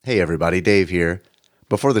Hey everybody, Dave here.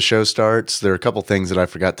 Before the show starts, there are a couple things that I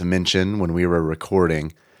forgot to mention when we were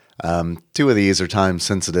recording. Two of these are time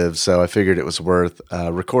sensitive, so I figured it was worth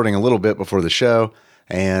recording a little bit before the show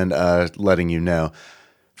and letting you know.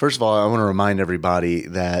 First of all, I want to remind everybody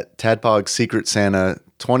that Tadpog's Secret Santa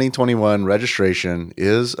 2021 registration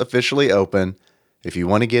is officially open. If you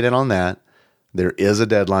want to get in on that, there is a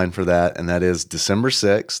deadline for that, and that is December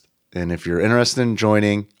 6th. And if you're interested in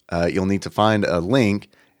joining, you'll need to find a link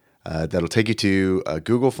that'll take you to a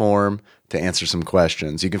Google form to answer some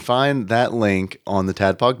questions. You can find that link on the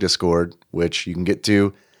Tadpog Discord, which you can get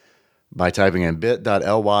to by typing in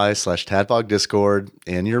bit.ly/tadpogdiscord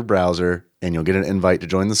in your browser, and you'll get an invite to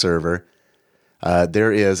join the server.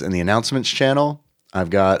 There is, in the announcements channel,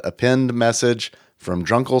 I've got a pinned message from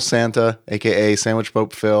Drunkle Santa, a.k.a. Sandwich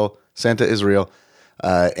Pope Phil, Santa Israel,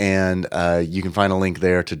 and you can find a link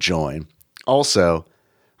there to join. Also,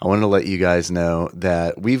 I wanted to let you guys know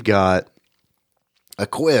that we've got a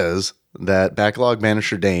quiz that Backlog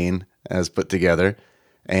Banisher Dane has put together,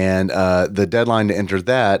 and the deadline to enter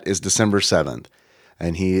that is December 7th.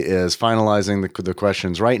 And he is finalizing the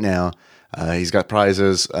questions right now. He's got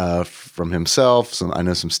prizes from himself,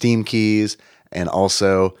 some Steam keys, and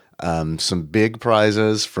also some big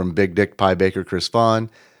prizes from Big Dick Pie Baker Chris Vaughn.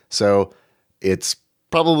 So it's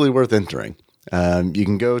probably worth entering. You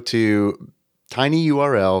can go to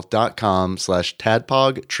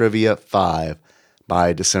tinyurl.com/tadpogtrivia5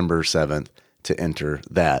 by December 7th to enter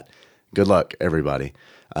that. Good luck, everybody.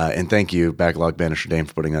 And thank you, Backlog Banisher Dane,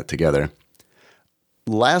 for putting that together.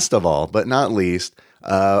 Last of all, but not least,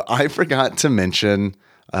 I forgot to mention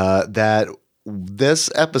that this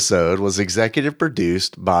episode was executive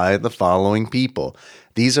produced by the following people.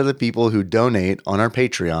 These are the people who donate on our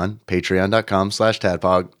Patreon,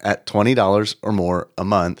 patreon.com/tadpog, at $20 or more a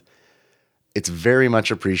month. It's very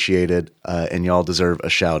much appreciated, and y'all deserve a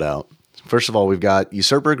shout out. First of all, we've got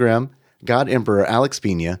Usurper Grim, God Emperor Alex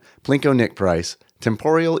Pena, Plinko Nick Price,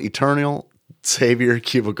 Temporal Eternal Savior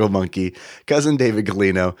Cubicle Monkey, Cousin David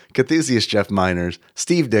Galino, Cathusius Jeff Miners,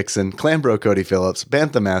 Steve Dixon, Clambro Cody Phillips,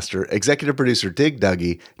 Bantha Master, Executive Producer Dig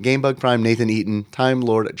Dougie, Gamebug Prime Nathan Eaton, Time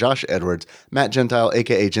Lord Josh Edwards, Matt Gentile,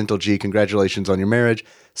 aka Gentle G, congratulations on your marriage,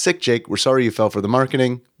 Sick Jake, we're sorry you fell for the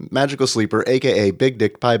marketing, Magical Sleeper, aka Big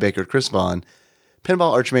Dick Pie Baker Chris Vaughn,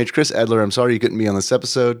 Pinball Archmage Chris Edler, I'm sorry you couldn't be on this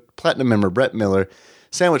episode, Platinum member Brett Miller,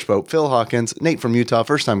 Sandwich Pope Phil Hawkins, Nate from Utah,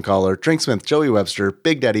 first time caller, Drinksmith Joey Webster,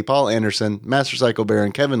 Big Daddy Paul Anderson, Master Cycle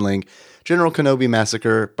Baron Kevin Link, General Kenobi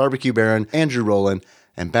Massacre, Barbecue Baron Andrew Rowland,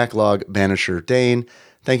 and Backlog Banisher Dane.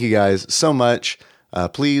 Thank you guys so much.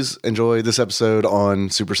 Please enjoy this episode on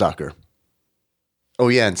Super Soccer. Oh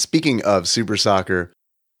yeah, and speaking of Super Soccer,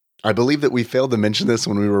 I believe that we failed to mention this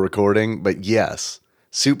when we were recording, but yes,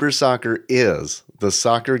 Super Soccer is the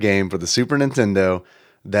soccer game for the Super Nintendo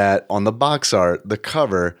that on the box art, the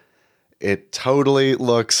cover, it totally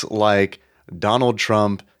looks like Donald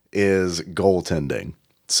Trump is goaltending.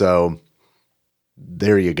 So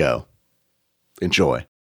there you go. Enjoy.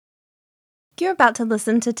 You're about to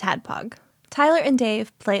listen to Tadpog. Tyler and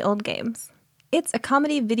Dave play old games. It's a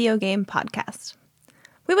comedy video game podcast.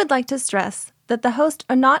 We would like to stress that the hosts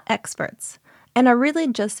are not experts and are really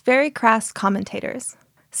just very crass commentators.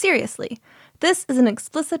 Seriously, this is an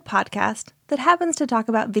explicit podcast that happens to talk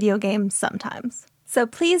about video games sometimes. So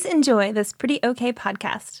please enjoy this pretty okay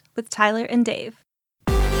podcast with Tyler and Dave.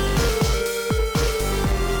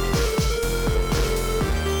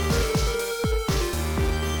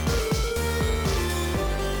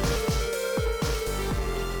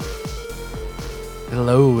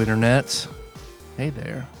 Hello, Internet. Hey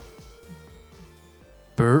there.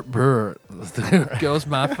 Burr. There goes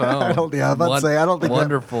my phone. I don't think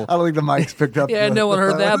wonderful. I don't think the mic's picked up. Yeah, no one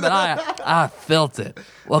heard that, phone. but I felt it.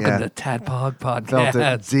 Welcome Yeah. to Tadpog Podcast.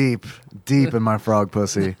 Felt it deep in my frog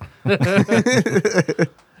pussy. I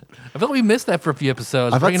felt we missed that for a few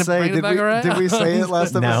episodes. I was about Bringing to say, it back around? did we say it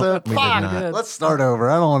last No, episode? we did Fuck. not. Let's start over.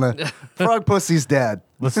 I don't want to. Frog pussy's dead.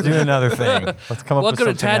 Let's do another thing. Let's come up Welcome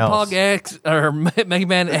with to something Tadpog else. X or Mega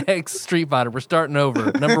Man X Street Fighter. We're starting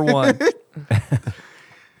over. Number one.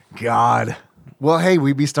 God. Well, hey,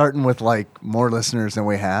 we'd be starting with like more listeners than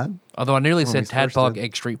we had. Although I nearly When said we first Tadpog did.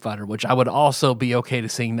 X Street Fighter, which I would also be okay to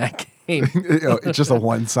sing that game. It's just a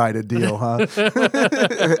one-sided deal, huh?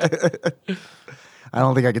 I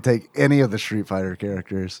don't think I could take any of the Street Fighter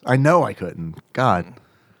characters. I know I couldn't. God.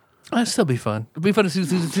 That'd still be fun. It'd be fun to see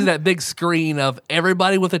that big screen of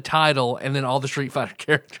everybody with a title and then all the Street Fighter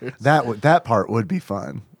characters. That part would be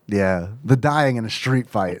fun. Yeah, the dying in a street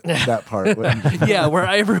fight. That part. wouldn't- Yeah, where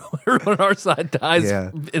everyone on our side dies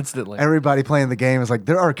Yeah. instantly. Everybody playing the game is like,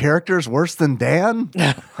 there are characters worse than Dan.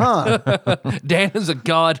 Dan is a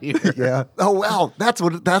god here. Yeah. Oh wow, that's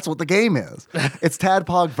what the game is. It's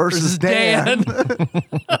Tadpog versus Dan.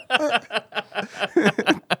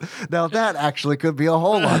 Now that actually could be a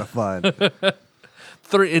whole lot of fun.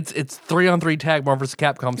 It's 3-on-3 tag Marvel vs.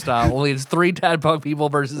 Capcom style. Only it's 3 Tadpog people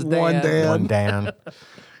versus Dan. One Dan. One Dan.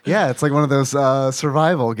 Yeah, it's like one of those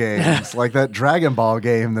survival games, like that Dragon Ball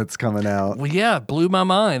game that's coming out. Well, yeah, blew my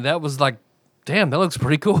mind. That was like, damn, that looks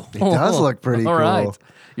pretty cool. It does look pretty All cool. right.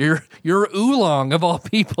 You're Oolong of all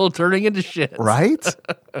people turning into shit. Right?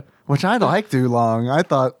 Which I liked Oolong. I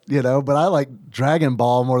thought, but I like Dragon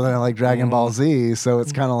Ball more than I like Dragon Ball Z. So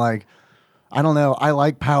it's kind of like, I don't know. I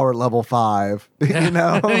like power level 5.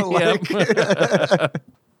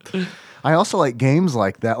 I also like games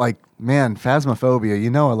like that. Like, man, Phasmophobia.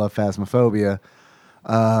 I love Phasmophobia.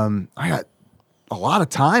 I got a lot of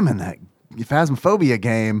time in that Phasmophobia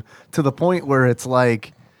game to the point where it's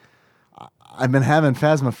like, I've been having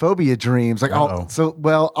Phasmophobia dreams. Like,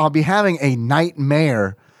 I'll be having a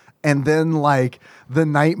nightmare, and then like the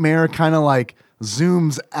nightmare kind of like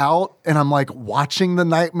zooms out, and I'm like watching the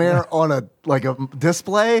nightmare on a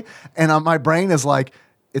display, and my brain is like,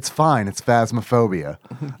 it's fine, it's Phasmophobia,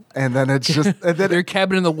 and then it's just and then Your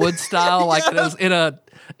cabin in the woods style, like it was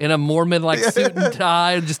in a Mormon like suit and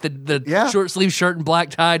tie, just the short sleeve shirt and black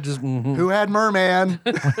tie. Just who had Merman?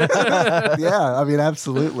 Yeah, I mean,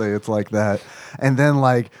 absolutely, it's like that. And then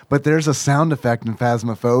but there's a sound effect in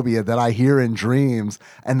Phasmophobia that I hear in dreams,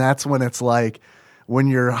 and that's when it's like when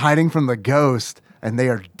you're hiding from the ghost and they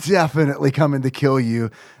are definitely coming to kill you.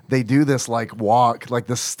 They do this walk, like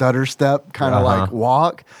the stutter step kind of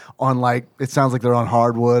walk on it sounds like they're on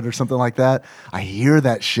hardwood or something like that. I hear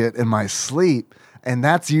that shit in my sleep, and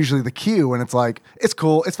that's usually the cue when it's like, it's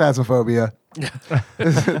cool, it's Phasmophobia.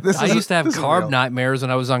 I used to have this is carb real. nightmares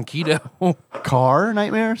when I was on keto. Car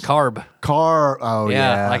nightmares? Carb. Oh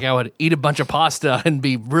yeah. Like I would eat a bunch of pasta and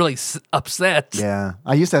be really upset. Yeah,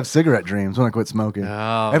 I used to have cigarette dreams when I quit smoking.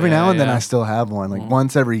 Oh, every now and then yeah. I still have one. Like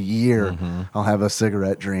once every year, I'll have a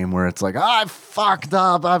cigarette dream where it's like, I fucked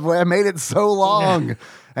up. I made it so long,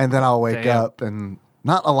 and then I'll wake Damn. up and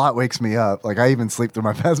not a lot wakes me up. Like I even sleep through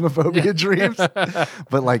my Phasmophobia dreams.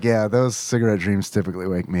 But those cigarette dreams typically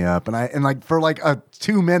wake me up, and for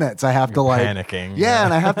 2 minutes I have to panicking. Yeah,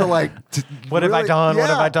 and I have to What have I done? What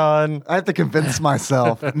have I done? I have to convince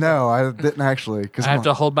myself. No, I didn't actually. Because I have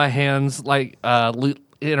to hold my hands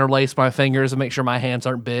interlace my fingers and make sure my hands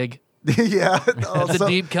aren't big. Yeah, That's a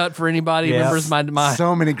deep cut for anybody who Yes. remembers my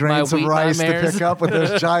so many grains my of wheat rice nightmares. to pick up with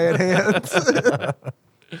those giant hands.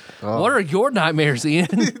 What are your nightmares, Ian?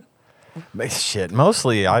 Shit.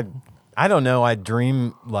 Mostly, I don't know. I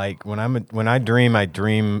dream when I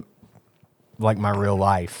dream like my real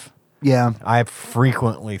life. Yeah, I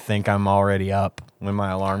frequently think I'm already up when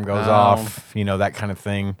my alarm goes Oh. off. That kind of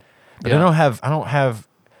thing. But Yeah. I don't have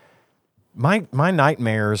my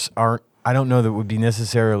nightmares aren't. I don't know that would be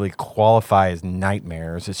necessarily qualify as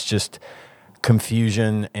nightmares. It's just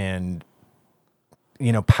confusion and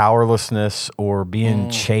powerlessness or being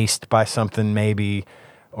chased by something maybe,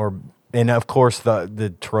 and of course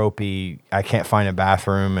the tropey, I can't find a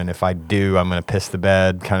bathroom, and if I do, I'm going to piss the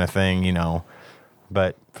bed kind of thing,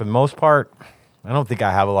 But for the most part, I don't think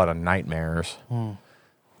I have a lot of nightmares.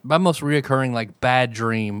 My most reoccurring bad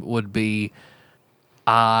dream would be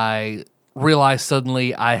I realized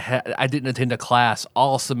suddenly I didn't attend a class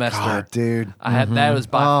all semester. God, dude. I had that was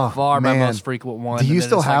by Oh, far my man. most frequent one. Do you And then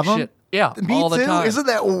still it's like, have 'em? shit. Yeah, Me all the too. time. Isn't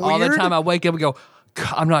that All the weird? time I wake up and go,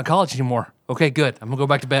 "God, I'm not in college anymore. Okay, good. I'm gonna go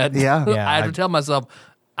back to bed. Yeah. Yeah, I have to tell myself,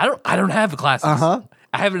 I don't have the classes. I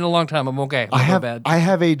haven't in a long time. I'm okay. I I'll go to have bed. I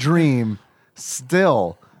have a dream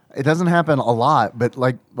still. It doesn't happen a lot, but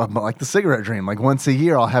like the cigarette dream. Like once a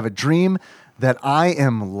year, I'll have a dream that I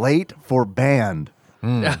am late for band.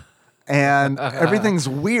 And everything's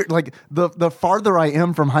weird. Like the farther I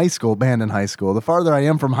am from high school, band in high school, the farther I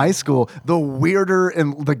am from high school, the weirder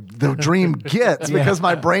and the dream gets because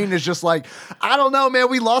my brain is just like, I don't know, man.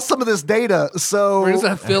 We lost some of this data, so We're just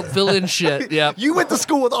gonna fill in shit. Yeah. you went to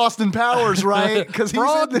school with Austin Powers, right? Because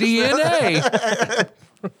Frog DNA.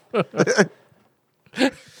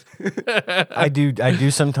 I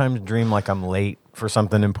do sometimes dream like I'm late for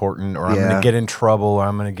something important, or I'm going Yeah. to get in trouble, or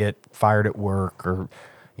I'm going to get fired at work, or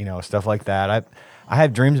stuff like that. I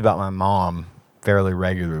have dreams about my mom fairly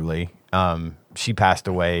regularly. She passed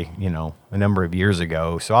away, a number of years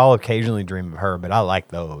ago, so I'll occasionally dream of her. But I like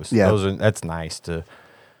those. Yeah. That's nice to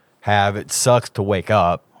have. It sucks to wake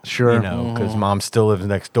up Sure. You know, because mom still lives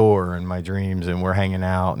next door in my dreams, and we're hanging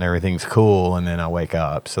out, and everything's cool, and then I wake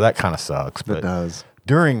up. So that kind of sucks. But It does.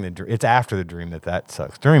 during the it's after the dream that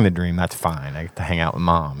sucks. During the dream, that's fine. I get to hang out with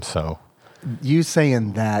mom. So You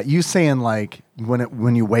saying like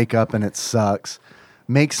when you wake up and it sucks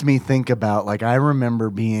makes me think about, like, I remember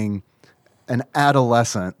being an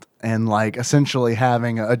adolescent and like essentially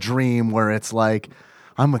having a dream where it's like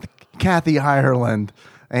I'm with Kathy Ireland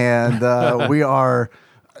and we are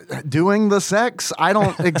doing the sex. I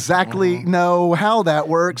don't exactly know how that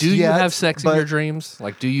works. Do you yet, have sex in but your dreams?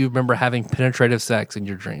 Like, do you remember having penetrative sex in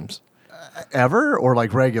your dreams? ever or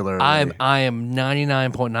like regularly? I am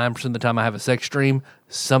 99.9% of the time I have a sex dream.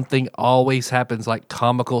 Something always happens, like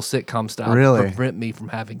comical sitcom style, Really? to prevent me from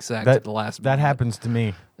having sex at the last. that moment. happens to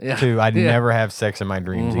me Yeah. too. I Yeah. never have sex in my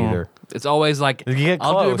dreams either. It's always like You get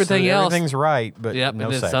I'll close, do everything and else. everything's right, but Yep, no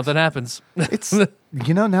and then sex. something happens. It's now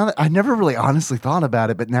that I never really honestly thought about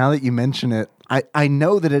it, but now that you mention it, I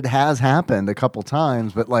know that it has happened a couple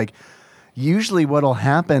times, but like usually what'll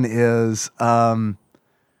happen is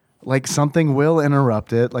like something will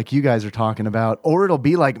interrupt it, like you guys are talking about, or it'll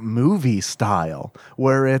be like movie style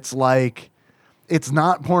where it's like it's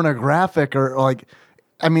not pornographic or like,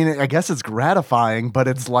 I mean, I guess it's gratifying, but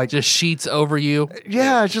it's like Just sheets over you.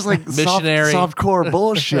 yeah, it's just like Missionary. softcore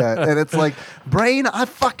bullshit. And it's like, brain, I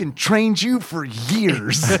fucking trained you for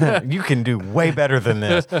years. You can do way better than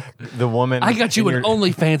this. The woman I got you in an your-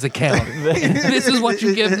 OnlyFans account. This is what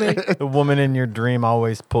you give me. The woman in your dream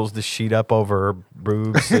always pulls the sheet up over her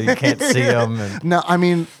boobs so you can't see them. And No, I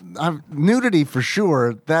mean, nudity for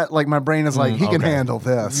sure. That, like, my brain is like, he can okay. handle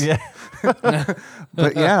this. yeah,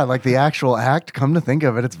 But yeah, like the actual act, come to think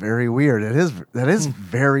of it, it's very weird. That is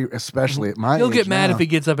very, especially at my He'll age get mad now. if he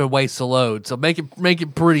gets up and wastes a load. So make it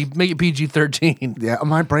pretty, make it PG-13. Yeah,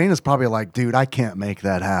 my brain is probably like, dude, I can't make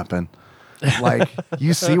that happen. Like,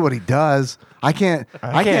 you see what he does. I can't.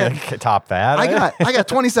 I can't top that. I got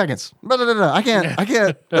 20 seconds. I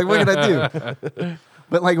can't. Like, what can I do?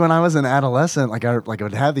 But like when I was an adolescent, like I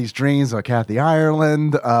would have these dreams of Kathy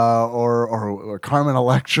Ireland, or Carmen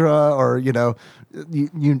Electra, or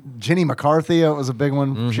Jenny McCarthy. It was a big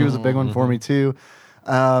one. She was a big one for me too.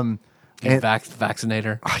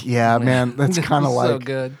 Vaccinator. Yeah, man, that's kind of like so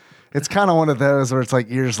good. it's kind of one of those where it's like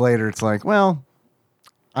years later, it's like, well,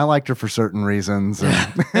 I liked her for certain reasons. And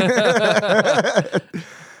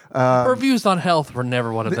Her views on health were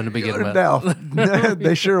never one of them to begin with. No,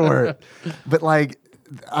 they sure weren't. But like,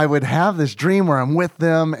 I would have this dream where I'm with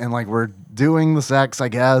them and like we're doing the sex. I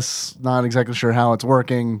guess not exactly sure how it's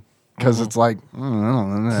working because it's like I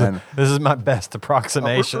don't know. This is my best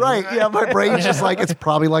approximation. Right? Yeah, my brain's just like it's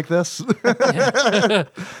probably like this.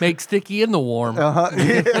 Make sticky in the warm.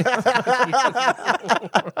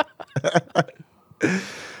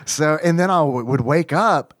 So, and then I would wake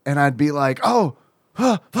up and I'd be like, oh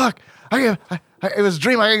fuck, it was a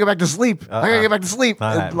dream. I gotta go back to sleep. I gotta get back to sleep.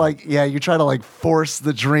 Not And happening. like, yeah, you try to like force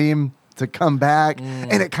the dream to come back,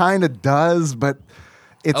 and it kind of does, but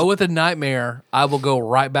it's Oh, with a nightmare, I will go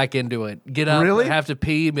right back into it. Get up, Really? have to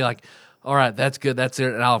pee, and be like, all right, that's good, that's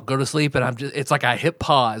it. And I'll go to sleep, and it's like I hit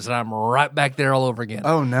pause, and I'm right back there all over again.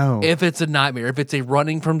 oh no. If it's a nightmare, if it's a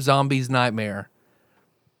running from zombies nightmare,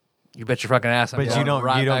 you bet your fucking ass I'm But going you don't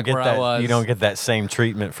right you don't back get where I that was. you don't get that same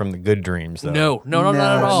treatment from the good dreams though. No, not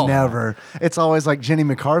at all. Never. It's always like Jenny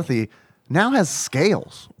McCarthy now has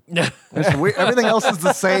scales. It's weird. Everything else is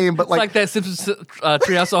the same, but It's like that Simpsons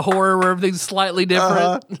Treehouse of Horror where everything's slightly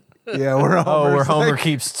different. yeah, where Homer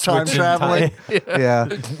keeps time switching traveling. Yeah.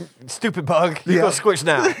 Stupid bug. You Yeah. go squish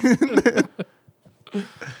now.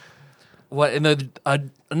 What? And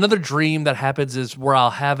another dream that happens is where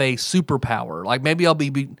I'll have a superpower. Like maybe I'll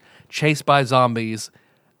be chased by zombies,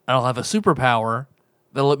 and I'll have a superpower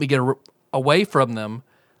that'll let me get away from them,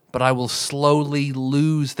 but I will slowly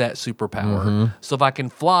lose that superpower. So if I can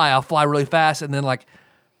fly, I'll fly really fast, and then like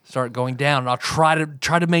start going down, and I'll try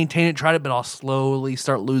to maintain it, but I'll slowly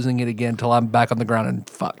start losing it again until I'm back on the ground and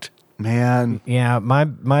fucked. Man. Yeah, my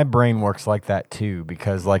brain works like that too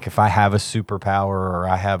because like if I have a superpower or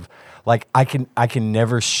I have like I can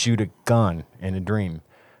never shoot a gun in a dream.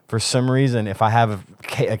 For some reason, if I have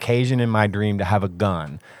occasion in my dream to have a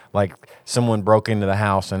gun, like someone broke into the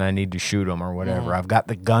house and I need to shoot them or whatever, I've got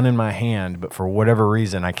the gun in my hand, but for whatever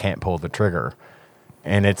reason I can't pull the trigger.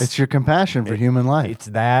 And It's your compassion for human life. it's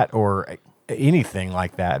that or anything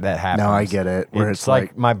like that happens. No, I get it, where it's it's like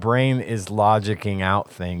like- my brain is logicking out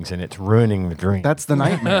things and it's ruining the dream. That's the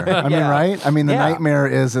nightmare. I mean, Yeah. right? I mean, the Yeah. nightmare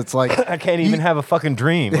is it's like I can't even have a fucking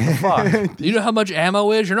dream. What the fuck? You know how much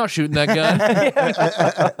ammo is? You're not shooting that gun.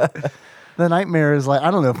 the nightmare is like,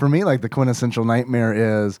 I don't know, for me, like the quintessential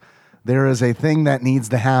nightmare is there is a thing that needs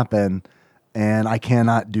to happen, and I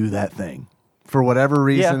cannot do that thing for whatever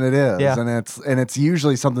reason it is, and it's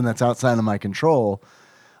usually something that's outside of my control.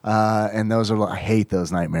 And those are I hate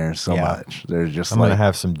those nightmares so much. They're just I'm gonna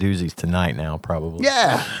have some doozies tonight now, probably.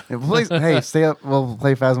 Yeah. Hey, stay up. We'll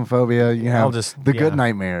play Phasmophobia. You know, the good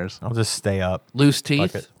nightmares. I'll just stay up. Loose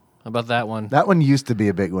teeth. How about that one? That one used to be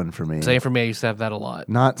a big one for me. Same for me. I used to have that a lot.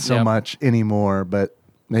 Not so much anymore, but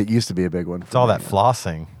it used to be a big one. It's all that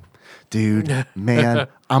flossing. Dude, man,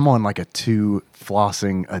 I'm on like a 2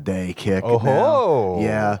 flossing a day kick. Oh, now.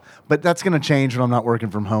 Yeah. But that's going to change when I'm not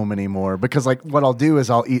working from home anymore. Because like what I'll do is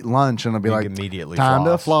I'll eat lunch and I'll be like, immediately time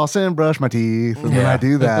floss. to floss and brush my teeth. And then I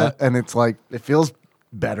do that. And it's like, it feels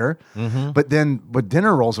better. But then when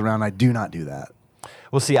dinner rolls around, I do not do that.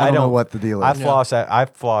 Well, see, I don't know what the deal is. I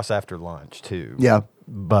floss after lunch too. Yeah.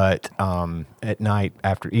 But at night,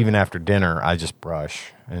 even after dinner, I just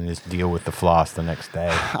brush and just deal with the floss the next day.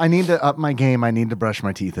 I need to up my game. I need to brush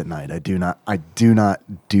my teeth at night. I do not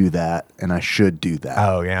do that, and I should do that.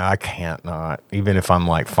 Oh yeah, I can't not. Even if I'm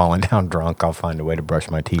like falling down drunk, I'll find a way to brush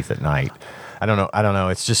my teeth at night. I don't know.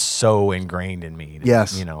 It's just so ingrained in me.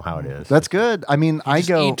 Yes. You know how it is. That's good. I mean, I Just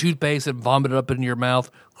go eat toothpaste and vomit it up in your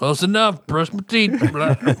mouth. Close enough. Brush my teeth.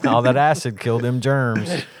 All that acid killed them germs.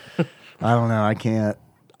 I don't know. I can't.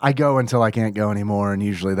 I go until I can't go anymore, and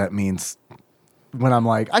usually that means when I'm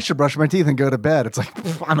like, I should brush my teeth and go to bed. It's like,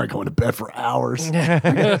 I'm not going to bed for hours.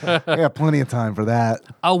 I got plenty of time for that.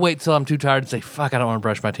 I'll wait till I'm too tired and say, fuck, I don't want to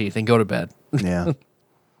brush my teeth and go to bed. Yeah.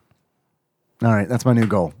 All right, that's my new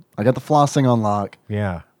goal. I got the flossing on lock.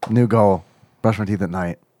 Yeah. New goal. Brush my teeth at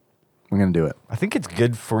night. I'm going to do it. I think it's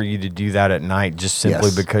good for you to do that at night just simply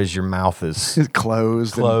Yes. because your mouth is It's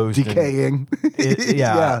closed and decaying.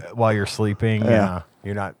 while you're sleeping. Yeah. Yeah.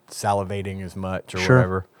 You're not salivating as much or Sure.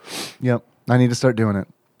 whatever. Yep. I need to start doing it.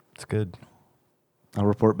 It's good. I'll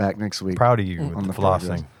report back next week. Proud of you on with the progress.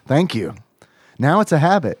 flossing. Thank you. Now it's a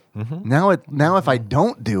habit. Now if I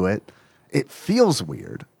don't do it, it feels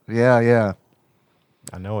weird. Yeah.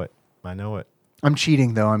 I know it. I'm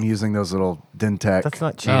cheating though. I'm using those little Dentec. That's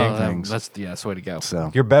not cheating. things. That's the way to go. So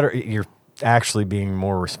You're better. You're actually being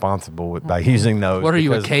more responsible by using those. What are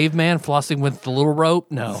you, a because- caveman flossing with the little rope?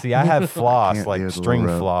 No. See, I have floss, Can't like use the string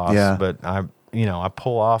little rope. floss, Yeah. but I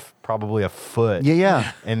pull off probably a foot.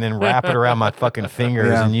 Yeah. And then wrap it around my fucking fingers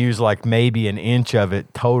Yeah. and use like maybe an inch of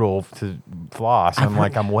it total to floss. I'm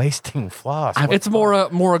like, I'm wasting floss. It's more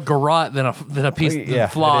a garrote than a piece Yeah,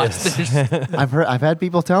 of floss. it is. I've had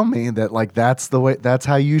people tell me that like that's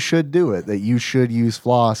how you should do it. That you should use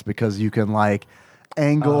floss because you can like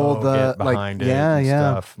angle the get behind like it yeah. and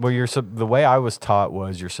stuff. Well, the way I was taught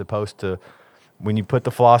was you're supposed to, when you put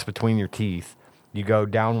the floss between your teeth, you go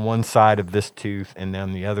down one side of this tooth and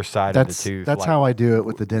then the other side of the tooth. That's how I do it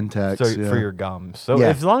with the Dentex. So yeah. for your gums. So Yeah.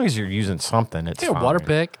 as long as you're using something, it's Yeah, fine. water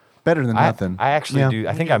pick. Better than nothing. I actually Yeah. do.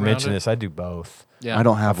 I think get I around mentioned it. this. I do both. Yeah. I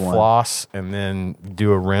don't have one. Floss and then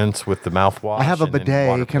do a rinse with the mouthwash. I have a and then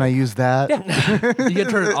water bidet. Can I pick. use that? You get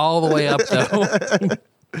to turn it all the way up though.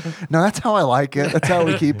 No, that's how I like it. That's how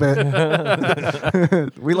we keep it.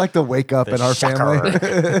 We like to wake up in our family.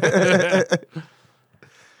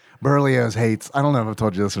 Berlioz hates. I don't know if I've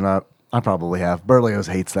told you this or not. I probably have. Berlioz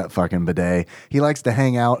hates that fucking bidet. He likes to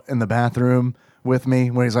hang out in the bathroom with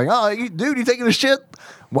me when he's like, "Oh, dude, you taking a shit?"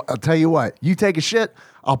 Well, I'll tell you what. You take a shit,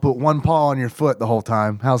 I'll put one paw on your foot the whole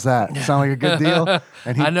time. How's that? Sound like a good deal?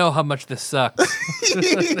 And he I know how much this sucks.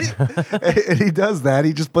 and he does that.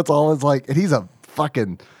 He just puts all his and he's a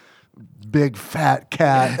fucking big fat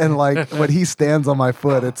cat. And like when he stands on my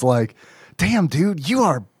foot, it's like, damn, dude, you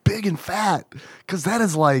are big and fat. Cause that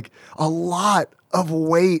is like a lot of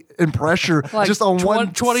weight and pressure Like just on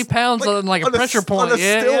 20 pounds on like a on pressure point. on a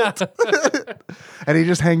Yeah. stilt. And he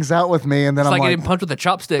just hangs out with me. And then It's I'm like like, getting punched with a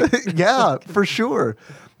chopstick. yeah, for sure.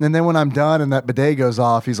 And then when I'm done and that bidet goes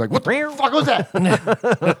off, he's like, "What the fuck was that?"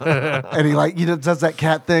 And he does that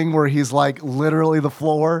cat thing where he's like literally the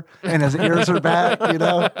floor and his ears are back,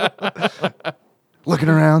 looking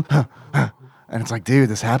around. And it's like, dude,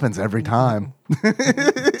 this happens every time.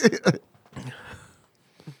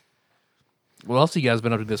 What else have you guys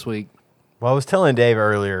been up to this week? Well, I was telling Dave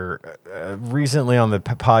earlier, recently on the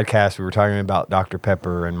podcast, we were talking about Dr.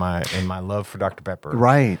 Pepper and my love for Dr. Pepper.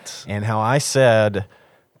 Right. And how I said,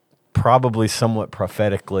 probably somewhat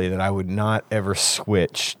prophetically, that I would not ever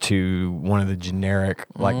switch to one of the generic,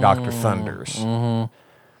 like Dr. Thunders. Mm-hmm.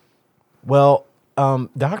 Well,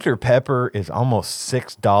 Dr. Pepper is almost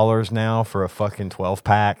 $6 now for a fucking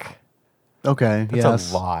 12-pack. Okay. That's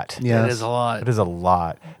yes. a lot. Yes. It is a lot. It is a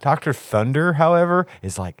lot. Dr. Thunder, however,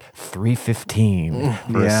 is like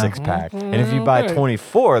 $3.15 for Yeah. a 6-pack. And if you buy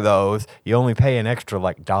 24 of those, you only pay an extra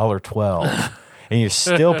like $1.12. And you're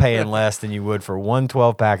still paying less than you would for one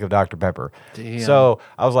 12-pack of Dr. Pepper. Damn. So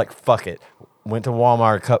I was like, fuck it. Went to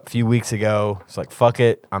Walmart a few weeks ago. It's like, fuck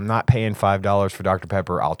it. I'm not paying $5 for Dr.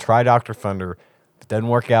 Pepper. I'll try Dr. Thunder. If it doesn't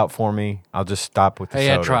work out for me, I'll just stop with the Hey,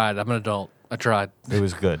 soda. I tried. I'm an adult. I tried. It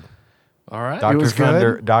was good. All right. Dr. was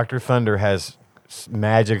Thunder. good? Dr. Thunder has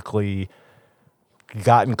magically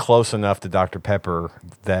gotten close enough to Dr. Pepper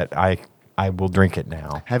that I will drink it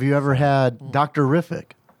now. Have you ever had Dr.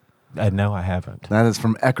 Riffic? No, I haven't. That is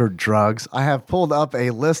from Eckerd Drugs. I have pulled up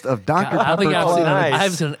a list of Dr. I Pepper think I've clubs. seen. Nice. I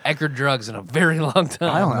haven't seen an Eckerd Drugs in a very long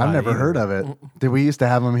time. I've never heard of it. Did we used to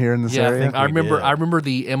have them here in this Yeah, area? I remember. did. I remember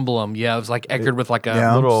the emblem. Yeah, it was like Eckerd with like a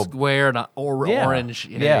Yeah. little square and Yeah. orange.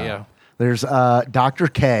 Yeah, Yeah. yeah. There's Dr.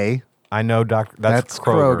 K. I know That's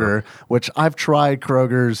Kroger, which I've tried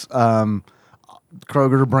Kroger's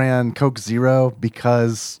Kroger brand Coke Zero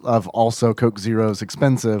because of also Coke Zero's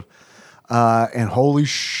expensive. And holy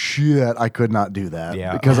shit, I could not do that.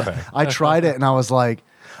 Yeah, Because okay. I tried it and I was like,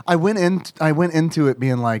 I went into it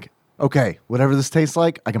being like, okay, whatever this tastes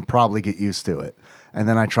like, I can probably get used to it. And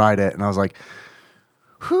then I tried it and I was like,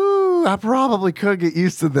 whew, I probably could get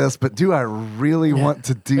used to this, but do I really want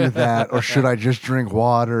to do that, or should I just drink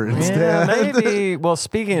water Yeah, instead? maybe. Well,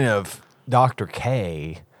 speaking of Dr.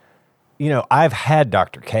 K, I've had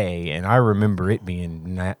Dr. K, and I remember it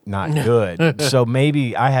being not good. So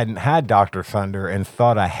maybe I hadn't had Dr. Thunder and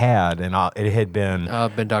thought I had, and it had been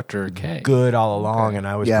Been Dr. K. good all along, and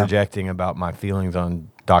I was Yeah. projecting about my feelings on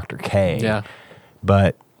Dr. K. Yeah.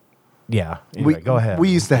 But, yeah. Anyway, go ahead. We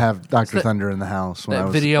used to have Dr. that- Thunder in the house when I That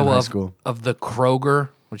was video in high of school. the Kroger,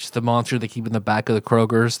 which is the monster they keep in the back of the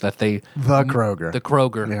Krogers. That they The Kroger. the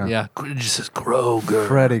Kroger. Yeah. Yeah. It just says Kroger.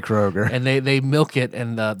 Freddy Kroger. And they milk it,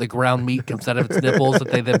 and the ground meat comes out of its nipples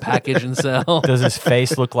that they then package and sell. Does his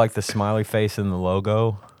face look like the smiley face in the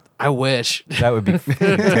logo? I wish. That would be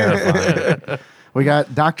terrifying. We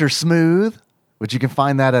got Dr. Smooth, which you can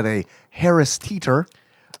find that at a Harris Teeter.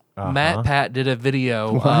 Matt Pat did a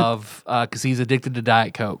video of because he's addicted to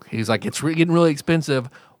Diet Coke. He's like, it's getting really expensive.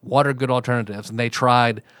 What are good alternatives? And they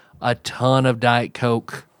tried a ton of Diet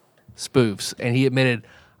Coke spoofs, and he admitted,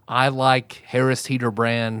 I like Harris Teeter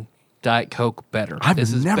brand Diet Coke better. I've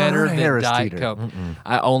This is never better heard of than Harris Diet Teeter. Coke.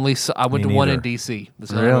 I went to Me one in neither. DC. This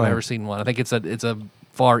is the only one I've Really? ever seen one. I think it's a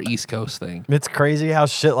far East Coast thing. It's crazy how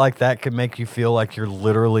shit like that can make you feel like you're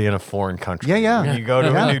literally in a foreign country. Yeah, yeah. You go to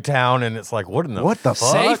Yeah. a new town and it's like, what in the What the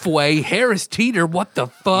fuck? Safeway, Harris Teeter, what the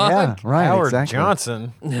fuck? Yeah, right. Howard exactly.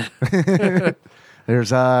 Johnson. There's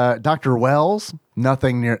Dr. Wells.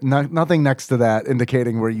 Nothing next to that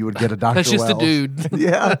indicating where you would get a Dr. That's just a Wells. dude.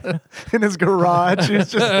 Yeah, in his garage,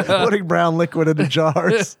 he's just putting brown liquid into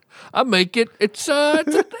jars. I make it. It's like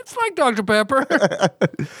Dr. Pepper.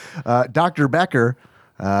 Dr. Becker,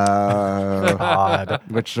 God.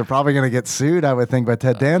 which they're probably going to get sued, I would think, by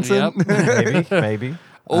Ted Danson. Yep. Maybe.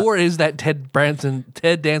 Or is that Ted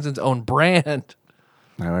Danson's own brand?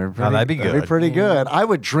 that'd be good. pretty good. I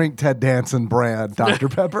would drink Ted Danson brand Dr.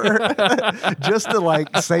 Pepper just to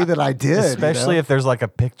like say that I did. Especially if there's like a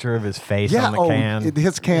picture of his face on the can.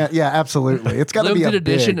 his can. Yeah, absolutely. It's got to be a Limited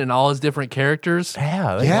edition big. and all his different characters.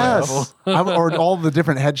 Yeah. there you Yes, or all the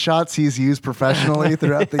different headshots he's used professionally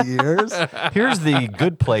throughout the years. go. Here's the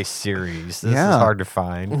Good Place series. This Yeah. is hard to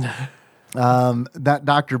find. That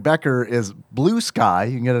Dr. Becker is Blue Sky.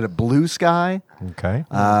 You can get it at Blue Sky, Okay.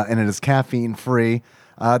 and it is caffeine free.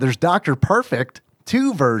 There's Dr. Perfect,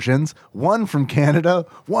 2 versions, one from Canada,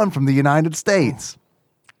 one from the United States.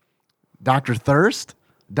 Dr. Thirst,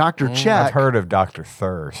 Dr. Check. I've heard of Dr.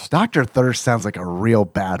 Thirst. Dr. Thirst sounds like a real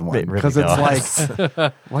bad one It really because does. it's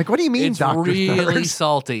like what do you mean, It's Dr. really Thirst?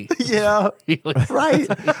 salty. Yeah, Really. right.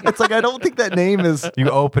 It's like I don't think that name is.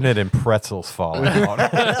 You open it and pretzels fall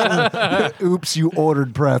out. Oops, you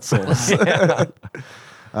ordered pretzels.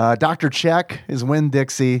 Dr. Check is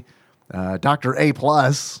Winn-Dixie. Dr. A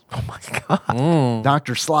plus. Oh my God.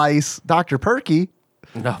 Dr. Slice. Dr. Perky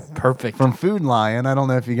No, perfect. from Food Lion. I don't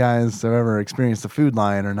know if you guys have ever experienced a Food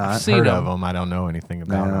Lion or not. seen Heard them. of them. I don't know anything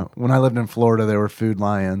about them. When I lived in Florida, there were Food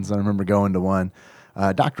Lions. I remember going to one.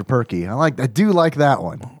 Dr. Perky. I do like that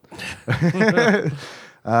one.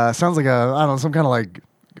 Sounds like some kind of like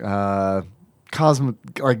cosmic,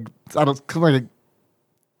 like I don't like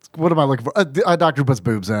what am I looking for? A doctor puts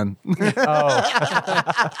boobs in.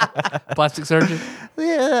 Plastic surgeon,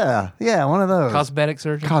 yeah, one of those. cosmetic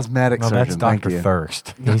surgeon. Cosmetic No, surgeon. that's Thank Dr. you.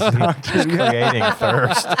 Thirst. He's creating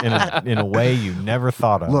thirst in a way you never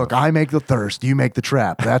thought of. Look, I make the thirst, you make the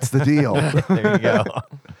trap. That's the deal. there you go.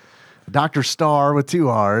 Dr. Star with 2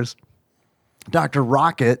 R's. Dr.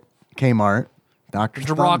 Rocket, Kmart. Dr.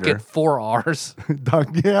 Thunder. Rocket 4 R's.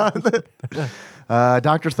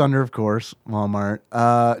 Dr. Thunder, of course, Walmart.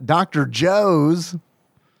 Dr. Joe's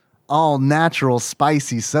all natural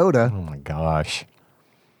spicy soda. Oh my gosh.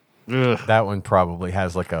 That one probably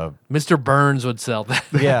has like a Mr. Burns would sell that.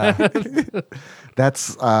 yeah.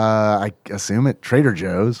 That's, I assume it, Trader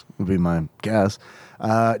Joe's would be my guess.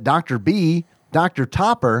 Dr. B, Dr.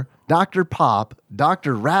 Topper, Dr. Pop,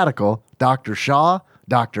 Dr. Radical, Dr. Shaw,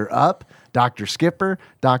 Dr. Up, Dr. Skipper,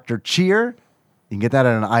 Dr. Cheer. You can get that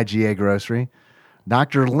at an IGA grocery.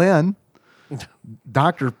 Dr. Lynn,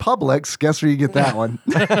 Dr. Publix. Guess where you get that one?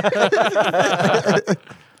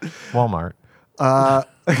 Walmart.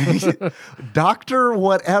 Dr.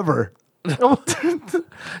 Whatever.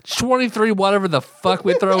 23, whatever the fuck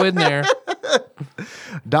we throw in there.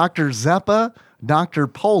 Dr. Zeppa, Dr.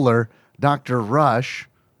 Polar, Dr. Rush,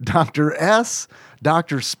 Dr. S,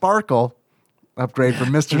 Dr. Sparkle. Upgrade from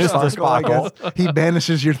Mr. Mr. Sparkle, I guess. He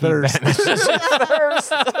banishes your thirst.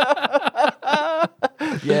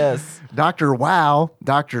 Yes. Dr. Wow,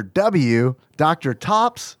 Dr. W, Dr.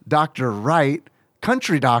 Tops, Dr. Right,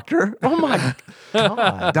 Country Doctor. Oh my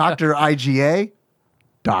God. Dr. IGA,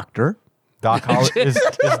 Doctor. Doc is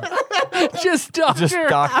Just doctor. just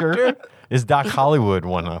doctor. Is Doc Hollywood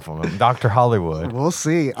one of them? Dr. Hollywood. We'll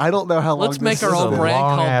see. I don't know how long Let's this make our is. own a brand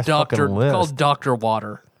long-ass called fucking list. Dr.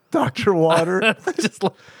 Water. Dr. Water Just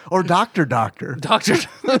like or Dr. Doctor. Doctor.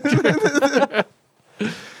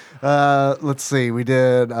 Let's see. We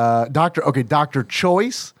did Dr.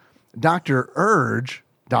 Choice, Dr. Urge,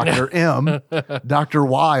 Dr. M, Dr.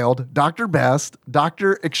 Wild, Dr. Best,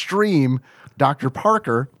 Dr. Extreme, Dr.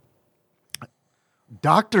 Parker,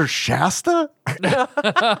 Dr. Shasta?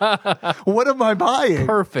 What am I buying?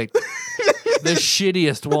 Perfect. The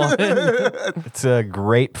shittiest one. It's a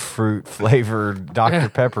grapefruit flavored Dr.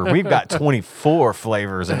 Pepper. We've got 24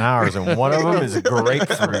 flavors in ours, and one of them is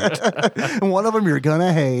grapefruit. One of them you're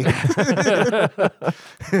gonna hate.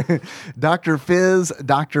 Dr. Fizz,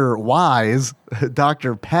 Dr. Wise,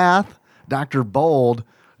 Dr. Path, Dr. Bold,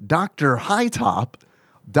 Dr. High Top,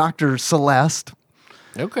 Dr. Celeste,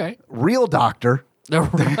 Okay. Real Doctor,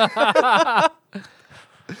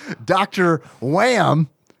 Dr. Wham,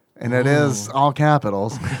 and it is all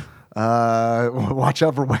capitals. Watch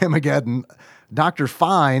out for Whamageddon. Dr.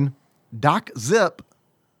 Fine, Doc Zip,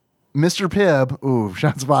 Mr. Pibb. Ooh,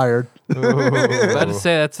 shots fired. About to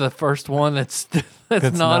say that's the first one that's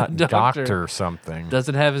It's not a not doctor. doctor something.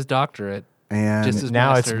 Doesn't have his doctorate. And Just his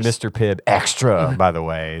Now master's. it's Mr. Pibb Extra, by the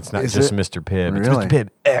way. It's not Is just it? Mr. Pibb. It's Really? Mr. Pibb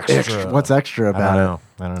Extra. what's extra I about don't it? know.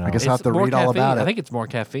 I don't know. I guess It's I'll have to more read all caffeine. about it. I think it's more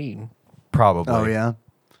caffeine. Probably. Oh yeah.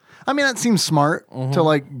 I mean, that seems smart to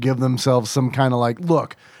like give themselves some kind of like,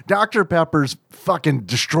 look, Dr. Pepper's fucking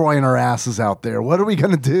destroying our asses out there. What are we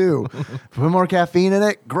gonna do? Put more caffeine in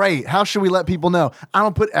it? Great. How should we let people know? I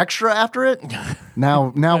don't put extra after it.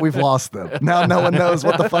 Now we've lost them. Now no one knows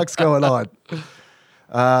what the fuck's going on.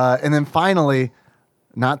 And then finally,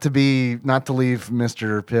 not to leave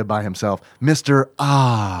Mr. Pibb by himself, Mr.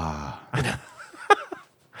 Ah.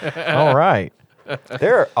 All right.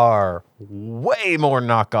 There are way more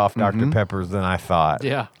knockoff Dr. Peppers than I thought.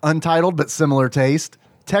 Yeah. Untitled but similar taste,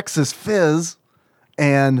 Texas Fizz,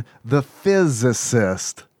 and the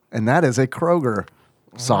Physicist. And that is a Kroger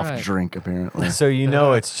soft right. drink, apparently. So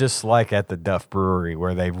it's just like at the Duff Brewery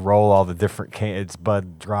where they roll all the different cans. It's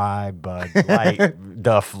Bud Dry, Bud Light,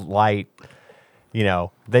 Duff Light.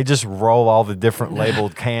 They just roll all the different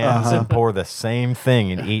labeled cans and pour the same thing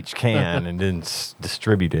in each can and then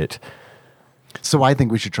distribute it. So I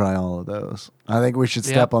think we should try all of those. I think we should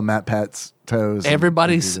step on Matt Pat's toes. and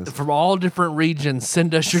Everybody's do this. from all different regions.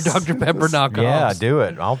 Send us your Dr. Pepper knockoffs. Yeah, do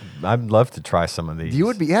it. I'd love to try some of these.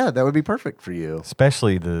 That would be perfect for you.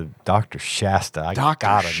 Especially the Dr. Shasta. I Dr.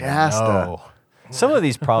 gotta Shasta. know. Some of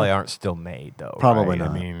these probably aren't still made though. Probably right?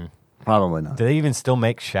 not. I mean, Probably not. do they even still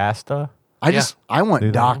make Shasta? I want Do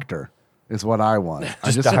they? doctor is what I want.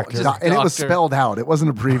 Just doctor. Just and it was doctor. spelled out. It wasn't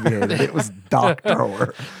abbreviated. It was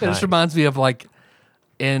doctor. It just reminds me of like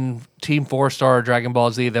in Team 4-Star or Dragon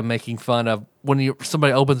Ball Z, them making fun of when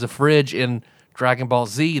somebody opens a fridge in Dragon Ball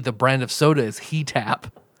Z, the brand of soda is Heat-Tap.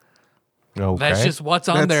 Okay. That's just what's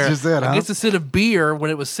on That's there. just it, I huh? guess instead of beer,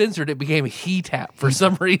 when it was censored, it became Heat-Tap for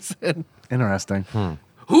some reason. Interesting.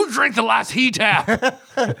 Who drank the last heat tap?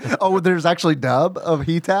 Oh, there's actually dub of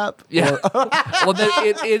Heat Tap? Yeah. Well, then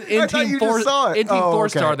in I thought Team you Four, just saw it. in Team Oh, Four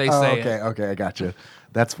okay. Star, they Oh, say okay, it. okay, I got you.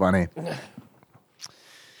 That's funny.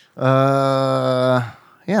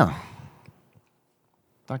 Yeah.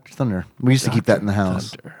 Dr. Thunder. We used to keep that in the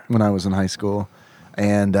house Thunder. when I was in high school.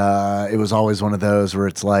 And it was always one of those where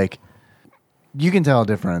it's like, you can tell a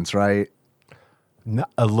difference, right?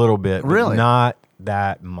 A little bit, but Really? not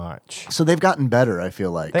that much. So they've gotten better, I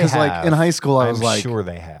feel like. They Because like have. in high school, I I'm was like, sure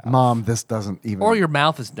they have. Mom, this doesn't even. Or your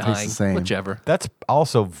mouth is the dying. same. Whichever. That's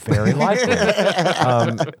also very likely.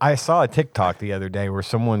 I saw a TikTok the other day where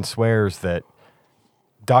someone swears that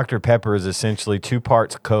Dr. Pepper is essentially 2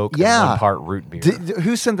 parts Coke Yeah. and 1 part root beer.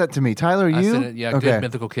 Who sent that to me? Tyler, you? I said it. Yeah, Okay. good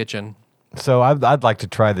Mythical Kitchen. So I'd like to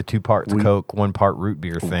try the 2 parts Coke, 1 part root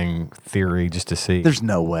beer thing theory just to see. There's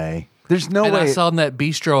no way. There's no And way. I saw in that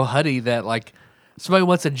Bistro Huddy that like somebody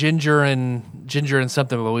wants a ginger and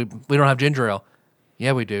something, but we don't have ginger ale.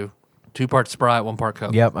 Yeah, we do. 2 parts Sprite, 1 part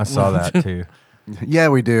Coke. Yep, I saw that too. Yeah,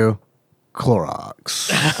 we do. Clorox.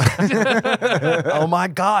 Oh my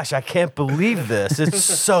gosh, I can't believe this. It's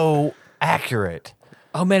so accurate.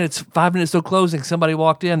 Oh man, it's 5 minutes till closing. Somebody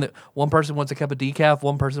walked in. That one person wants a cup of decaf.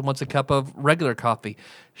 One person wants a cup of regular coffee.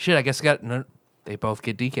 Shit, I guess no, they both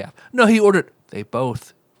get decaf. No, he ordered. They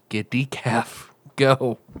both get decaf.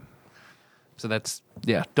 Go. So that's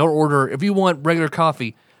Don't order if you want regular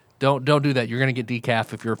coffee. Don't do that. You're gonna get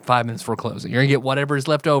decaf if you're 5 minutes before closing. You're gonna get whatever is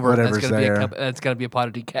left over. Whatever's that's gonna there. be a cup. That's gonna be a pot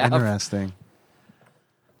of decaf. Interesting.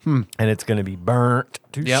 And it's going to be burnt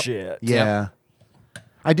to Yep. shit. Yeah.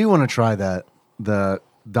 I do want to try that, the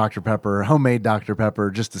Dr. Pepper, homemade Dr. Pepper,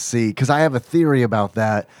 just to see, because I have a theory about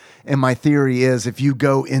that. And my theory is if you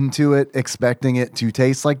go into it expecting it to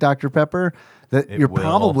taste like Dr. Pepper, that It you're will.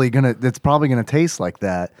 probably going to, it's probably going to taste like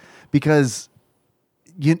that because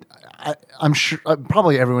I'm sure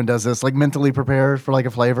probably everyone does this, like mentally prepare for like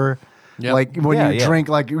a flavor. Yep. Like when Yeah, you yeah. drink,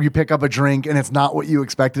 like you pick up a drink and it's not what you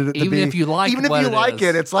expected it to Even be. if you like even if what you it like is.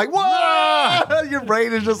 it, it's like, whoa! Your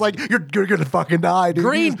brain is just like, you're gonna fucking die, dude.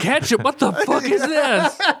 Green ketchup. What the fuck is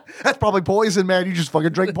this? That's probably poison, man. You just fucking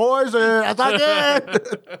drink poison. That's not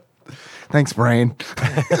good. Thanks, brain.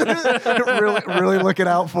 really looking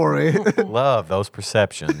out for me. Love those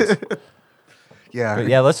perceptions. Yeah. But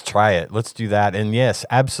yeah, let's try it. Let's do that. And yes,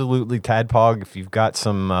 absolutely, Tadpog, if you've got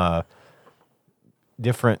some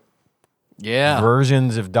different Yeah.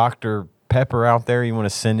 versions of Dr. Pepper out there you want to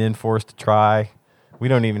send in for us to try, we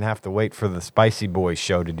don't even have to wait for the Spicy Boys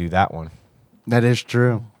show to do that one. That is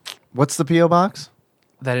true. What's the P.O. box?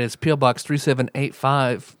 That is P.O. Box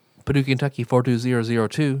 3785, Paducah, Kentucky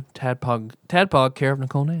 42002. Tadpog, care of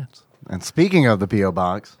Nicole Nance. And speaking of the P.O.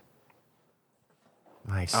 box,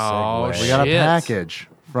 Nice Oh, segue. we got a Shit. package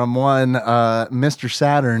from one Mr.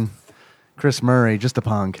 Saturn, Chris Murray, just a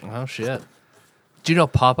punk. Oh, shit. Do you know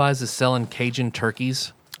Popeyes is selling Cajun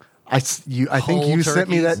turkeys? I think Whole you sent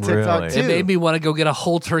me that turkeys? TikTok Really? too. It made me want to go get a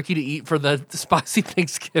whole turkey to eat for the spicy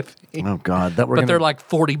Thanksgiving. Oh God, that we're But gonna, they're like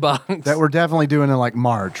 $40. that we're definitely doing in like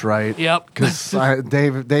March, right? Yep. Because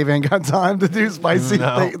Dave ain't got time to do spicy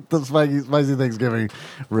spicy Thanksgiving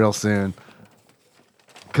real soon.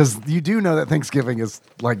 Because you do know that Thanksgiving is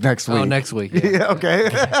like next week. Oh, next week. Yeah. Yeah. Okay.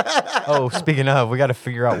 Oh, speaking of, we got to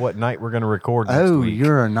figure out what night we're going to record next Oh, week.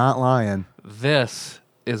 you're not lying. This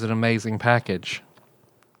is an amazing package.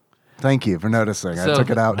 Thank you for noticing. I So- took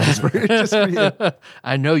it out just for you.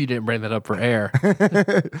 I know you didn't bring that up for air.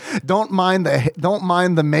 Don't mind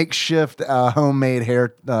the makeshift homemade hair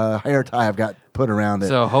tie I've got put around it.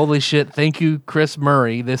 So, holy shit. Thank you, Chris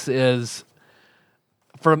Murray. This is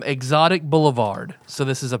from Exotic Boulevard. So,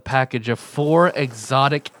 this is a package of 4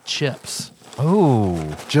 exotic chips.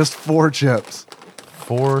 Oh, Just 4 chips.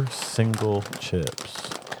 4 single chips.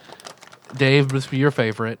 Dave, this will be your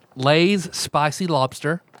favorite. Lay's Spicy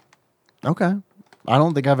Lobster. Okay. I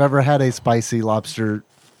don't think I've ever had a spicy lobster.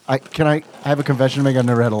 I have a confession to make. I've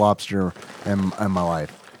never had a lobster in my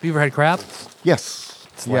life. Have you ever had crab? Yes.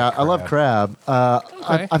 Yeah, like I love crab.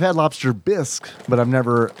 Okay. I've had lobster bisque, but I've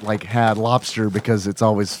never like had lobster because it's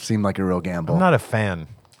always seemed like a real gamble. I'm not a fan.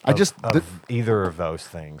 I of- just- of either of those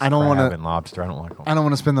things. I don't Crab wanna- and lobster. I don't like them. I don't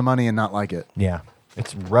want to spend the money and not like it. Yeah,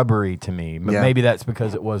 it's rubbery to me. But Yeah. maybe that's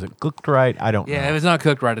because it wasn't cooked right. I don't Yeah, know. if it's not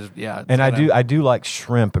cooked right, it's, yeah. it's And I gonna- do like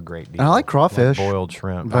shrimp a great deal. And I like crawfish, boiled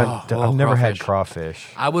shrimp. but- I've never had crawfish.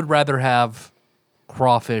 crawfish. I would rather have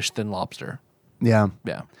crawfish than lobster. Yeah.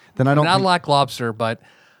 Yeah. Then I don't. I think- like lobster, but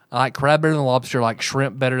I like crab better than lobster. I like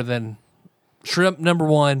shrimp better than shrimp. Number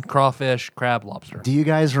 1, crawfish, crab, lobster. Do you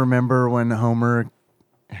guys remember when Homer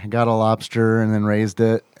got a lobster and then raised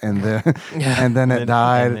it and then and then it And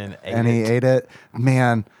died then ate and he it. ate it?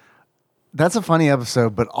 Man, that's a funny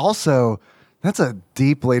episode, but also that's a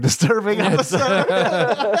deeply disturbing episode.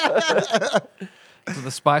 So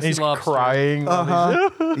the spicy He's lobster. crying.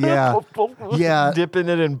 Yeah. Yeah. Dipping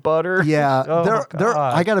it in butter. Yeah, Oh, there.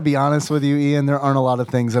 God. I got to be honest with you, Ian. There aren't a lot of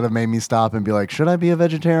things that have made me stop and be like, "Should I be a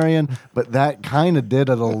vegetarian?" But that kind of did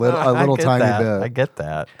it a little I get tiny that. bit. I get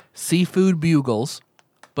that. Seafood bugles,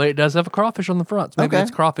 but it does have a crawfish on the front. So maybe Okay.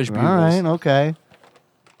 it's crawfish bugles. All right, okay.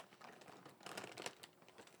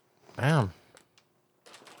 Damn.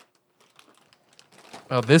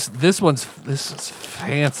 Oh, this is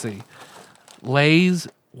fancy. Lay's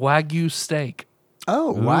Wagyu steak.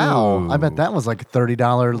 Oh wow! I Ooh. bet that was like a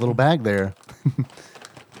 $30 little bag there.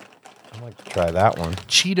 I'd like to try that one.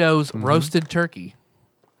 Cheetos Mm-hmm. roasted turkey.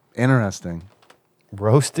 Interesting.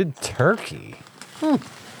 Roasted turkey.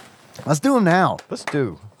 Let's do them now. Let's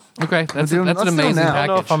do. Okay, that's doing- an let's do amazing now. I don't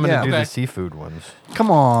know package. if I'm going to Yeah. do Okay. the seafood ones.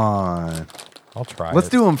 Come on. I'll try Let's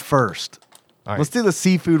it. do them first. All right. Let's do the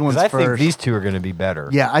seafood ones 'Cause I first. think these two are going to be better.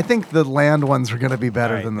 Yeah, I think the land ones are going to be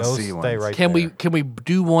better All right, than the those sea stay ones. right Can we there.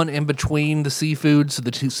 do one in between the seafood so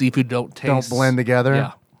the two seafood don't taste Don't blend together.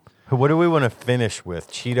 Yeah, What do we want to finish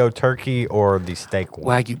with? Cheeto turkey or the steak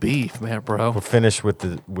one? Wagyu beef, man, bro. We'll finish with the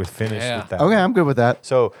Yeah. with that. Okay, one. I'm good with that.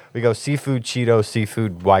 So we go seafood Cheeto,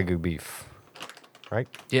 seafood Wagyu beef. Right?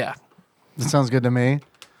 Yeah, That sounds good to me.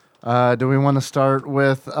 Do we want to start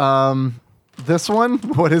with this one?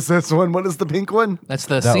 What is this one? What is the pink one? that's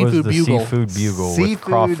the That seafood was the bugle. seafood bugle Seafood- with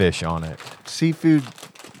crawfish on it. Seafood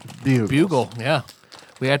bugle. Bugle, yeah.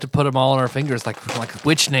 We had to put them all on our fingers like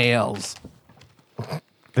witch nails.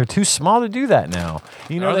 They're too small to do that now.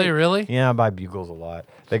 You know Are they really? Yeah, I buy bugles a lot.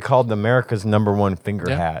 They called the America's #1 finger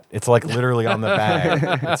Yeah. hat. It's like literally on the bag.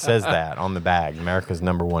 It says that on the bag. America's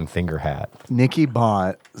 #1 finger hat. Nikki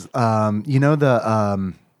bought, you know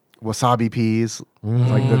the wasabi peas,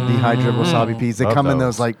 like the dehydrated wasabi peas. They Love come in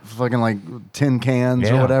those. those like fucking like tin cans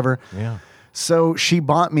or Yeah. whatever. Yeah. So she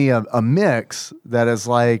bought me a mix that is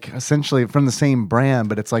like essentially from the same brand,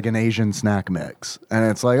 but it's like an Asian snack mix. And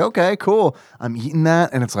it's like, okay, cool. I'm eating that.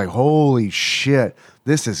 And it's like, holy shit,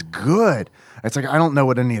 this is good. It's like, I don't know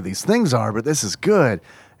what any of these things are, but this is good.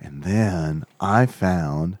 And then I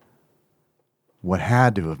found what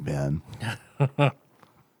had to have been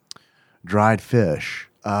dried fish.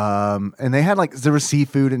 And they had like, there was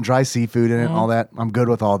seafood and dry seafood in it and all that. I'm good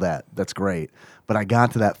with all that. That's great. But I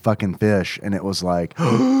got to that fucking fish and it was like, dude,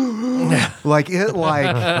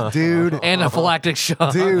 Anaphylactic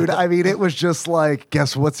shock. dude, I mean, it was just like,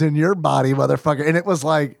 guess what's in your body, motherfucker? And it was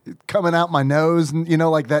like coming out my nose and, you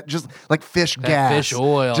know, like that, just like fish gas. fish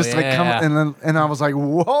oil, Just like yeah. coming, and I was like,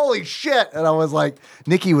 holy shit. And I was like,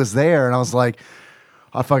 Nikki was there and I was like,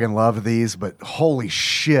 I fucking love these, but holy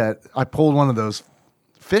shit. I pulled one of those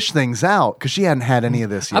fish things out because she hadn't had any of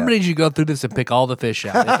this yet. I'm gonna need you to go through this and pick all the fish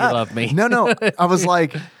out if you love me. No. I was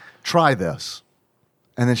like, try this.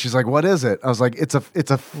 And then she's like, what is it? I was like, it's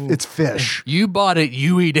fish. You bought it,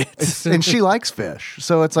 you eat it. And she likes fish.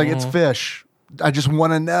 So it's like, it's fish. I just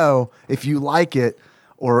want to know if you like it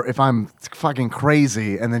or if I'm fucking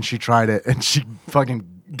crazy. And then she tried it and she fucking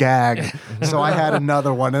gagged. So I had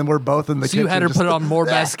another one and we're both in the So kitchen. you had her just- put on more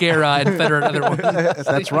mascara and fed her another one.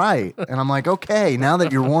 That's right. And I'm like, okay, now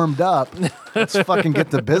that you're warmed up, let's fucking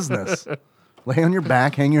get to business. Lay on your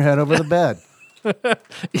back, hang your head over the bed.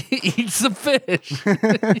 Eat some fish.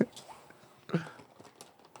 They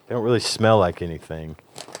don't really smell like anything.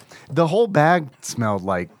 The whole bag smelled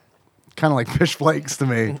like kind of like fish flakes to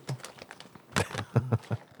me. Does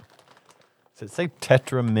it say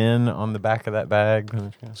Tetra Min on the back of that bag?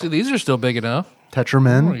 See, these are still big enough. There we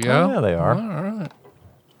Tetramin. go. Oh, yeah, they are. All right.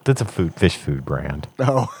 That's a fish food brand.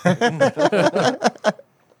 Oh.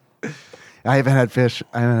 I haven't had fish.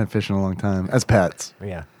 I haven't had fish in a long time as pets.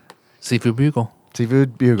 Yeah. Seafood bugle.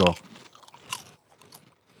 Seafood bugle.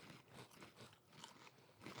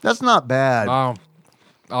 That's not bad. Oh,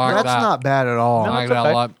 I like That's that. not bad at all. I like it's that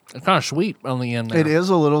okay. a lot. It's kind of sweet on the end there. It is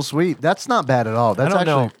a little sweet. That's not bad at all. That's I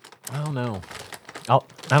don't actually. know. I don't know.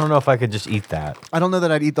 I don't know if I could just eat that. I don't know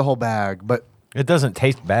that I'd eat the whole bag, but It doesn't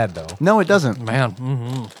taste bad though. no, it doesn't.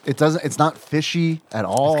 Man, It doesn't. It's not fishy at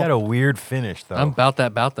all. It's got a weird finish though. I'm about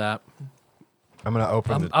that. I'm gonna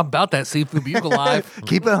open I'm the about that seafood bugle life.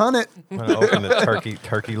 Keep it hunted. I'm gonna open the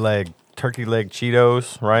turkey leg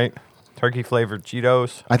Cheetos, right? Turkey flavored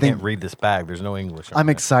Cheetos. I think- can't read this bag. There's no English. On I'm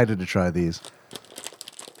it. excited to try these.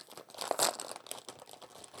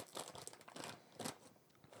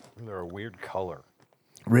 They're a weird color.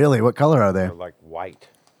 Really? What color are they? They're like white.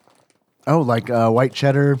 Oh, like white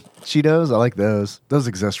cheddar Cheetos? I like those. Those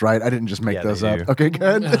exist, right? I didn't just make Yeah, those they up. do. Okay,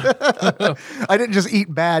 good. I didn't just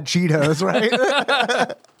eat bad Cheetos,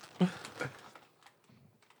 right?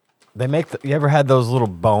 They make you ever had those little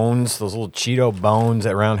bones, those little Cheeto bones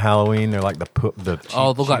around Halloween? They're like the Oh, they're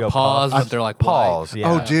like Cheeto paws, puffs. but they're like paws. white.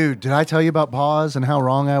 Yeah. Oh, dude, did I tell you about paws and how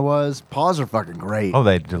wrong I was? Paws are fucking great. Oh,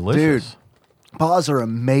 they're delicious. Dude, paws are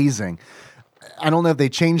amazing. I don't know if they We're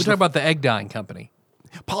changed talking the about the egg dyeing company.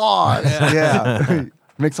 paws. Yeah.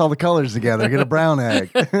 Mix all the colors together, get a brown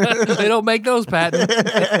egg. They don't make those,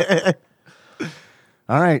 Patton.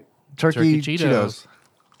 All right. Turkey, Turkey Cheetos.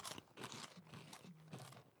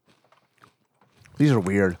 These are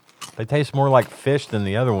weird. They taste more like fish than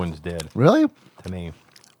the other ones did Really? to me.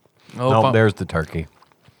 Oh, No, there's the turkey.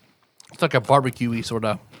 it's like a barbecue-y sort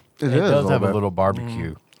of. It It is does have a bit. little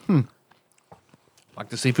barbecue. Like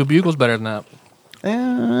the seafood bugle's better than that.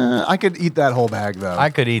 I could eat that whole bag though.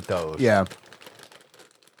 I could eat those. Yeah.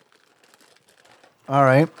 All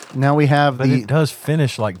right. Now we have But the. it does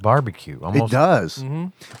finish like barbecue. It Almost. does.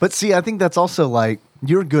 But see, I think that's also like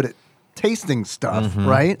you're good at tasting stuff,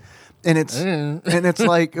 right? And it's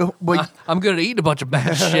like, well, I'm good at eating a bunch of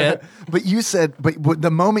bad shit. but you said, but the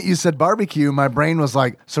moment you said barbecue, my brain was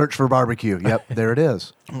like, search for barbecue. Yep, there it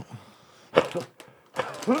is.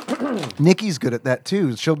 Nikki's good at that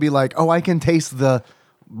too. She'll be like, oh, I can taste the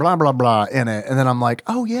blah blah blah in it, and then I'm like,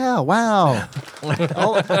 oh yeah, wow.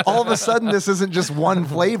 all of a sudden, this isn't just one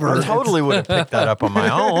flavor. I totally would have picked that up on my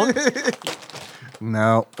own.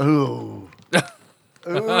 No. Ooh.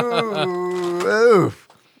 Ooh. Oof.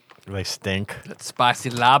 They stink. That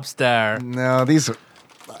spicy lobster. No, these are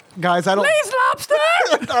guys. I don't. Please, lobster!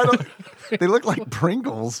 I don't. They look like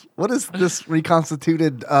Pringles. What is this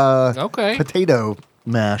reconstituted Okay. potato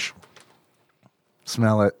mash?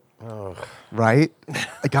 Smell it. Right?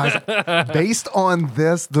 Guys, based on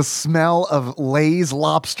this, the smell of Lay's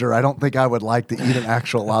lobster, I don't think I would like to eat an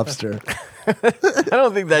actual lobster. I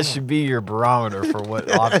don't think that should be your barometer for what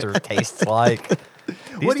lobster tastes like. These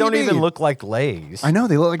What do you don't even mean? look like Lay's. I know,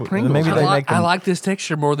 they look like Pringles. Maybe they make I them. like this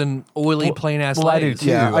texture more than oily, plain-ass well, I do Lay's. too.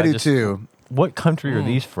 Yeah, I do just- too. What country are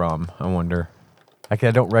these from? I wonder. I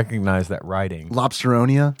don't recognize that writing.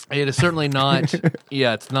 Lobsteronia? It is certainly not,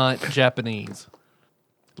 yeah, it's not Japanese.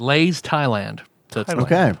 Lay's Thailand. So it's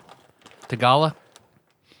Okay. Tagala.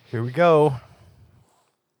 Here we go.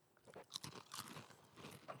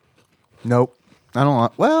 Nope. I don't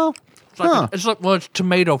want. Well, It's like, well, it's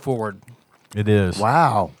tomato forward. It is.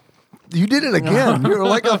 wow. You did it again. You're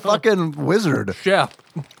like a fucking wizard. Chef.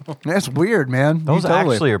 That's weird, man. Those You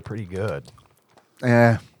totally- actually are pretty good.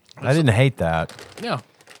 Eh, I didn't hate that. Yeah.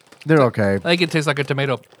 they're okay. I think it tastes like a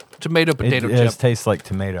tomato potato It chip. does taste like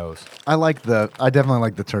tomatoes. I definitely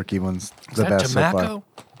like the turkey ones the Is that best tobacco? so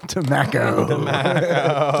far. Tobacco.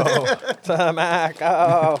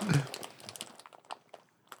 Tobacco.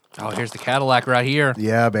 Oh, here's the Cadillac right here.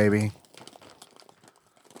 Yeah, baby.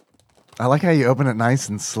 I like how you open it nice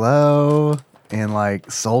and slow and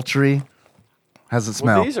like sultry. How's it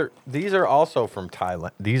smell? Well, these are also from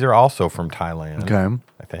Thailand. These are also from Thailand. Okay.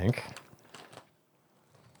 I think.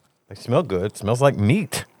 They smell good. It smells like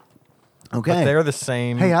meat. Okay. But they're the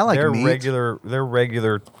same. Hey, I like they're meat. regular. They're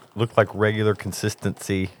regular. Look like regular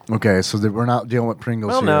consistency. Okay, so we're not dealing with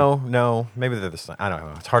Pringles Well, here. no. Maybe they're the same. I don't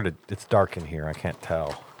know. It's hard to. It's dark in here. I can't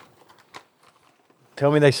tell.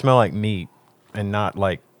 Tell me they smell like meat and not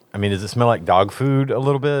like. I mean, does it smell like dog food a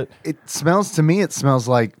little bit? It smells to me. It smells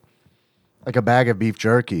like a bag of beef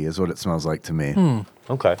jerky is what it smells like to me.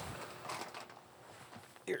 Okay.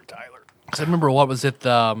 Here, Tyler. 'Cause I remember, what was it?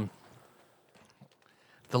 The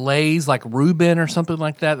Lay's, like Reuben or something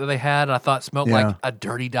like that they had. I thought smelled Yeah. like a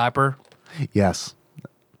dirty diaper. Yes,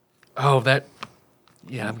 Oh, that.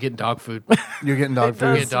 Yeah, I'm getting dog food. you're getting dog It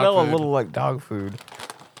does food. dog smell a food. little like dog food.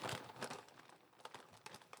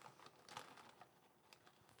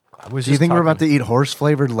 Do you think we're about to eat horse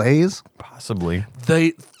flavored Lay's? Possibly.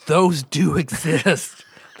 Those do exist.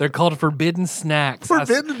 They're called forbidden snacks.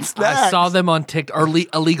 Forbidden I snacks? saw them on TikTok, or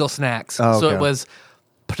illegal snacks. Oh, So okay. it was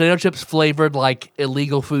potato chips flavored like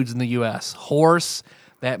illegal foods in the U.S. Horse,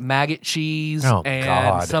 that maggot cheese, Oh, and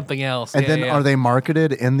God. something else. And Yeah, then yeah. are they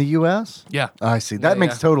marketed in the U.S.? Yeah. I see. That Yeah,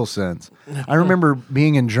 makes yeah. total sense. I remember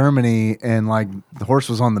being in Germany and like the horse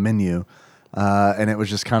was on the menu, and it was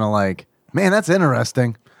just kind of like, man, that's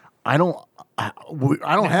interesting. I don't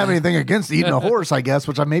have anything against eating a horse, I guess,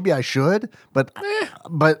 which maybe I should, but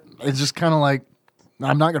it's just kind of like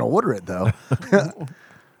I'm not going to order it though.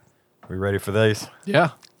 We ready for these? Yeah.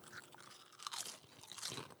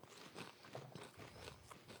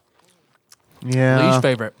 Yeah, Least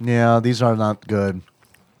favorite. Yeah, these are not good.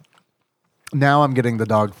 Now I'm getting the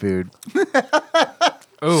dog food.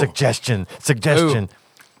 Ooh. Suggestion.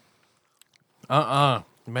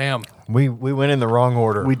 Ma'am. We went in the wrong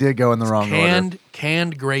order. We did go in the wrong order.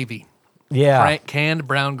 Canned gravy. Yeah. Canned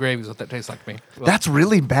brown gravy is what that tastes like to me. That's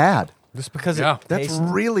really bad. Just because Yeah. That's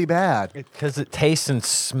really bad. because it tastes and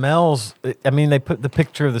smells. I mean, they put the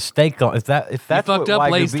picture of the steak on. If that's fucked what up,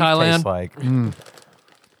 Wagyu Lay's beef Thailand. tastes like.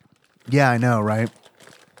 Yeah, I know, right?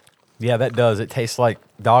 Yeah, that does. It tastes like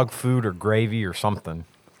dog food or gravy or something.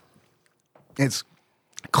 It's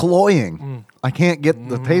cloying. I can't get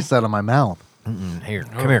the taste out of my mouth. Here,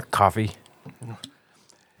 come here, coffee.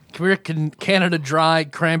 Come here, Canada Dry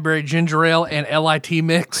Cranberry Ginger Ale and LIT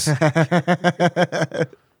mix.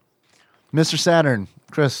 Mr. Saturn,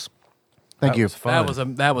 Chris, thank you. was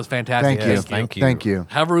fun. That was fantastic. Thank you. Yes, thank you. Thank you.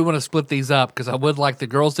 However, we want to split these up because I would like the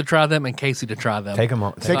girls to try them and Casey to try them. Take them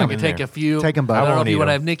on. So I can take a few. Take 'em, bud. I don't I know won't if you eat want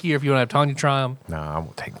to 'em. have Nikki or if you want to have Tanya try them. No, I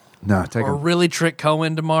won't take them. No, take Or them. really trick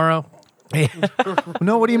Cohen tomorrow.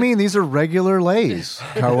 No, what do you mean? These are regular Lays,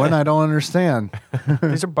 Cohen. I don't understand.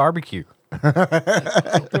 These are barbecue.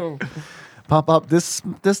 Pop up. This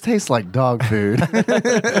tastes like dog food.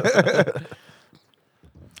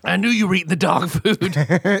 I knew you were eating the dog food.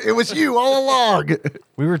 It was you all along.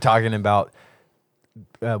 We were talking about.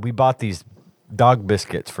 We bought these dog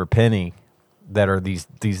biscuits for Penny, that are these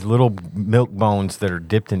little milk bones that are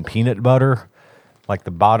dipped in peanut butter. Like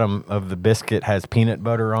the bottom of the biscuit has peanut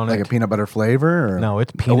butter on Like it. a peanut butter flavor? Or? No,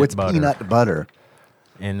 it's Oh, peanut it's butter. peanut butter.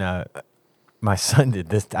 And my son did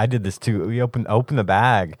this. I did this too. We opened the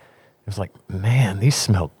bag. It was like, man, these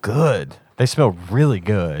smell good. They smell really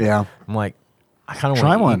good. Yeah. I'm like, I kind of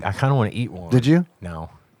Try want one. to eat. I kind of want to eat one. Did you? No.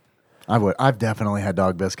 I would. I've definitely had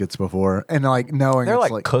dog biscuits before, and like knowing They're it's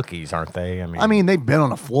like cookies, aren't they? I mean, they've been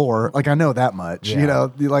on a floor. Like I know that much. Yeah. You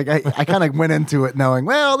know, like I kind of went into it knowing,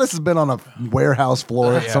 well, this has been on a warehouse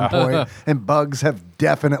floor at some point, and bugs have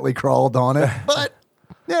definitely crawled on it. But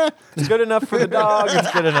yeah, it's good enough for the dog.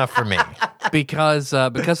 It's good enough for me. because I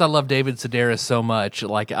love David Sedaris so much,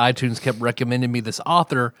 like iTunes kept recommending me this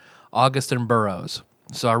author, Augustin Burroughs.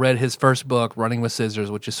 So I read his first book, Running with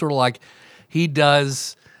Scissors, which is sort of like he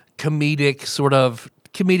does comedic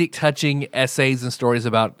touching essays and stories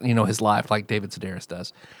about, his life like David Sedaris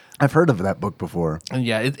does. I've heard of that book before. And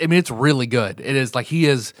yeah, it's really good. It is like he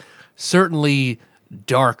is certainly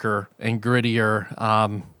darker and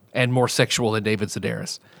grittier and more sexual than David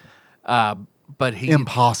Sedaris. But he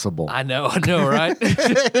Impossible. I know, right?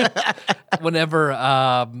 Whenever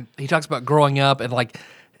he talks about growing up and like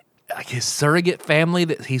his surrogate family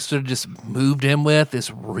that he sort of just moved in with, this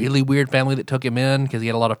really weird family that took him in because he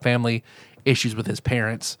had a lot of family issues with his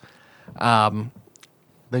parents.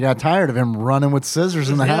 They got tired of him running with scissors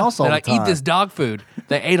in the house all They're the like, time. eat this dog food.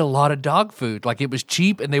 They ate a lot of dog food. Like it was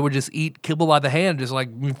cheap and they would just eat kibble by the hand, just like,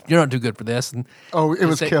 you're not too good for this. And Oh, it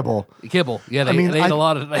was they- kibble. Kibble. Yeah, they, I mean, they ate I a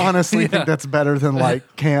lot of honestly yeah. think that's better than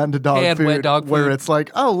like canned dog Canned food, wet dog where food. it's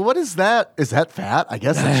like, oh, what is that? Is that fat? I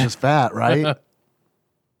guess it's just fat, right?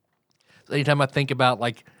 Anytime I think about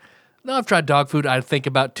I've tried dog food, I think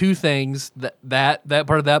about two things that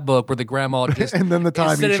part of that book where the grandma just And then the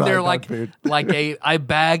time is you sitting tried there dog like food. like a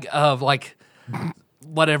bag of like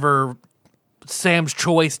whatever Sam's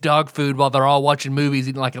Choice dog food while they're all watching movies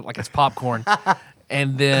eating like it's popcorn.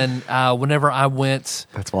 And then whenever I went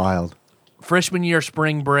That's wild. freshman year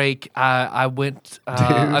spring break, I went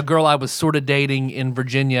a girl I was sort of dating in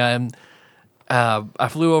Virginia and I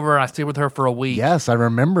flew over. I stayed with her for a week. Yes, I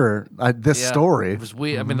remember this Yeah, story. It was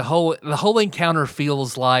weird. I mean, the whole encounter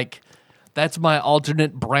feels like that's my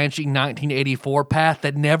alternate branching 1984 path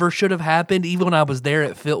that never should have happened. Even when I was there,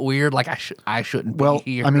 it felt weird. Like I shouldn't Well,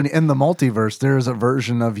 be here. I mean, in the multiverse, there is a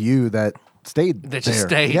version of you that stayed that there. just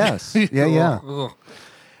stayed. Yes. Yeah. Ugh.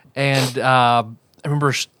 And I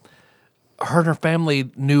remember her and her family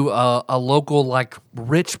knew a local like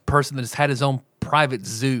rich person that just had his own private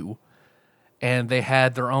zoo, and they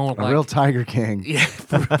had their own A real Tiger King. yeah,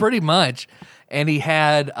 pretty much. And he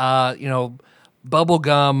had bubble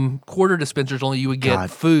gum quarter dispensers. Only you would get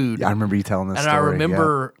God. food. Yeah, I remember you telling this And story. I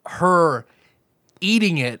remember her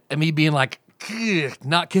eating it and me being like, "Ugh,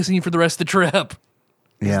 not kissing you for the rest of the trip.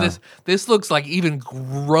 Yeah. This looks like even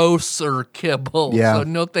grosser kibble. Yeah. So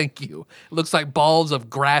no thank you. It looks like balls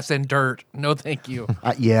of grass and dirt. No thank you.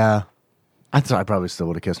 Yeah. I probably still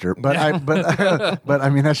would have kissed her, but I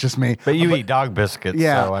mean that's just me. But you eat dog biscuits.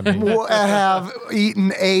 Yeah, So, I mean, I have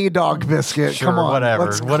eaten a dog biscuit. sure, Come on, whatever.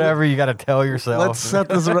 let's- Whatever you got to tell yourself. Let's set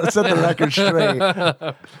the record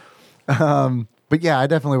straight. But yeah, I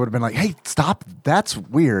definitely would have been like, "Hey, stop! That's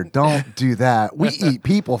weird. Don't do that. We eat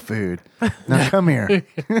people food. Now come here.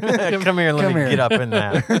 Come here and let Come me here. get up in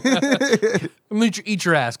that. Eat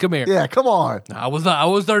your ass. Come here. Yeah, come on. I was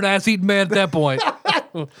not an ass eating man at that point.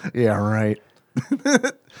 Yeah, right.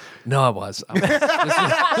 No, I was.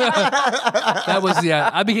 That was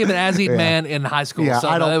I became an as-eat man in high school. Yeah, so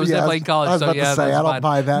I don't- that was yeah, definitely in college. I was so about to yeah, say, that's I don't fine.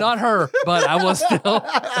 buy that. Not her, but I was still.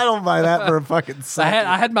 I don't buy that for a fucking second.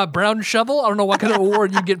 I had my brown shovel. I don't know what kind of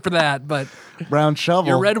award you get for that, but Brown shovel.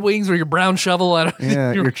 your Red Wings or your brown shovel. I don't,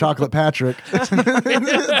 Yeah, your chocolate Patrick.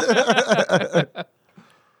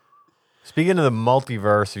 Speaking of the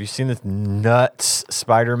multiverse, have you seen this nuts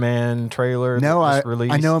Spider-Man trailer? No, that I just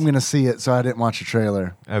released? know I'm going to see it, so I didn't watch the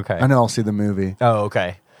trailer. Okay. I know I'll see the movie. Oh,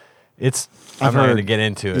 okay. I'm I've not going heard. to get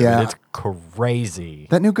into it, Yeah. but it's crazy.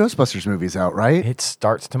 That new Ghostbusters movie's out, right? It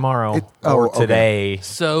starts tomorrow oh, or okay. today.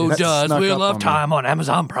 So That does snuck Wheel up of on me. Time on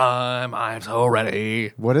Amazon Prime. I'm so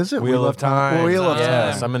ready. What is it? Wheel of Time. Wheel of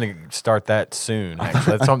Yes, Time. I'm going to start that soon.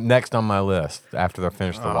 Actually, that's next on my list after I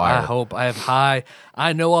finish The Wire. I hope I have high.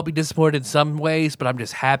 I know I'll be disappointed in some ways, but I'm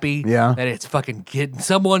just happy Yeah. that it's fucking getting.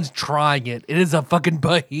 Someone's trying it. It is a fucking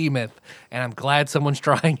behemoth, and I'm glad someone's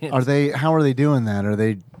trying it. How are they doing that? Are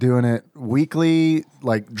they doing it weekly,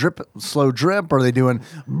 like slow drip? Or are they doing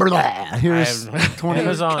blah? Here's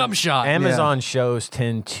 20. Cum shot. Amazon shows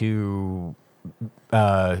tend to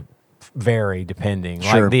vary depending.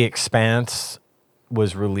 Sure. Like The Expanse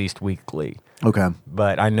was released weekly, Okay.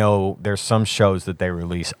 but I know there's some shows that they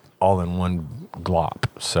release all in one glop.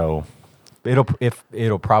 So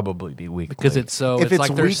it'll probably be weekly because it's so. If It's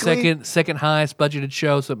like it's their weekly- second highest budgeted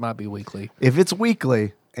show, so it might be weekly. If it's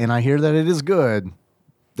weekly and I hear that it is good,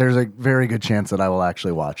 there's a very good chance that I will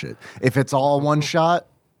actually watch it. If it's all one shot,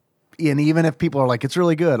 and even if people are like, it's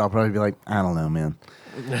really good, I'll probably be like, I don't know, man.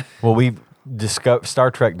 Well, Star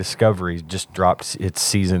Trek Discovery just dropped its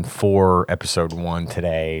season 4, episode 1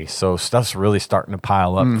 today, so stuff's really starting to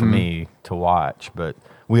pile up for me to watch. But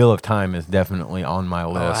Wheel of Time is definitely on my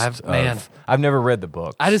list. I've never read the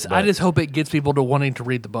book. I just hope it gets people to wanting to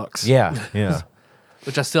read the books. yeah.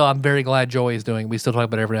 Which I'm very glad Joey is doing. We still talk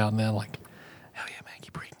about it every now and then. Like, hell yeah, man,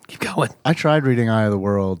 keep reading, keep going. I tried reading Eye of the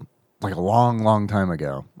World like a long, long time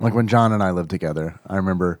ago. Like when John and I lived together, I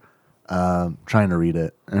remember trying to read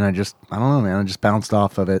it, and I don't know, man. I just bounced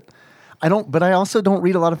off of it. But I also don't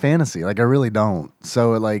read a lot of fantasy. Like I really don't.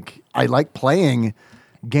 So like I like playing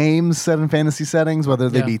games set in fantasy settings, whether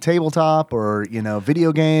they Yeah. be tabletop or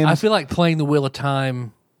video games. I feel like playing the Wheel of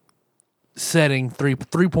Time setting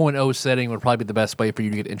 3.0 setting would probably be the best way for you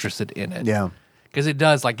to get interested in it. Yeah. Because it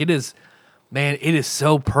does, like, it is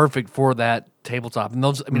so perfect for that tabletop. And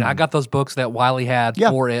those, I mean, I got those books that Wiley had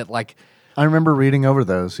Yeah. for it. Like, I remember reading over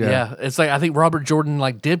those. yeah, it's like I think Robert Jordan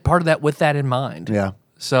like did part of that with that in mind. Yeah.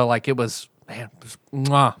 So like it was, man, it was,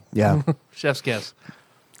 mwah. Yeah. Chef's kiss.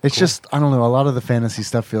 It's just, I don't know, a lot of the fantasy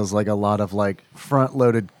stuff feels like a lot of like front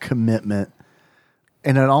loaded commitment.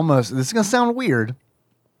 And it almost, this is going to sound weird.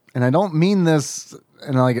 And I don't mean this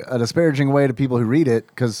in like a disparaging way to people who read it,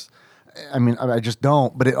 because I mean, I just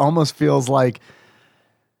don't, but it almost feels like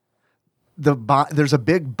there's a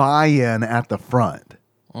big buy-in at the front.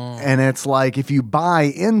 And it's like, if you buy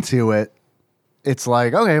into it, it's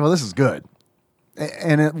like, okay, well, this is good.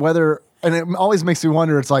 And it always makes me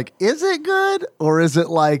wonder, it's like, is it good? Or is it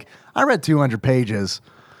like, I read 200 pages.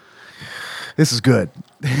 This is good.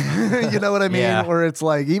 You know what I mean? Yeah. Where it's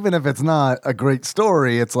like, even if it's not a great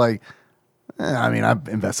story, it's like, I mean, I've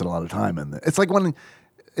invested a lot of time in it. It's like when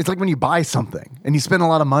you buy something and you spend a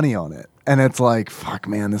lot of money on it, and it's like, fuck,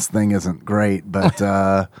 man, this thing isn't great, but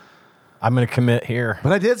I'm going to commit here.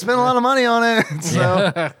 but I did spend a lot of money on it.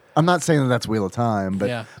 So I'm not saying that that's Wheel of Time, but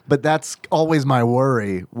Yeah. but that's always my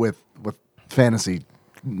worry with fantasy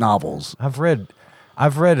novels. I've read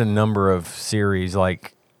a number of series.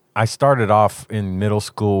 Like I started off in middle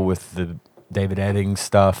school with the David Eddings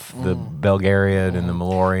stuff, the Belgariad and the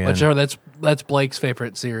Malorian. Whichever, that's Blake's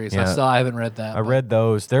favorite series. Yeah. I haven't read that. I read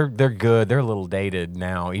those. They're good. They're a little dated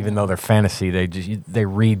now, even though they're fantasy. They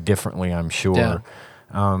read differently, I'm sure. Yeah.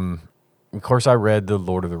 Of course, I read the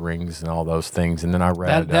Lord of the Rings and all those things, and then I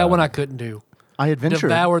read that one I couldn't do. I adventured.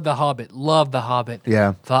 Devoured The Hobbit. Loved The Hobbit.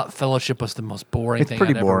 Yeah. Thought Fellowship was the most boring It's thing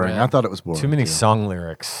pretty I'd ever boring. read. I thought it was boring. too many too. song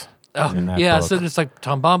lyrics. in that yeah, book. so it's like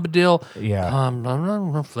Tom Bombadil.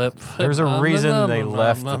 Yeah. Flip. There's a reason they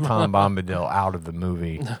left the Tom Bombadil out of the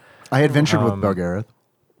movie. I adventured with Belgarath.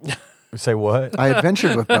 Say what? I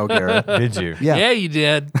adventured with Belgarath. Did you? Yeah. Yeah, you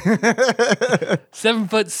did.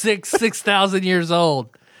 7'6", 6,000 years old.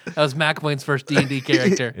 That was McElwain's first D&D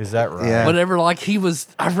character. Is that right? Yeah. Whatever, like he was.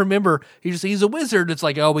 I remember he's a wizard. It's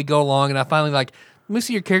like, oh, we go along, and I finally like, let me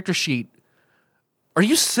see your character sheet. Are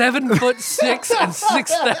you 7'6" and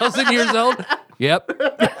 6,000 years old? Yep.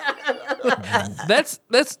 That's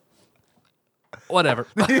whatever.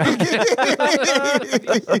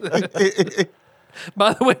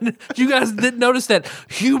 By the way, you guys didn't notice that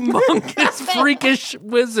humongous, freakish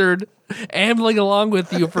wizard ambling along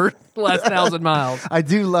with you for the last 1,000 miles. I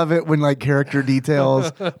do love it when like character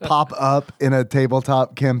details pop up in a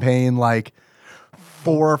tabletop campaign like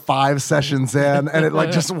 4 or 5 sessions in, and it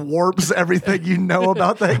like just warps everything you know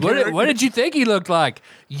about that character. What did you think he looked like?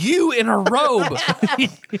 You in a robe.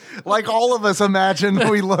 Like all of us imagine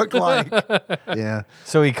we look like. Yeah.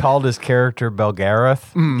 So he called his character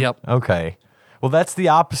Belgareth? Yep. Okay. Well, that's the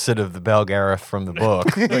opposite of the Belgareth from the book.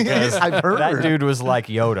 Because I've heard. that dude was like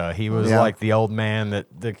Yoda. He was Yeah. like the old man that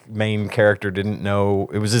the main character didn't know.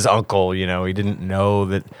 It was his uncle, you know. He didn't know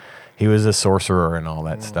that he was a sorcerer and all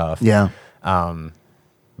that stuff. Yeah.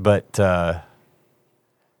 But, yeah,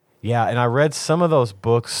 and I read some of those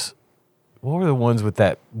books. What were the ones with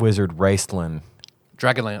that wizard, Raistlin?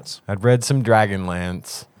 Dragonlance. I'd read some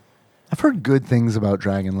Dragonlance. I've heard good things about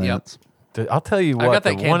Dragonlance. I'll tell you I what, got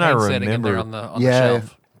that the one I campaign setting in there remember, on the Yeah.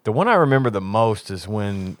 shelf. the one I remember the most is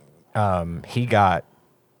when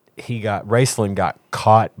Raistlin got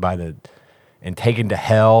caught and taken to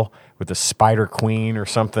hell with the Spider Queen or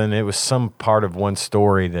something. It was some part of one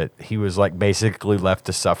story that he was like basically left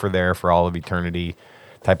to suffer there for all of eternity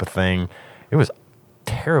type of thing. It was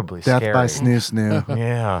terribly Death scary. by Snoo Snoo.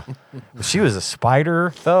 Yeah. She was a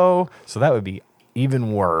spider though, so that would be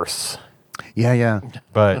even worse. Yeah, yeah.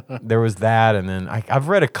 But there was that, and then I've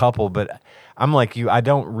read a couple, but I'm like you, I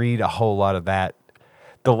don't read a whole lot of that.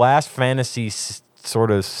 The last fantasy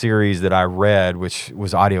sort of series that I read, which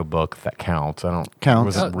was audiobook, if that counts. I don't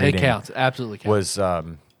Counts. wasn't It reading. counts. Absolutely counts. Was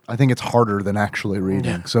I think it's harder than actually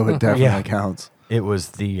reading, so it definitely Yeah. counts. it was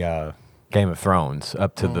the Game of Thrones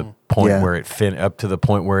up to the point Yeah. where it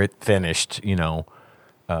finished, you know,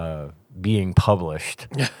 being published.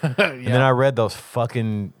 And then I read those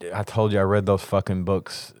fucking. I told you I read those fucking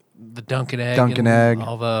books. the Duncan Egg. Duncan and Egg.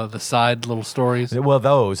 All the side little stories. Well,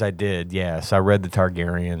 those I did. Yes, I read the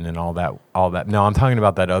Targaryen and all that. No, I'm talking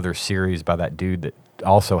about that other series by that dude that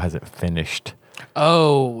also hasn't finished.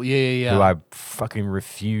 Oh, yeah. Who I fucking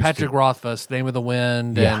refuse. Patrick Rothfuss, Name of the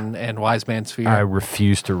Wind, Yeah. and Wise Man's Fear. I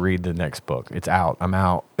refuse to read the next book. It's out. I'm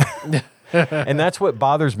out. And that's what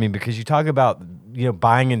bothers me, because you talk about, you know,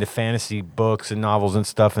 buying into fantasy books and novels and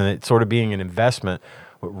stuff, and it sort of being an investment.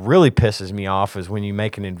 What really pisses me off is when you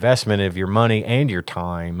make an investment of your money and your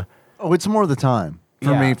time. Oh, it's more the time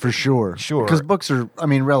for Yeah. me, for sure. Sure. Because books are, I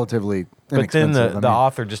mean, relatively But then inexpensive. the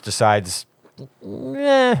author just decides,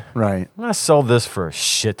 Right. I sold this for a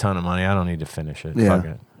shit ton of money. I don't need to finish it. Yeah. Fuck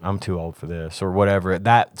it. I'm too old for this or whatever.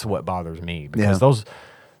 That's what bothers me, because Yeah.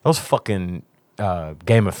 those fucking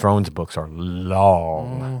Game of Thrones books are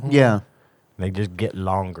long. Yeah. They just get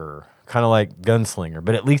longer, kind of like Gunslinger.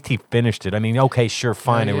 But at least he finished it. I mean, okay, sure,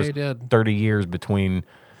 fine. Yeah, it was he did. 30 years between.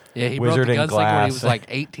 Yeah, he Wizard broke the and gunslinger when he Glass. was like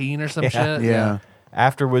 18 or some Yeah. shit. Yeah.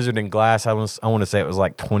 After Wizard and Glass, I want to say it was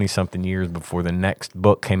like 20-something years before the next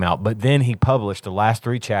book came out. But then he published the last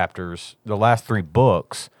 3 chapters, the last 3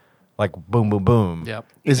 books, like boom, boom, boom. Yep.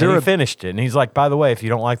 Is And there he a finished it, and he's like, "By the way, if you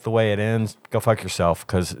don't like the way it ends, go fuck yourself,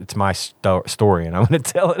 because it's my story, and I'm going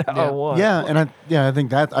to tell it how I Yeah. want." Yeah, and I think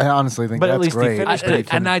that I honestly think But at that's least he great. finished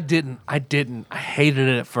I didn't. I hated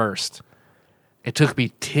it at first. It took me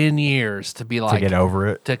 10 years to be to like get over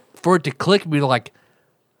it. for it to click me to like,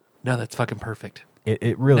 no, that's fucking perfect.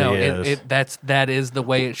 It really No, is. that is the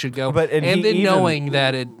way it should go. But- and and he then even- knowing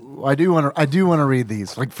that it I do want to read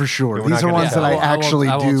these, like, for sure. Yeah, we're These not are gonna ones that spoil I it. actually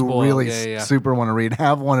I won't do spoil it. really Yeah. super want to read.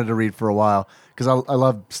 Have wanted to read for a while because I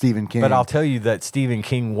love Stephen King. But I'll tell you that Stephen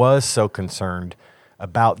King was so concerned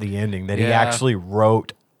about the ending that he Yeah. actually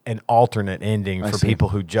wrote an alternate ending for see. people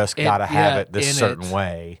who just got to have it this in certain it.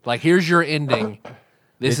 way. Like, here's your ending.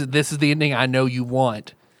 This is the ending I know you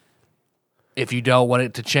want. If you don't want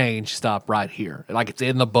it to change, stop right here. Like, it's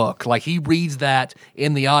in the book. Like, he reads that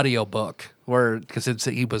in the audio book because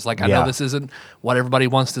he was like, I Yeah. know this isn't what everybody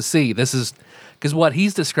wants to see. This is because what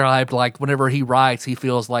he's described, like, whenever he writes, he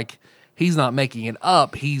feels like he's not making it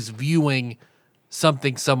up. He's viewing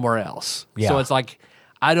something somewhere else. Yeah. So it's like,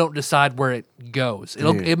 I don't decide where it goes.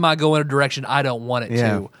 It might go in a direction I don't want it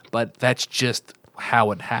Yeah. to, but that's just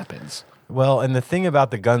how it happens. Well, and the thing about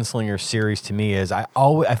the Gunslinger series to me is I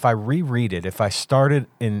always, if I reread it, if I start it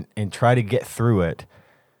and try to get through it,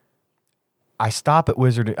 I stop at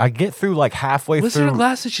Wizard. I get through like halfway Wizard through. and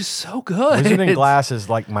Glass is just so good. Wizard and It's- Glass is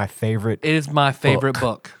like my favorite. It is my favorite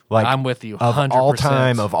book. Like, I'm with you. Of 100%. all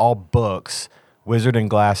time, of all books, Wizard and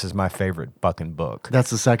Glass is my favorite fucking book.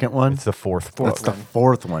 that's the second one. It's the fourth That's book. the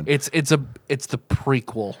fourth one. It's the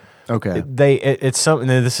prequel. Okay. It's something.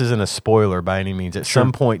 This isn't a spoiler by any means. At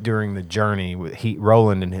some point during the journey,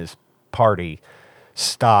 Roland and his party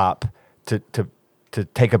stop to to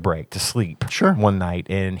take a break, to sleep Sure. one night,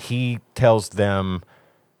 and he tells them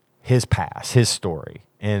his past, his story.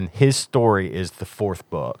 And his story is the fourth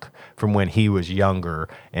book from when he was younger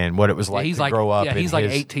and what it was like he's to like grow up. Yeah, in he's like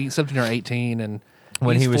his, 18, 17 or 18, and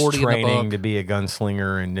when he's he was 40 in the training book. to be a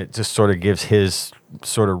gunslinger, and it just sort of gives his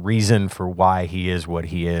sort of reason for why he is what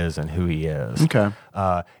he is and who he is. Okay.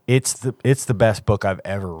 It's the best book I've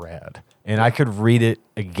ever read, and I could read it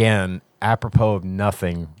again apropos of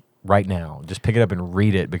nothing right now. Just pick it up and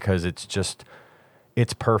read it because it's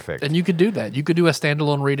perfect. And you could do that. You could do a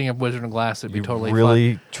standalone reading of Wizard and Glass. It'd be you totally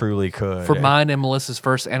really fun. truly could. For mine and Melissa's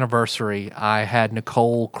first anniversary, I had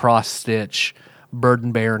Nicole cross stitch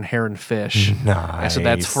Burden Bear and Heron Fish. And so that's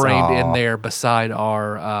Nice. framed in Aw. there beside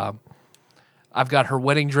our. I've got her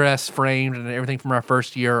wedding dress framed, and everything from our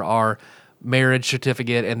first year, our marriage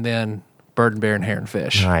certificate, and then Burden Bear and Heron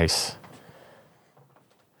Fish. Nice.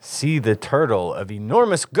 See the turtle of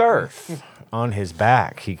enormous girth on his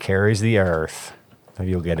back. He carries the earth.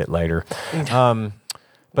 You'll get it later.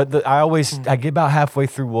 But I get about halfway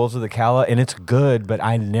through Wolves of the Calla, and it's good, but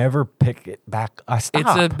I never pick it back. I stop.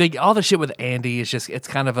 It's a big. All the shit with Andy is just. It's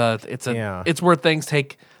kind of a. Yeah. It's where things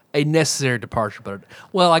take a necessary departure. But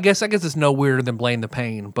well, I guess it's no weirder than Blame the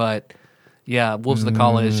Pain. But yeah, Wolves of the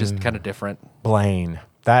Calla is just kind of different. Blaine.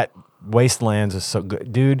 That Wastelands is so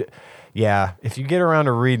good. Dude, yeah, if you get around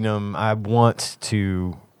to reading them, I want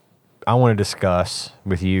to discuss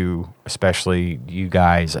with you, especially you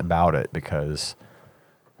guys, about it because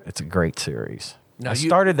it's a great series. No, I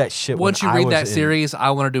started that shit Once when you I read was that in- series, I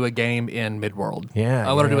want to do a game in Midworld. Yeah,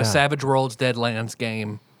 I want to do yeah. a Savage Worlds Deadlands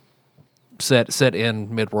game set in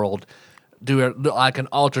Midworld. Do like an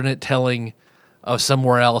alternate telling of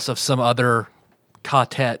somewhere else of some other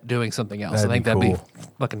quartet doing something else. That'd I think be that'd cool. be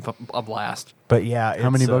fucking a blast. But yeah, How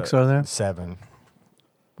many it's, books are there? 7.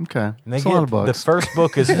 Okay. And they That's a lot get- of books.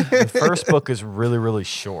 The first book is really, really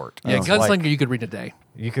short. Yeah, It's Gunslinger like- you could read in a day.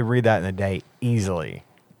 you could read that in a day easily.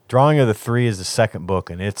 Drawing of the Three is the second book,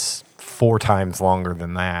 and it's 4 times longer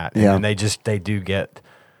than that. Yeah. And they do get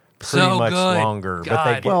pretty So much good. longer, but they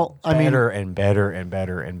God. get Well, I mean- better and better and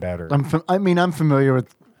better and better. I'm familiar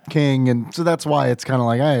with King, and so that's why it's kind of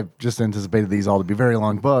like I just anticipated these all to be very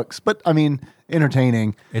long books. But I mean,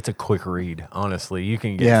 entertaining. It's a quick read, honestly. You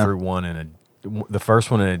can get Yeah. through the first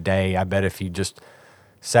one in a day. I bet if you just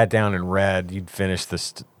sat down and read, you'd finish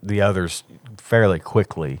the others fairly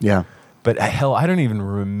quickly. Yeah. But hell, I don't even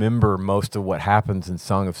remember most of what happens in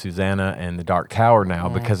Song of Susanna and The Dark Tower now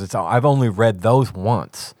because I've only read those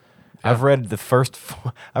once. I've read the first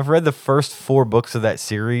 4 books of that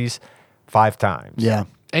series 5 times. Yeah.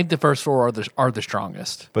 Ain't the first 4 are the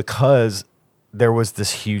strongest. Because there was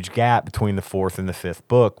this huge gap between the 4th and the 5th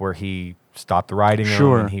book where he stopped writing them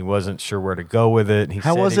Sure. and he wasn't sure where to go with it.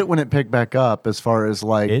 How was it when it picked back up as far as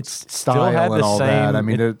like It still style had and the all same- that? I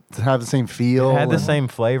mean, to have the same feel. It had the and- same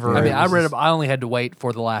flavor. I mean, It I was read just- them. I only had to wait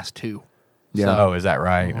for the last 2. Yeah. Oh, is that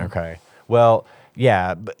right? Okay. Well,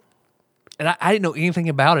 yeah, but And I didn't know anything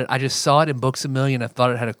about it. I just saw it in Books A Million. I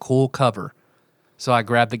thought it had a cool cover. So I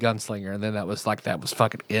grabbed the Gunslinger, and then that was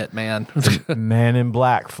fucking it, man. Man in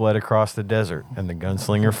Black fled across the desert, and the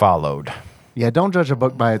gunslinger followed. Yeah, don't judge a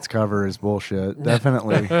book by its cover is bullshit.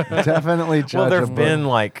 Definitely. Definitely judge Well, there a have book. been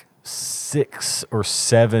like 6 or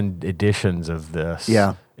 7 editions of this.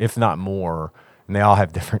 Yeah. If not more. And they all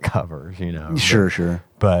have different covers, you know. Sure.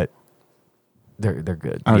 But they're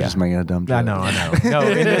good. I was Yeah. just making a dumb joke. I know. No,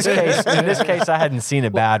 in this case, I hadn't seen a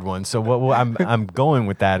bad one. So what I'm going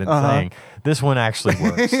with that and saying this one actually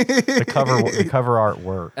works. The cover art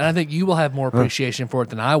works. And I think you will have more appreciation for it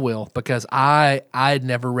than I will because I had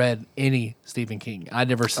never read any Stephen King. I'd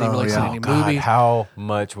never seen any God, movie. how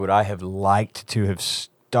much would I have liked to have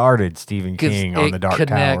started Stephen 'Cause King on it The Dark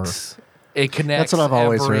connects. It connects. That's what I've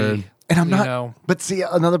always every, heard. And I'm you not. know, But see,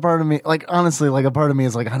 another part of me, like honestly, like a part of me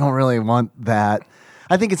is like, I don't really want that.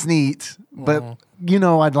 I think it's neat, but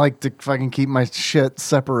I'd like to fucking keep my shit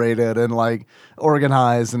separated and like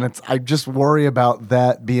organized. And I just worry about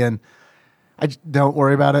that being. Don't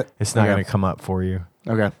worry about it. It's not Okay. going to come up for you.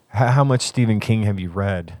 Okay. How much Stephen King have you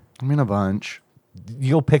read? I mean, a bunch.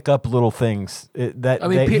 You'll pick up little things that I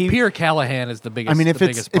mean, that he- Peter Callahan is the biggest. I mean, if the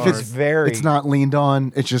it's biggest part. very it's not leaned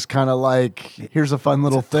on. It's just kind of like here's a fun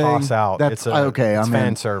little thing. toss out. That's It's okay. it's I'm fan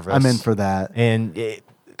in. service. I'm in for that and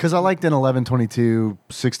because I liked in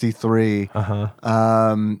 11/22/63.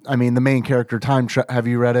 I mean, the main character have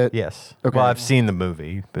you read it? yes. Okay. Well, I've seen the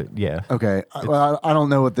movie, but yeah, Okay. Well, I don't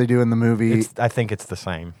know what they do in the movie, I think it's the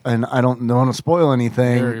same. and I don't want to spoil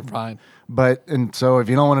anything. Very fine. But and so if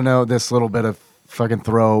you don't want to know this little bit of fucking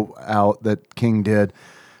throw out that King did,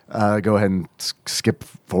 Go ahead and skip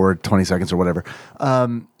forward 20 seconds or whatever.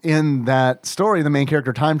 In that story, the main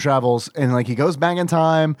character time travels and like he goes back in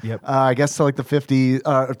time. Yep. I guess to like the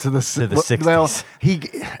 50s, to the 60s. Well,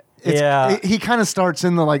 Yeah. he kind of starts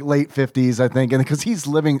in the like late 50s, I think, and because he's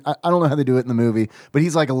living, I don't know how they do it in the movie, but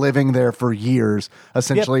he's like living there for years,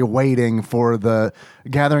 essentially waiting for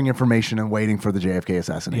gathering information and waiting for the JFK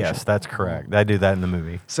assassination. Yes, that's correct. I do that in the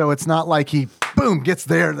movie. So it's not like he boom gets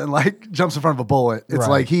there and then like jumps in front of a bullet. It's Right.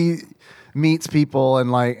 like he meets people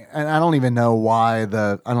and I don't even know why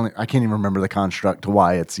I can't even remember the construct to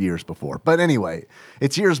why it's years before. But anyway,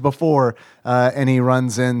 it's years before, and he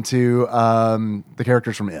runs into the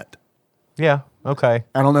characters from It. Yeah. Okay.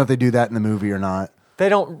 I don't know if they do that in the movie or not. They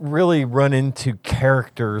don't really run into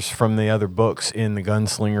characters from the other books in the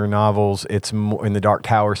Gunslinger novels. It's more in the Dark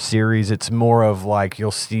Tower series. It's more of like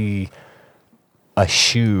you'll see a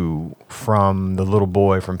shoe from the little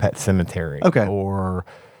boy from Pet Sematary. Okay. Or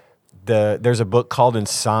there's a book called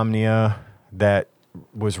Insomnia that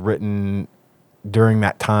was written during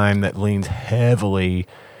that time that leans heavily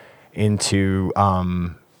into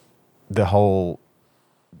the whole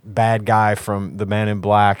bad guy from the Man in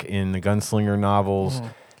Black in the Gunslinger novels.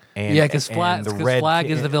 And, Yeah, because and Flag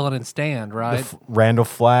is the villain in Stand, right? Randall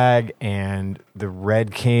Flagg and the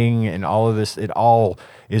Red King and all of this, it all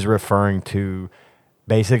is referring to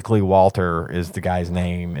basically Walter is the guy's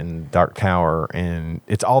name in Dark Tower, and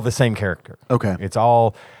it's all the same character. Okay. It's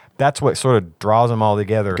all, that's what sort of draws them all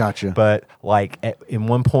together. Gotcha. But like in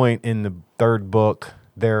one point in the third book,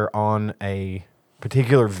 they're on a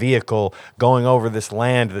particular vehicle going over this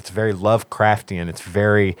land that's very Lovecraftian. It's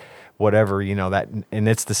very whatever, that, and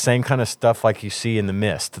it's the same kind of stuff like you see in The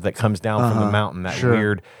Mist that comes down from the mountain, that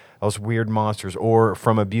Sure. those weird monsters, or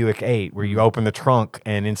from a Buick 8 where you open the trunk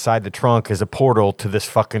and inside the trunk is a portal to this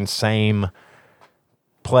fucking same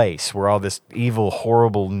place where all this evil,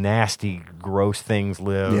 horrible, nasty, gross things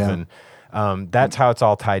live. Yeah. And that's how it's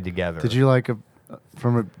all tied together. Did you like a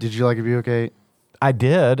Buick 8? I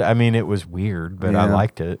did. I mean, it was weird, but I Yeah.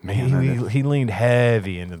 liked it. Man, He leaned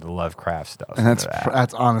heavy into the Lovecraft stuff. And into that.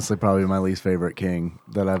 that's honestly probably my least favorite King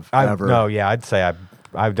that I've ever. No, yeah, I'd say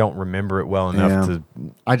I don't remember it well enough Yeah. to.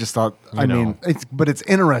 I just thought, I know. mean, it's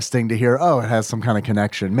interesting to hear, it has some kind of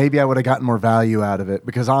connection. Maybe I would have gotten more value out of it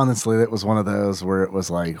because honestly, it was one of those where it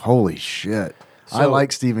was like, holy shit. I So-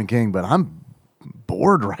 like Stephen King, but I'm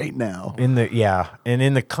bored right now. And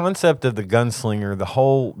in the concept of the gunslinger,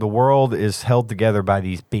 the world is held together by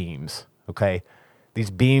these beams. Okay, these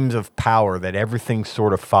beams of power that everything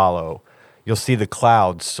sort of follow. You'll see the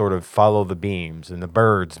clouds sort of follow the beams, and the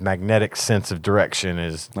birds' magnetic sense of direction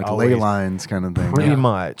is Like always ley lines kind of thing. pretty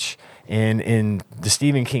much. And in the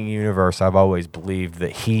Stephen King universe, I've always believed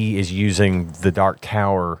that he is using the Dark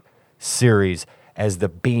Tower series as the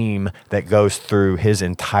beam that goes through his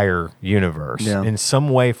entire universe. Yeah. In some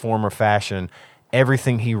way, form, or fashion,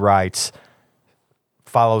 everything he writes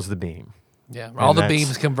follows the beam. Yeah, all the that's-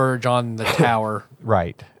 beams converge on the tower.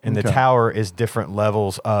 Right. And the Okay. tower is different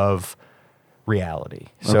levels of reality.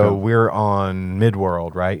 So Okay. we're on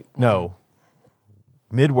Midworld, right? No.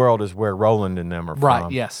 Midworld is where Roland and them are Right,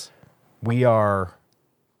 from. yes. We are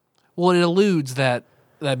Well, it alludes that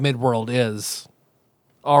Midworld is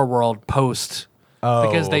our world post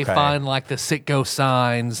because they okay. find like the Sitgo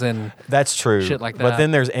signs and That's true. shit like But that.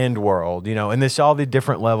 then there's End World, and this all the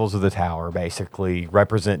different levels of the tower basically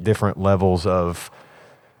represent different levels of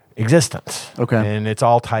existence. Okay. And it's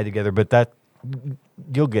all tied together, but that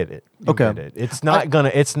you'll get it. You'll Okay. get it. It's not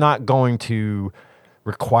going to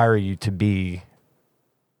require you to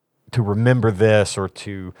remember this or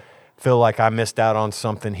to feel like I missed out on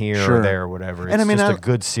something here Sure. or there or whatever. It's And I mean, just I- a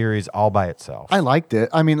good series all by itself. I liked it.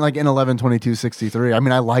 I mean, like in 11/22/63. I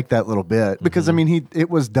mean, I liked that little bit because I mean, it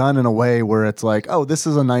was done in a way where it's like, oh, this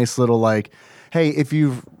is a nice little like, hey, if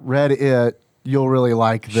you've read it, you'll really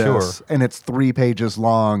like this. Sure. And it's 3 pages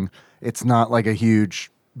long. It's not like a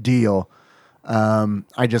huge deal.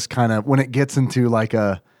 I just kind of when it gets into like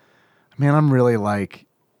I'm really like,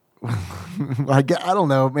 I don't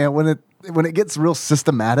know, man. When it gets real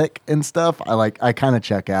systematic and stuff, I kind of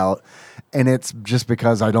check out. And it's just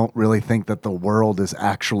because I don't really think that the world is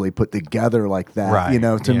actually put together like that. Right,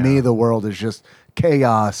 To yeah. me, the world is just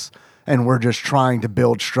chaos, and we're just trying to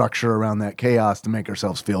build structure around that chaos to make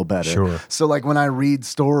ourselves feel better. Sure. So, like when I read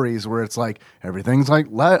stories where it's like everything's like,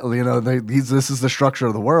 this is the structure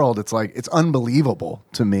of the world. It's like it's unbelievable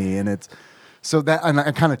to me, and it's so that, and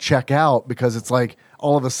I kind of check out because it's like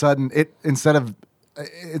all of a sudden instead of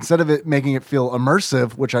it making it feel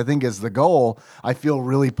immersive, which I think is the goal, I feel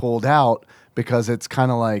really pulled out because it's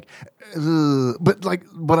kind of like, but like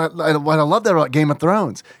what I love that about Game of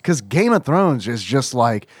Thrones, because Game of Thrones is just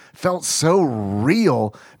like felt so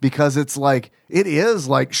real, because it's like it is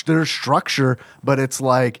like there's structure, but it's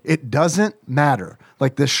like it doesn't matter.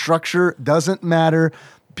 Like the structure doesn't matter.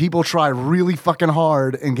 People try really fucking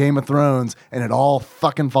hard in Game of Thrones, and it all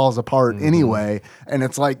fucking falls apart anyway. And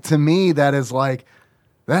it's like, to me, that is like,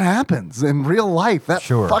 that happens in real life. That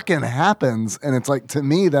Sure. fucking happens. And it's like, to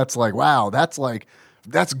me, that's like, wow, that's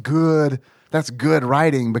good. That's good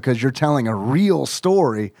writing, because you're telling a real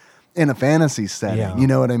story in a fantasy setting. Yeah. You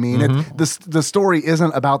know what I mean? The story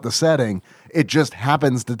isn't about the setting. It just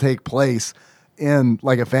happens to take place in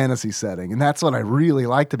like a fantasy setting. And that's what I really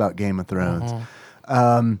liked about Game of Thrones.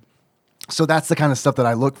 So that's the kind of stuff that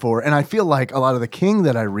I look for. And I feel like a lot of the King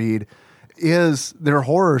that I read is they're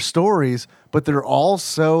horror stories, but they're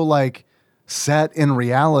also like set in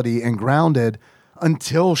reality and grounded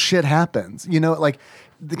until shit happens. You know, like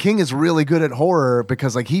the King is really good at horror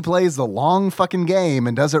because like he plays the long fucking game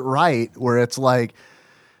and does it right, where it's like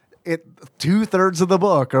 2/3 of the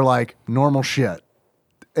book are like normal shit.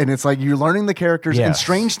 And it's like you're learning the characters, and Yes.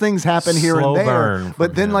 strange things happen here Slow and there. burn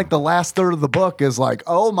But from then, him. like the last third of the book is like,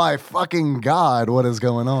 oh my fucking god, what is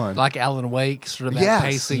going on? Like Alan Wake, sort of that Yes.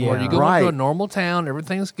 pacing where Yeah. you go Right. into a normal town,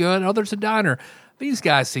 everything's good. Oh, there's a diner. These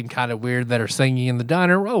guys seem kind of weird that are singing in the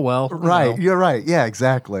diner. Oh well, you Right, know. you're right. Yeah,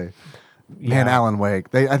 exactly. Man, Yeah. Alan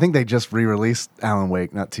Wake. I think they just re-released Alan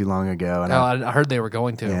Wake not too long ago. And Oh, I heard they were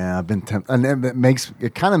going to. yeah, I've been and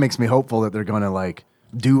it kind of makes me hopeful that they're going to like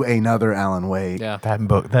do another Alan Wake. Yeah.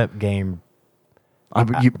 That game,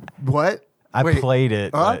 What? I Wait, played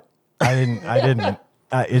it, huh? but I didn't.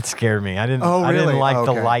 It scared me. I didn't. Oh, I didn't really? like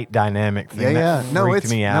the Okay. light dynamic thing. Yeah, That yeah. No, freaked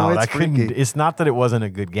it's- me no, out. it's I couldn't. freaky. It's not that it wasn't a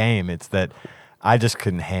good game. It's that I just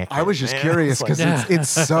couldn't hack it. I was just man. curious It's like- because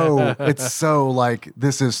it's so like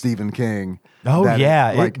this is Stephen King. Oh, that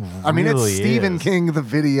yeah, like it I mean really it's Stephen is. King the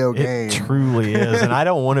video game. It truly is, and I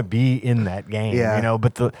don't want to be in that game, Yeah. you know.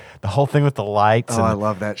 But the whole thing with the lights, Oh, and I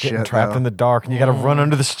love that getting shit, trapped though. in the dark, and you got to run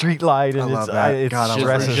under the street light, and I love it's that. it God, I love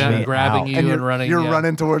stresses that. me Grabbing out. you. and and running, you're yeah.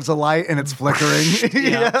 running towards the light and it's flickering.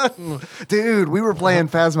 Yeah. Yeah. Dude, we were playing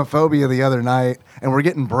Phasmophobia the other night, and we're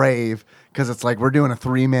getting brave because it's like we're doing a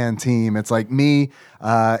 3-man team. It's like me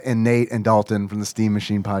and Nate and Dalton from the Steam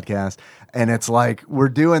Machine podcast. And it's like we're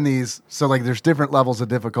doing these. So like there's different levels of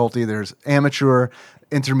difficulty. There's amateur,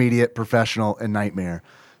 intermediate, professional, and nightmare.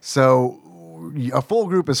 So a full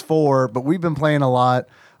group is 4, but we've been playing a lot.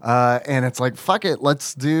 And it's like, fuck it.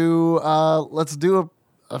 Let's do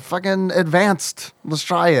a fucking advanced. Let's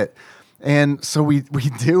try it. And so we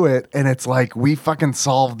do it, and it's like we fucking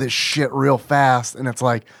solve this shit real fast, and it's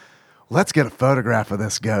like, let's get a photograph of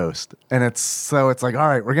this ghost. And it's like, all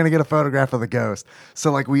right, we're going to get a photograph of the ghost.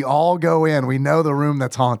 So like we all go in, we know the room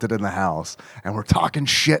that's haunted in the house, and we're talking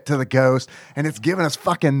shit to the ghost, and it's giving us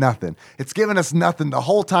fucking nothing. It's giving us nothing the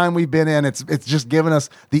whole time we've been in. It's just giving us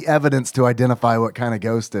the evidence to identify what kind of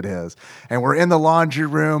ghost it is. And we're in the laundry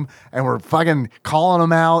room, and we're fucking calling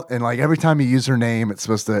them out, and like every time you use her name, it's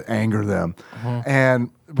supposed to anger them. And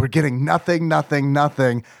we're getting nothing.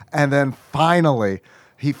 And then finally,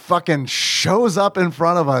 he fucking shows up in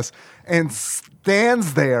front of us and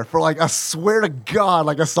stands there for like, I swear to God,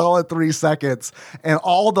 like a solid 3 seconds. And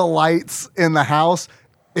all the lights in the house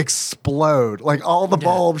explode. Like all the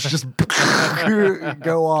bulbs just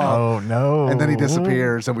go off. Oh no! And then he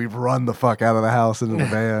disappears, and we've run the fuck out of the house into the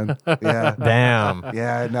van. Yeah. Damn.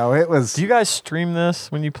 Yeah, no, it was Do you guys stream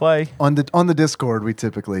this when you play? on the Discord. We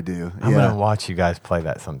typically do. I'm Yeah. gonna watch you guys play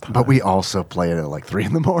that sometime. But we also play it at like 3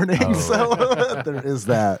 a.m. So there is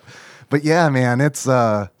that. But yeah, man, it's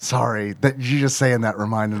sorry that you just saying that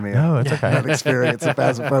reminded me No, of it's okay. that experience of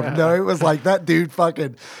Phasmophobia. No, it was like that dude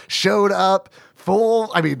fucking showed up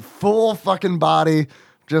full fucking body,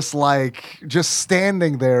 just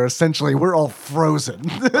standing there. Essentially, we're all frozen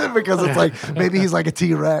because it's like maybe he's like a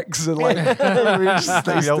T-Rex and like we just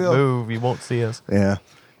stay If you don't still. move, you won't see us. Yeah,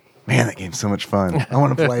 man, that game's so much fun. I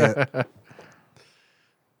want to play it.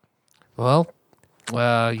 Well,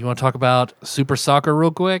 you want to talk about Super Soccer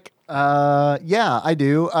real quick? Yeah, I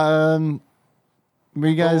do.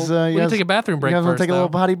 You guys, Well, we you can guys, take a bathroom break You guys want first, to take a little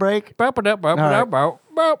though. potty break?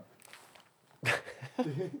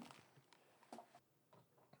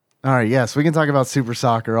 All right, yes, we can talk about Super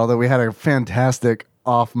Soccer, although we had a fantastic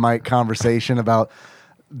off-mic conversation about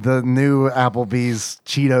the new Applebee's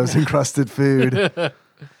Cheetos encrusted food,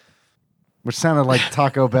 which sounded like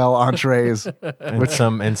Taco Bell entrees.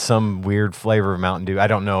 And some weird flavor of Mountain Dew. I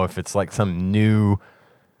don't know if it's like some new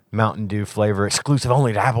Mountain Dew flavor, exclusive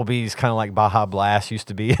only to Applebee's, kind of like Baja Blast used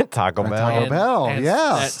to be at Taco Bell. Taco Bell,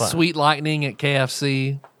 yeah. That Sweet Lightning at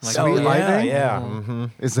KFC. Like, Sweet Lightning? Yeah. Mm-hmm.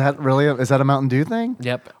 Is that a Mountain Dew thing?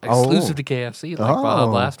 Yep. Oh. Exclusive to KFC, like Baja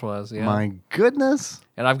Blast was. Yeah. My goodness.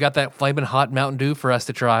 And I've got that flaming hot Mountain Dew for us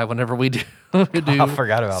to try whenever we do, I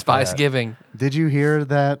forgot about Spice that. Giving. Did you hear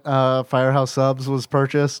that Firehouse Subs was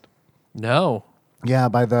purchased? No. Yeah,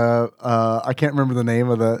 by the I can't remember the name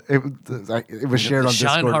of it was shared on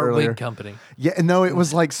Discord Scheinhart earlier. Wig Company. Yeah, no, it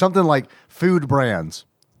was like something like Food Brands.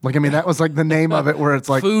 Like, I mean, that was like the name of it, where it's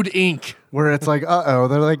like Food Inc. where it's like, they're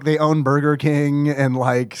like they own Burger King, and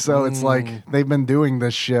like so it's like they've been doing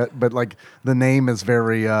this shit, but like the name is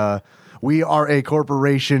very we are a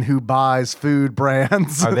corporation who buys food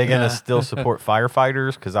brands. Are they going to still support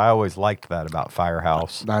firefighters? Because I always liked that about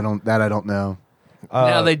Firehouse. I don't know.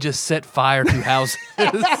 Now they just set fire to houses.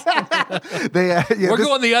 Yeah, We're this,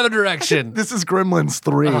 going the other direction. this is Gremlins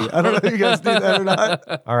 3. I don't know if you guys do that or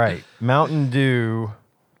not. All right, Mountain Dew.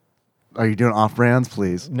 Are you doing off brands,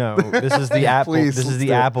 please? No, this is the Apple. Please, This is let's the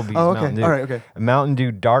do it. Applebee's Oh, okay. Mountain Dew. All right, okay. A Mountain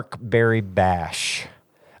Dew Dark Berry Bash,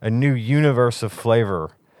 a new universe of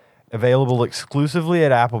flavor. Available exclusively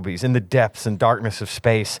at Applebee's. In the depths and darkness of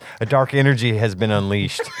space, a dark energy has been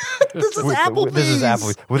unleashed. This is Applebee's. This is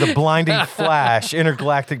Applebee's. With a blinding flash,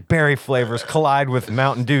 intergalactic berry flavors collide with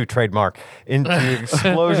Mountain Dew, trademark, into an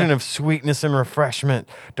explosion of sweetness and refreshment.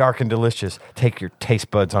 Dark and delicious. Take your taste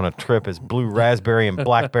buds on a trip as blue raspberry and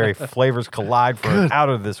blackberry flavors collide for an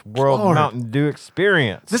out-of-this-world Lord. Mountain Dew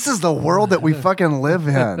experience. This is the world that we fucking live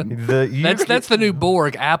in. That's the new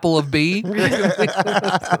Borg, Apple of B.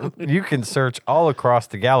 You can search all across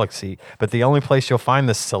the galaxy, but the only place you'll find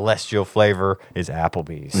the celestial flavor is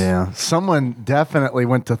Applebee's. Yeah. Someone definitely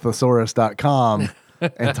went to thesaurus.com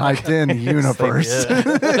and typed in universe.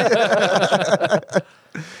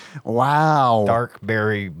 Wow. Dark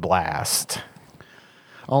Berry Blast.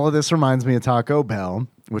 All of this reminds me of Taco Bell,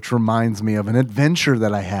 which reminds me of an adventure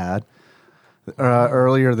that I had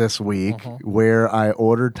earlier this week where I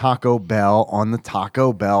ordered Taco Bell on the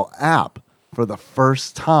Taco Bell app for the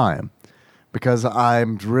first time because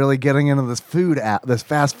I'm really getting into this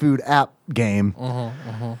fast food app game.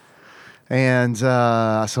 And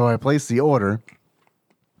so I placed the order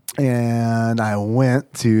and I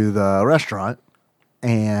went to the restaurant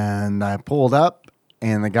and I pulled up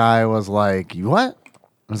and the guy was like, "You what?"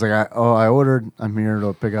 I was like, I ordered. I'm here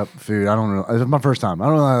to pick up food. I don't know. It's my first time. I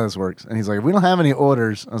don't know how this works. And he's like, "We don't have any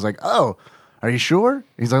orders." I was like, "Oh, are you sure?"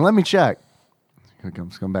 He's like, "Let me check."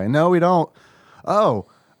 Come back. "No, we don't." "Oh."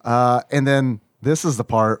 And then this is the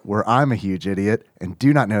part where I'm a huge idiot and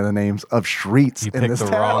do not know the names of streets You in picked this the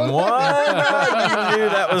town. wrong one. I knew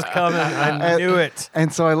that was coming. I knew it.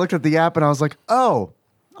 And so I looked at the app and I was like, "Oh,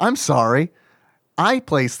 I'm sorry. I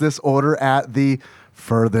placed this order at the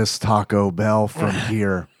furthest Taco Bell from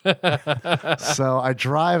here." So I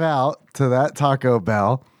drive out to that Taco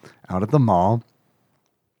Bell out at the mall.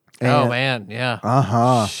 Oh, man. Yeah.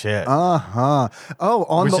 Shit. Oh,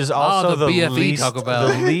 on Which the is also the the BFE least, Taco Bell.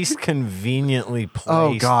 the least conveniently placed.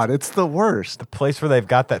 oh god, it's the worst. The place where they've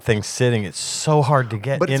got that thing sitting, it's so hard to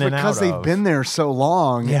get But it's in and because out they've of. been there so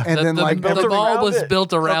long, Yeah. and then like the everything mall around was it.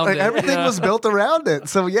 built around like, it. everything Yeah. was built around it.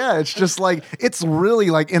 So yeah, it's just like it's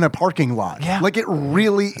really like in a parking lot. Yeah. Like it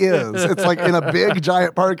really is. It's like in a big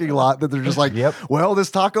giant parking lot that they're just like, Yep. well,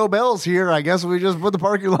 this Taco Bell's here. I guess we just put the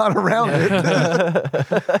parking lot around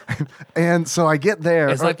it. And so I get there.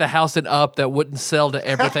 It's like the house in Up that wouldn't sell to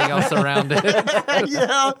everything else around it.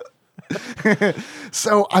 yeah.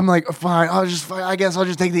 So I'm like, fine, I guess I'll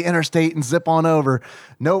just take the interstate and zip on over.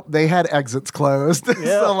 Nope, they had exits closed.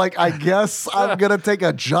 So like, I guess I'm gonna take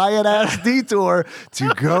a giant ass detour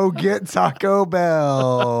to go get Taco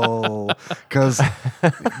Bell because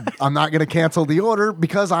I'm not gonna cancel the order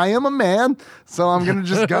because I am a man. So I'm gonna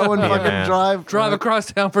just go and fucking man. Drive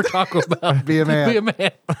across town for Taco Bell. Be a man. Be a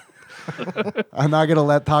man. I'm not going to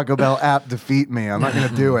let Taco Bell app defeat me. I'm not going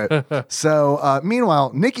to do it. So,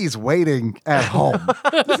 meanwhile, Nikki's waiting at home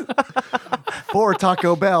for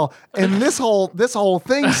Taco Bell, and this whole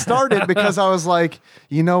thing started because I was like,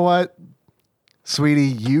 you know what, sweetie,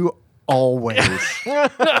 you always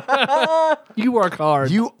You work hard.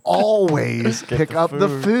 you always pick up the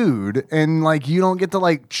food, and like you don't get to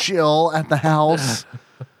like chill at the house.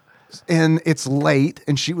 And it's late,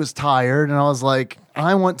 and she was tired, and I was like,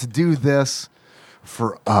 I want to do this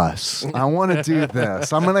for us. I want to do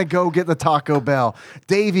this. I'm gonna go get the Taco Bell.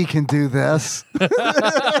 Davey can do this.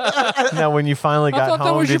 Now, when you finally I got thought that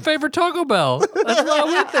home, was your favorite Taco Bell. That's why I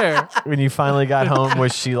went there. when you finally got home,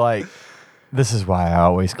 was she like, This is why I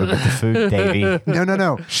always go get the food, Davey.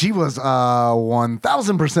 No. She was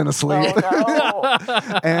 1,000% asleep.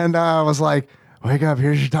 And I was like, wake up,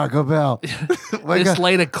 here's your Taco Bell. Wake Just up.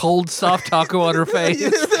 laid a cold, soft taco on her face.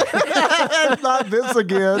 Not this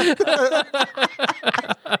again.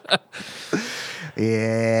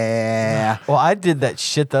 Yeah. Well, I did that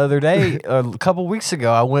shit the other day. A couple weeks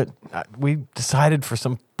ago, we decided for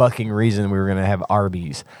some fucking reason we were going to have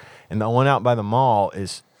Arby's. And the one out by the mall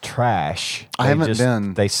is trash. I haven't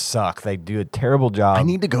been. They suck. They do a terrible job. I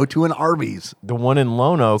need to go to an Arby's. The one in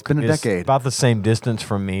Lone Oak been a is decade. about the same distance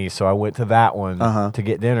from me, so I went to that one to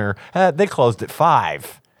get dinner. They closed at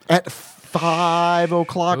 5 At 5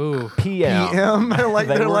 o'clock p.m. Like,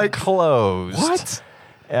 They they're were like, closed. what?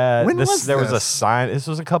 When was there was a this? sign. This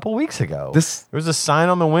was a couple weeks ago. This- there was a sign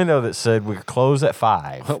on the window that said we close at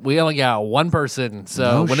 5. We only got one person, so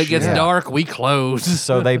No when it gets shit. dark, we close.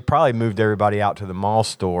 So they probably moved everybody out to the mall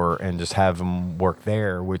store and just have them work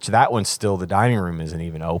there, which that one's still, the dining room isn't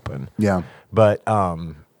even open. Yeah. But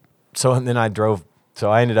so and then I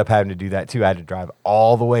ended up having to do that too. I had to drive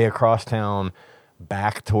all the way across town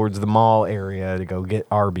back towards the mall area to go get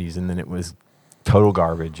Arby's, and then it was total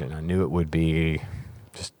garbage, and I knew it would be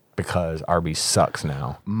just because Arby's sucks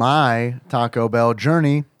now. My Taco Bell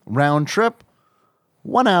journey, round trip,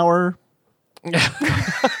 1 hour.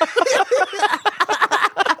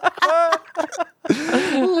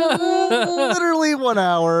 Literally 1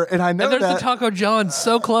 hour. And I know And there's that. the Taco John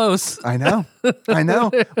so close. I know.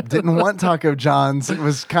 Didn't want Taco John's. It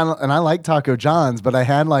was kind of, and I like Taco John's, but I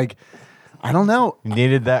had like, I don't know. You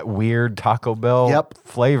needed that weird Taco Bell Yep.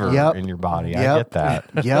 flavor Yep. in your body. I Yep. get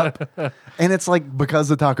that. Yep. And it's like, because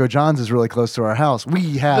the Taco John's is really close to our house, we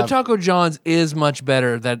The have. Taco John's is much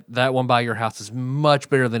better. That one by your house is much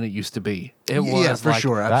better than it used to be. It Yeah, was for like,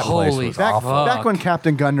 sure. That place holy was fuck. awful. Back when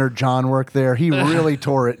Captain Gunner John worked there, he really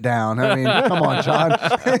tore it down. I mean, come on, John.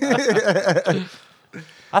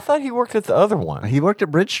 I thought he worked at the other one. He worked at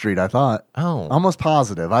Bridge Street, I thought. Oh. Almost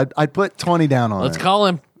positive. I'd put 20 down on Let's it. call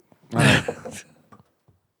him. And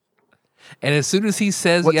as soon as he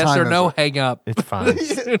says What yes time or is no, it? hang up. It's fine.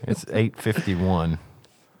 It's 8:51.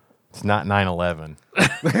 It's not 9/11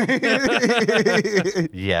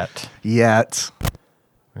 yet. Yet.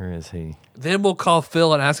 Where is he? Then we'll call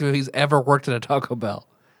Phil and ask him if he's ever worked at a Taco Bell.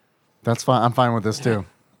 That's fine. I'm fine with this too.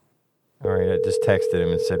 All right, I just texted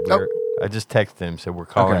him and said I just texted him and said we're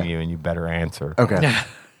calling you and you better answer. Okay.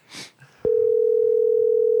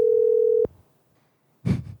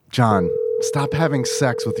 John, stop having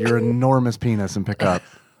sex with your enormous penis and pick up.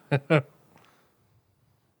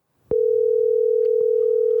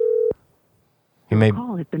 He may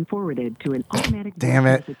Call has been forwarded to an automatic Damn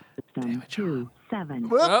it. message system. 27.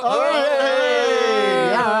 All right.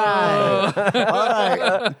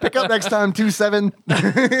 Pick up next time, 27.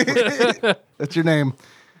 That's your name.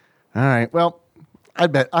 All right. Well, I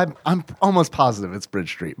bet I'm almost positive it's Bridge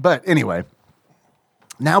Street. But anyway,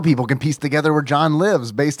 now people can piece together where John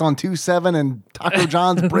lives based on 27 and Taco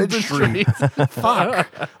John's Bridge Street. Fuck.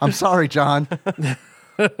 I'm sorry, John.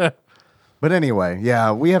 But anyway,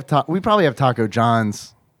 yeah, we probably have Taco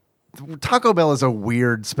John's. Taco Bell is a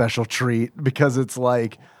weird special treat because it's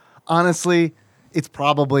like, honestly, it's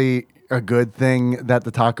probably a good thing that the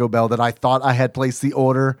Taco Bell that I thought I had placed the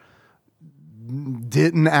order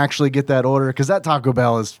didn't actually get that order, because that Taco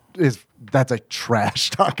Bell is that's a trash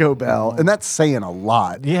Taco Bell, and that's saying a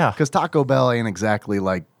lot. Yeah. Because Taco Bell ain't exactly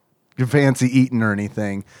like your fancy eating or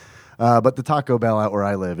anything, but the Taco Bell out where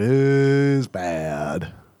I live is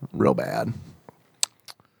bad, real bad.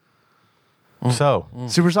 So,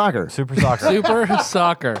 Super Soccer. Super Soccer. Super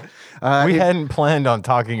Soccer. We hadn't planned on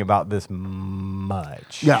talking about this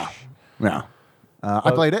much. Yeah.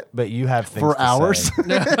 I played it But you have things for to hours. say.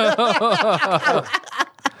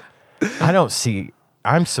 I don't see.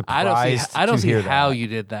 I'm surprised. I don't to see hear how that. you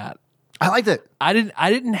did that. I liked it. I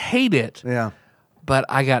didn't hate it, Yeah. but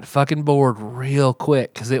I got fucking bored real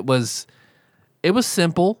quick because it was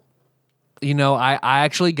simple. You know, I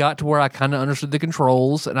actually got to where I kind of understood the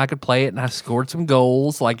controls and I could play it, and I scored some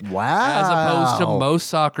goals. Like, Wow. as opposed to most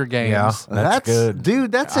soccer games. Yeah, that's good,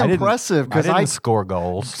 Dude, that's I didn't- impressive, I because didn't score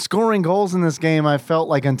goals. scoring goals in this game, I felt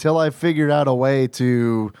like, until I figured out a way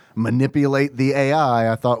to manipulate the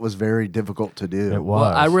AI, I thought was very difficult to do. It was.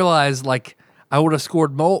 Well, I realized like I would have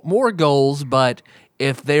scored more goals, but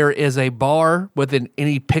if there is a bar within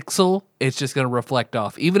any pixel, it's just going to reflect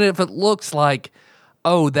off. Even if it looks like,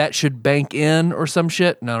 oh, that should bank in or some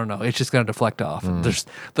shit. No. It's just going to deflect off.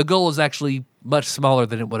 The goal is actually much smaller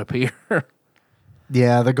than it would appear.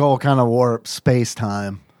 Yeah, the goal kind of warps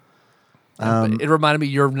space-time. It reminded me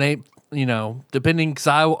of your name. you know, depending, because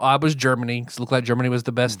I was Germany, because it looked like Germany was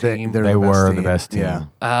the best team. They're They the best were team. the best team.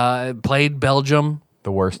 Yeah. Played Belgium.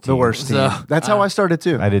 The worst The team. worst team. So, That's how I started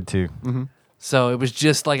too. I did too. So it was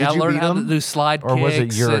just like Did I you learned beat how to them? do slide Or was it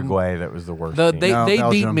kicks. and Uruguay that was the worst They team? No, they beat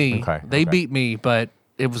Belgium. me. Okay, They okay. beat me, but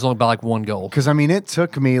it was only by like one goal. Because I mean, it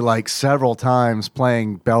took me like several times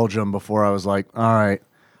playing Belgium before I was like, all right,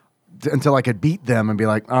 until I could beat them and be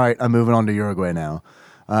like, all right, I'm moving on to Uruguay now.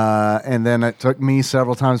 And then it took me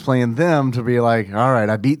several times playing them to be like, all right,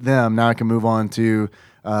 I beat them. Now I can move on to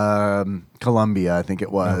Colombia, I think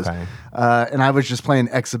it was. Okay. And I was just playing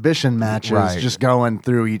exhibition matches, Right. just going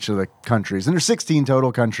through each of the countries. And there's 16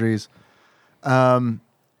 total countries.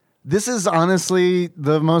 This is honestly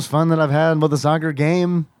the most fun that I've had with a soccer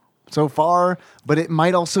game so far, but it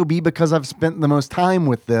might also be because I've spent the most time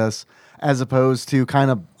with this as opposed to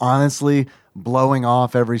kind of honestly blowing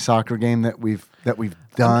off every soccer game that we've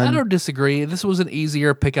done. I don't disagree. This was an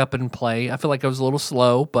easier pick up and play. I feel like I was a little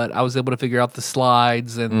slow, but I was able to figure out the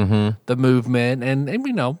slides and the movement, and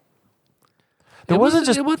you know, There wasn't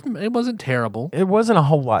just- it wasn't terrible. It wasn't a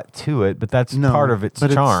whole lot to it, but that's No, part of its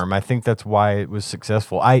but it's- charm. I think that's why it was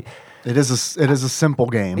successful. It is a simple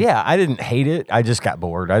game. Yeah, I didn't hate it. I just got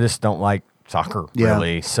bored. I just don't like soccer Yeah.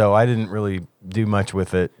 really, so I didn't really do much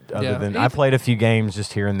with it. Other Yeah. than I played a few games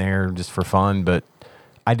just here and there, just for fun, but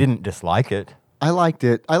I didn't dislike it. I liked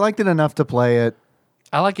it. I liked it enough to play it.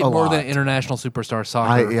 I like it A more lot. than International Superstar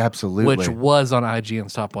Soccer. Absolutely. Which was on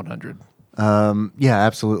IGN's Top 100. Yeah,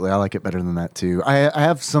 absolutely. I like it better than that too. I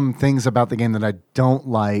have some things about the game that I don't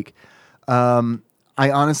like. I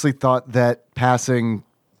honestly thought that passing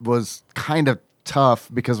was kind of tough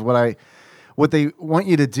because what they want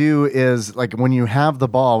you to do is like when you have the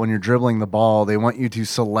ball, when you're dribbling the ball, they want you to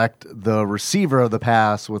select the receiver of the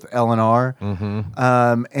pass with L and R,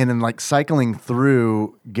 and then like cycling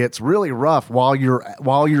through gets really rough while you're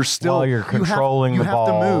still While you're controlling you the have ball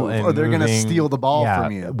to move, and or they're going to moving- steal the ball yeah,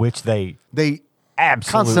 from you. which they They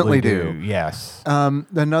absolutely constantly do. Yes.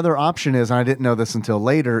 Another option is, and I didn't know this until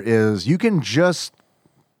later, is you can just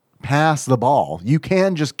pass the ball. You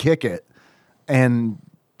can just kick it and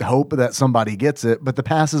hope that somebody gets it, but the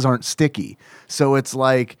passes aren't sticky. So it's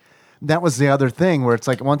like, that was the other thing where it's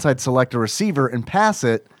like once I'd select a receiver and pass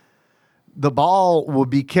it, the ball would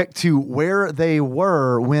be kicked to where they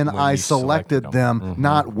were when I you selected selected them,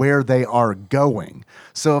 not where they are going.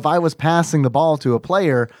 So if I was passing the ball to a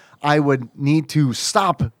player, I would need to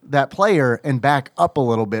stop that player and back up a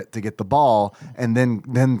little bit to get the ball and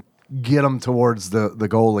then get them towards the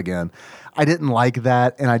goal again. I didn't like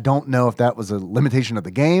that, and I don't know if that was a limitation of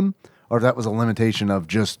the game or if that was a limitation of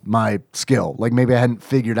just my skill. Like maybe I hadn't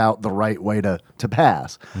figured out the right way to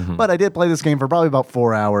pass. But I did play this game for probably about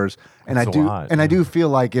 4 hours, and That's I a do lot, and I do feel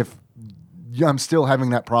like if I'm still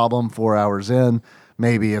having that problem 4 hours in,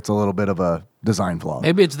 maybe it's a little bit of a design flaw.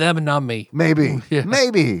 Maybe it's them and not me. Maybe. Yeah.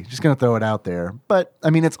 Maybe. Just going to throw it out there. But I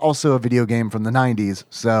mean, it's also a video game from the 90s,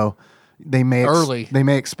 so they may Early. they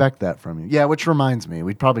may expect that from you. Yeah, which reminds me,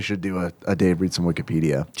 we probably should do a Dave read some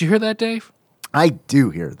Wikipedia. Did you hear that, Dave? I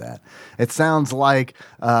do hear that. It sounds like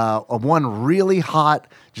a one really hot,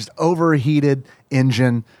 just overheated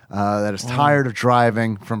engine that is tired of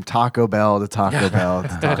driving from Taco Bell to Taco Bell to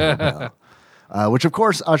Taco Bell. Which, of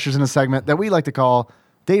course, ushers in a segment that we like to call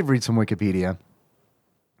Dave Reads Some Wikipedia.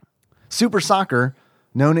 Super Soccer,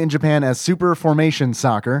 known in Japan as Super Formation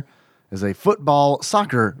Soccer, is a football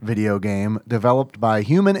soccer video game developed by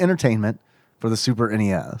Human Entertainment for the Super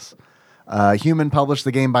NES. Human published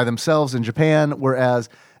the game by themselves in Japan, whereas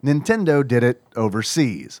Nintendo did it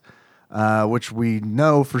overseas, which we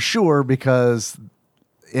know for sure because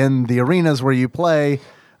in the arenas where you play,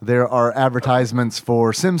 there are advertisements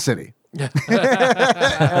for SimCity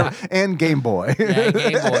and Game Boy. Yeah,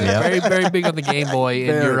 Game Boy. Very, very big on the Game Boy in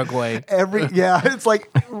Very. Uruguay. It's like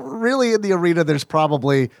really in the arena, there's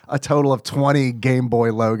probably a total of 20 Game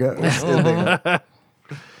Boy logos in there.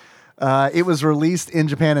 It was released in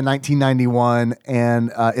Japan in 1991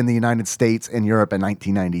 and in the United States and Europe in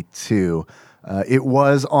 1992. It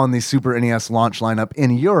was on the Super NES launch lineup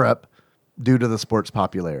in Europe due to the sport's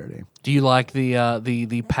popularity. Do you like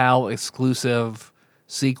the PAL exclusive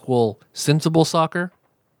sequel, Sensible Soccer?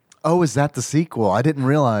 Oh, is that the sequel? I didn't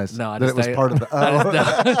realize No, I that just it was think- part of the.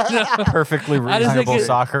 Oh. Perfectly I just think reasonable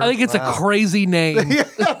soccer. I think it's a crazy name.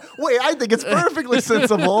 Wait, I think it's perfectly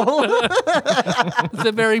sensible. It's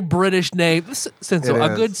a very British name. Sensible,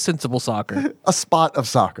 It a good is. sensible soccer. A spot of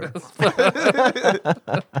soccer.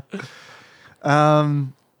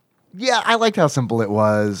 Yeah, I liked how simple it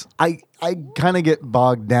was. I kind of get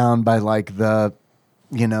bogged down by like the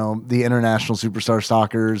international superstar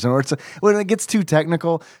soccers, and when it gets too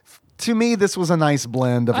technical. to me, this was a nice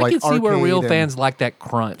blend of I like can see where arcade real and- fans like that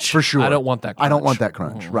crunch. for sure. I don't want that crunch. I don't want that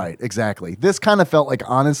crunch. Right, exactly. This kind of felt like,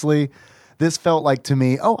 honestly, this felt like to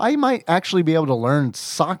me, oh, I might actually be able to learn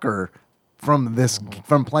soccer from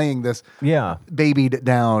playing this Yeah. babied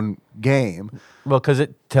down game. Well, because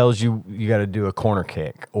it tells you got to do a corner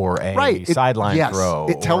kick or a Right. sideline Yes. throw.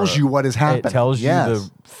 It tells or you what is happening. It tells you Yes. the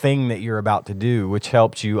thing that you're about to do, which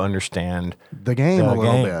helps you understand The game a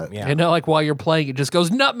little bit. Yeah. And like while you're playing, it just goes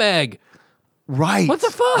nutmeg. Right. What the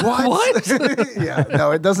fuck? What? Yeah, no,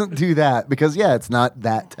 it doesn't do that because, it's not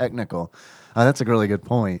that technical. That's a really good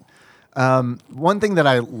point. One thing that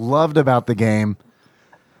I loved about the game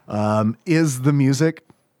is the music.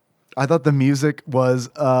 I thought the music was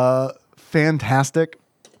fantastic.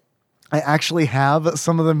 I actually have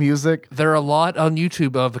some of the music. There are a lot on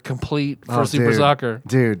YouTube of a complete for Super dude. Soccer.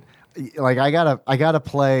 Dude, like I gotta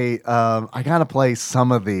play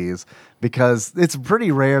some of these because it's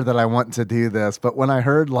pretty rare that I want to do this. But when I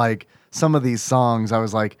heard like some of these songs, I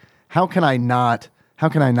was like, how can I not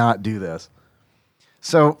do this?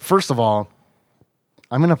 So first of all,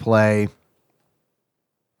 I'm gonna play.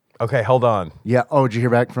 Okay, hold on. Yeah. Oh, did you hear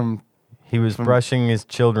back from? He was brushing his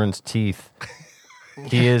children's teeth.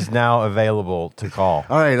 He is now available to call.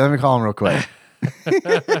 All right, let me call him real quick.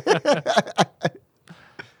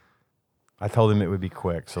 I told him it would be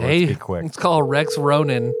quick, so Hey, let's be quick. let's call Rex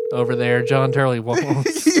Ronan over there. John Turley won't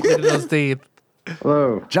split those teeth.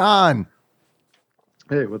 Hello. John,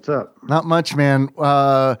 Hey, what's up? not much, man.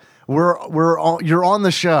 You're on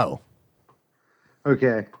the show.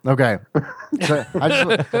 Okay. Okay. So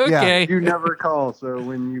Okay. You never call, so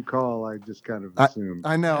when you call, I just kind of assume.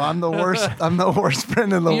 I know. I'm the worst. I'm the worst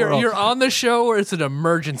friend in the world. You're on the show or it's an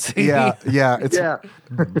emergency. Yeah. It's Yeah.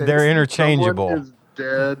 They're interchangeable. Someone is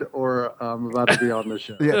dead or I'm about to be on the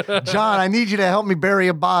show. yeah. John, I need you to help me bury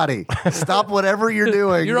a body. Stop whatever you're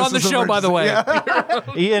doing. You're on the This is show, by the way. emergency.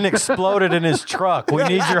 Yeah. Ian exploded in his truck. We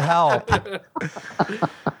need your help.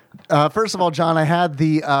 First of all, John, I had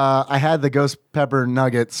the ghost pepper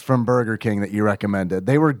nuggets from Burger King that you recommended.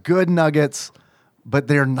 They were good nuggets, but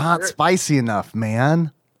they're not spicy enough,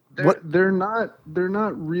 man. They're not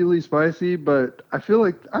really spicy, but I feel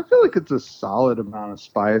like it's a solid amount of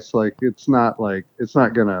spice. Like it's not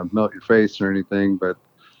gonna melt your face or anything, but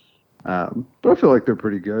I feel like they're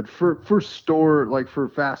pretty good for store, like for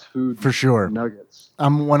fast food. For sure. Nuggets.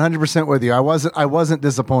 I'm 100% with you. I wasn't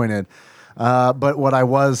disappointed. But what I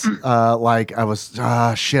was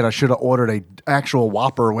I should have ordered a actual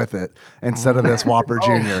Whopper with it instead of this Whopper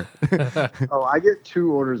Junior. Oh, I get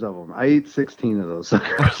 2 orders of them. I eat 16 of those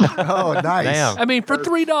suckers. Oh, nice. Damn. I mean, for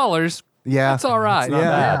 $3, Yeah. that's all right. not Yeah.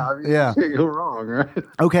 bad. I mean, Yeah. you can't go wrong, right?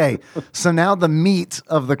 Okay. So now the meat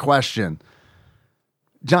of the question.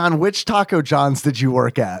 John, which Taco John's did you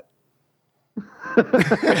work at?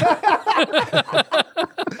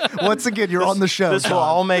 Once again, you're on the show. This will John.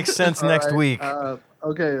 all make sense next All right, week.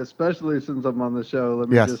 Okay, especially since I'm on the show, let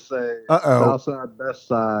me Yes. just say, Uh-oh. South Side, Best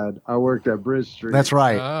Side. I worked at Bridge Street. That's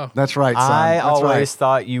right. Oh. That's right, son. I That's always right.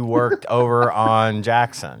 thought you worked over on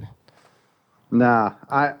Jackson. Nah,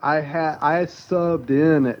 I subbed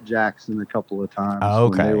in at Jackson a couple of times when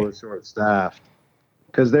Okay. they were short staffed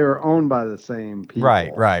because they were owned by the same people.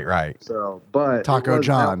 Right. So, but Taco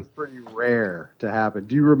John. that was pretty rare to happen.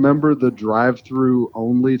 Do you remember the drive-through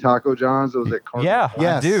only Taco John's? It was at Cardinal Yeah, Point?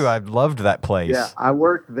 Yes. I do. I loved that place. Yeah, I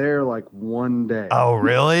worked there like one day. Oh,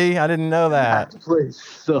 really? I didn't know that. That place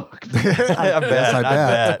sucked. I bet. I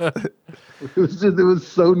bet. It was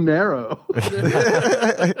so narrow.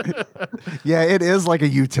 Yeah, it is like a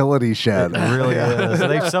utility shed. It really is.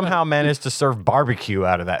 They've somehow managed to serve barbecue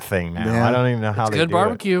out of that thing now. Yeah. I don't even know how they Good do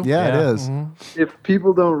barbecue. Yeah, Yeah. it is. If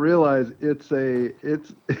people don't realize it's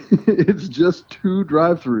it's just 2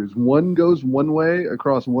 drive-throughs. One goes one way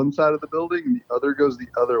across one side of the building, and the other goes the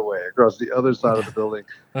other way across the other side of the building.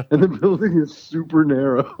 And the building is super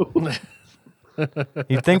narrow.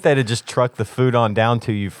 You'd think they'd have just trucked the food on down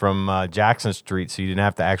to you from Jackson Street so you didn't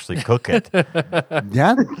have to actually cook it.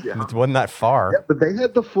 Yeah. It wasn't that far. Yeah, but they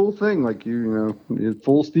had the full thing, like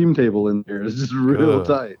full steam table in there. It's just real Good.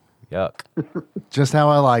 tight. Yuck. Just how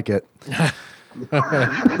I like it.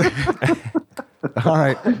 All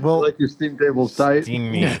right. Well, Like your steam table's tight.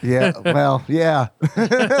 Steam meat. yeah. Well, yeah.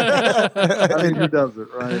 I mean, who does it,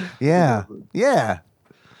 right? Yeah. Yeah.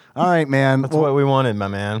 All right, man. That's what we wanted, my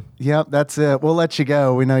man. Yep, that's it. We'll let you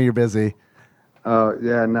go. We know you're busy.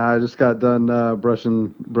 Yeah. No, I just got done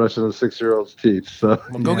brushing a 6-year-old's teeth. So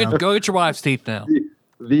Well, go get your wife's teeth now.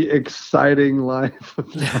 the exciting life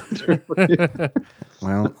of John Turley.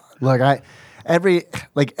 Well, look,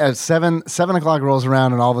 as 7 o'clock rolls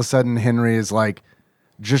around and all of a sudden Henry is like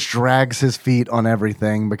just drags his feet on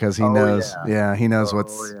everything because he knows. Yeah, he knows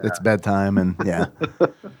it's bedtime and yeah.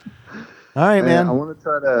 All right, man. I want to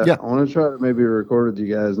try to. Yeah. I want to try to maybe record with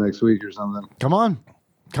you guys next week or something. Come on.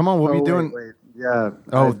 We'll be doing. Wait. Yeah.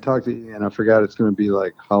 Oh. I talked to Ian. I forgot it's going to be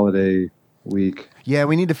like holiday week. Yeah,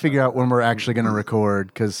 we need to figure out when we're actually going to record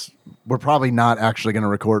because we're probably not actually going to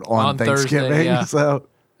record on Thanksgiving. Thursday, yeah. So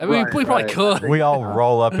I mean, we probably could. We all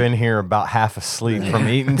roll up in here about half asleep from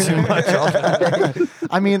eating too much all day.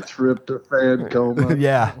 I mean, Tryptophan coma.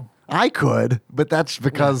 Yeah. I could, but that's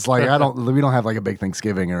because like we don't have like a big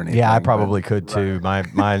Thanksgiving or anything. Yeah, I but- probably could too. Mine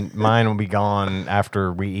will be gone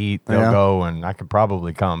after we eat. They'll Yeah. go, and I could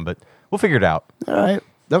probably come, but we'll figure it out. All right.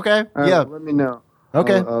 Okay. All right, Yeah. let me know.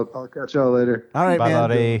 Okay. I'll catch y'all later. All right, Bye, man.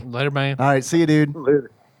 buddy. Later, man. All right. See you, dude. Later.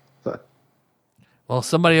 Bye. Well,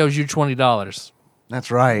 somebody owes you $20. That's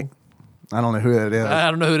right. I don't know who that is. I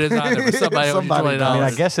don't know who it is either, but somebody owes you Somebody $20. I mean,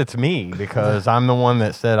 I guess it's me because I'm the one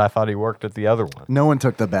that said I thought he worked at the other one. No one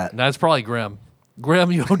took the bet. That's probably Grim. Grim,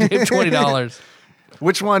 you owe Dave $20.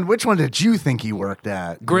 Which one did you think he worked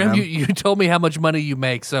at? Grim, Graham? you told me how much money you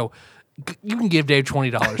make, so you can give Dave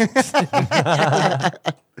 $20.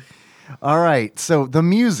 All right. So the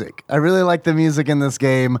music. I really like the music in this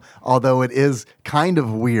game, although it is kind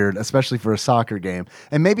of weird, especially for a soccer game.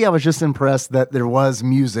 And maybe I was just impressed that there was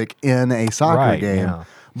music in a soccer Right, game. yeah.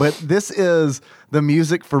 But this is the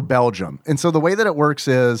music for Belgium. And so the way that it works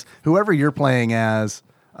is whoever you're playing as,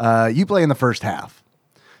 you play in the first half.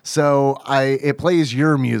 So it plays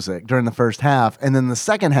your music during the first half, and then the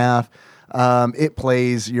second half, it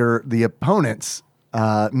plays the opponent's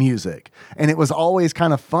music. And it was always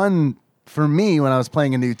kind of fun for me when I was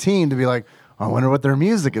playing a new team to be like, I wonder what their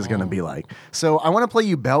music is going to be like. So I want to play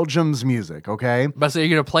you Belgium's music, okay? But so you're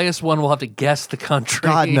going to play us one, we'll have to guess the country.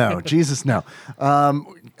 God, no. Jesus, no. I'm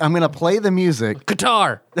going to play the music,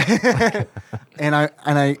 Qatar. and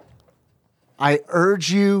I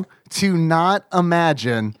urge you to not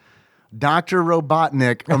imagine Dr.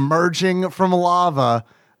 Robotnik emerging from lava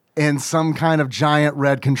in some kind of giant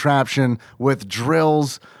red contraption with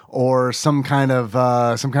drills or some kind of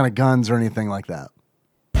guns or anything like that.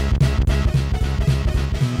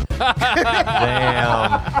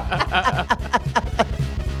 Damn.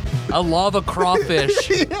 A lava crawfish.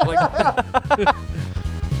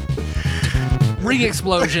 Ring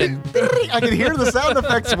explosion. I can hear the sound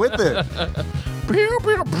effects with it.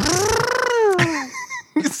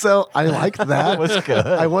 So I liked that. That was good.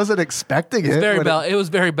 I wasn't expecting it. It was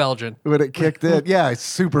very Belgian. When it kicked in. Yeah, it's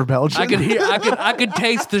super Belgian. I could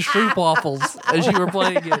taste the Stroop waffles as you were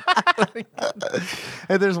playing it.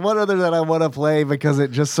 And there's one other that I want to play because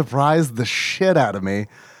it just surprised the shit out of me.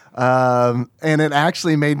 And it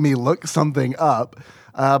actually made me look something up.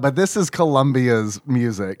 But this is Colombia's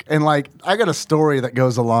music. And like, I got a story that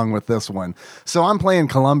goes along with this one. So I'm playing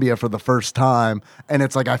Colombia for the first time. And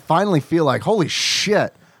it's like, I finally feel like, holy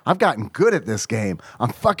shit, I've gotten good at this game.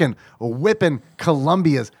 I'm fucking whipping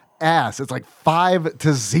Colombia's ass. It's like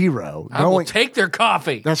 5-0. I will take their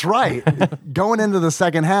coffee. That's right. Going into the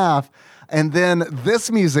second half. And then this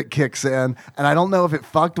music kicks in, and I don't know if it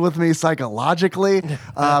fucked with me psychologically,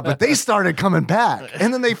 but they started coming back.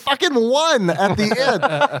 And then they fucking won at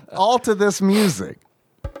the end, all to this music.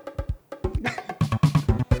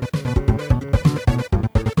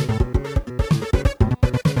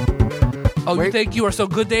 Oh, Wait. you think you are so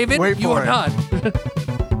good, David? Wait You for are it. not.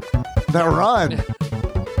 The run.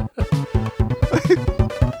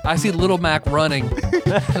 I see Little Mac running.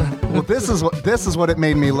 Well, this is what it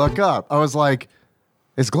made me look up. I was like,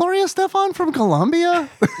 is Gloria Stefan from Colombia?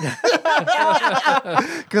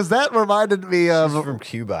 Because that reminded me of From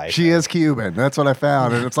Cuba. I she think. is Cuban. That's what I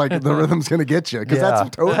found, and it's like the rhythm's gonna get you because Yeah.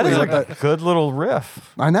 that's totally That is what like that. a good little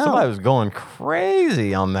riff. I know. Somebody was going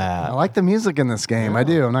crazy on that. I like the music in this game. I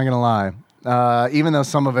do. I'm not gonna lie. Even though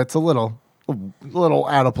some of it's a little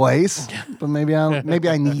out of place, but maybe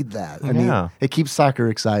I need that. Yeah. It keeps soccer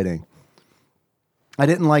exciting. I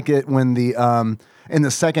didn't like it when in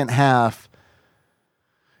the second half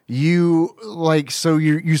you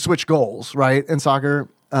switch goals, right, in soccer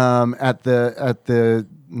at the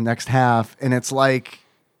next half, and it's like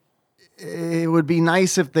it would be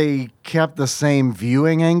nice if they kept the same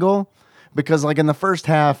viewing angle because like in the first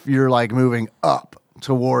half you're like moving up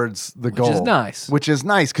towards the goal, which is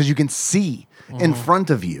nice because you can see in front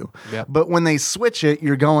of you. Yep. But when they switch it,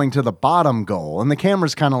 you're going to the bottom goal, and the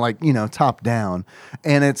camera's kind of like top down,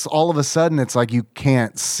 and it's all of a sudden it's like you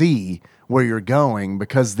can't see where you're going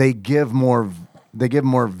because they give more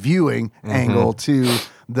viewing angle to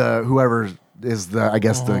the whoever is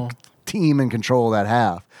the team in control of that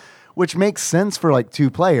half, which makes sense for like two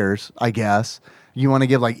players, I guess. you want to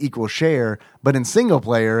give like equal share. But in single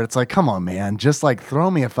player, it's like, come on, man, just like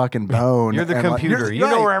throw me a fucking bone. You're the and, like, computer. You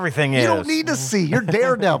know where everything is. You don't need to see. You're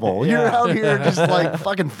Daredevil. You're out here just like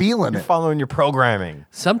fucking feeling You're it. following your programming.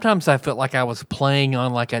 Sometimes I felt like I was playing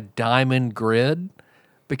on like a diamond grid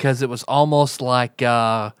because it was almost like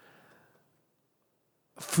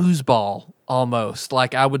foosball almost.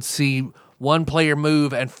 Like I would see one player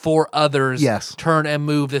move and 4 others Yes. turn and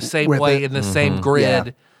move the same With way it. in the same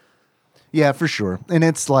grid. Yeah, for sure. And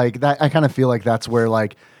it's like that. I kind of feel like that's where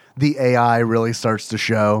like the AI really starts to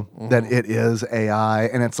show that it is AI.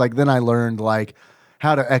 And it's like then I learned like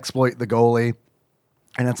how to exploit the goalie.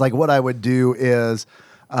 And it's like what I would do is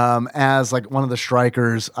as like one of the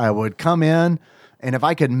strikers, I would come in. And if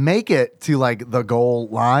I could make it to like the goal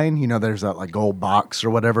line, you know, there's that like goal box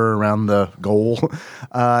or whatever around the goal.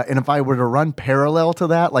 And if I were to run parallel to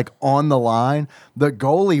that, like on the line, the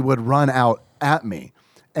goalie would run out at me.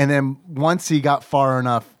 And then once he got far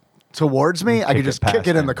enough towards me, I could Kick it just past kick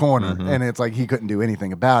it in him. the corner. And it's like he couldn't do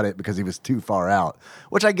anything about it because he was too far out,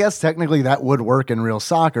 which I guess technically that would work in real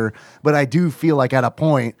soccer. But I do feel like at a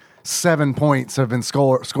point, 7 points have been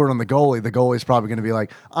scored on the goalie. The goalie's probably going to be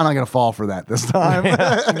like, I'm not going to fall for that this time.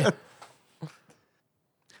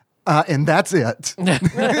 And that's it.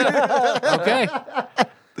 Okay.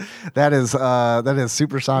 That is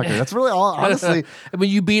super soccer. That's really all, honestly. I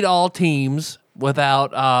mean, you beat all teams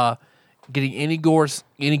without getting any goals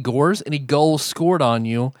scored on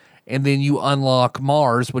you, and then you unlock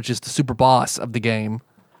Mars, which is the super boss of the game.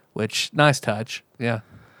 Which nice touch, yeah.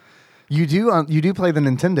 You do play the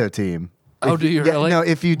Nintendo team. Oh, do you really? No,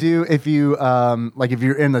 if you're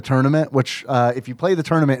in the tournament, which if you play the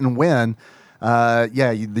tournament and win,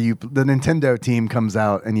 the Nintendo team comes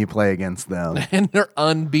out and you play against them. And they're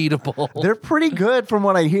unbeatable. They're pretty good from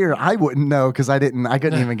what I hear. I wouldn't know because I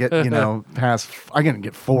couldn't even get, past, I couldn't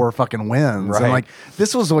get 4 fucking wins. Right. And like,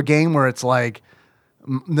 this was a game where it's like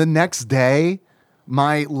the next day,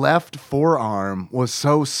 my left forearm was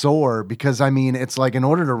so sore because I mean, it's like in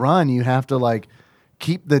order to run, you have to like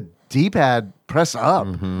keep the D-pad press up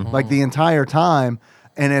like the entire time.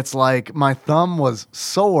 And it's like my thumb was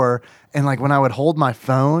sore. And like when I would hold my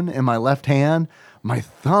phone in my left hand, my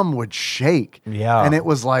thumb would shake. Yeah. And it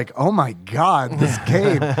was like, oh my God, this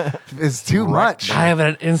game is too much. I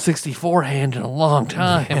haven't an N64 hand in a long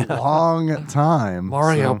time. Long time.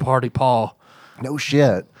 Mario So, Party Paul. no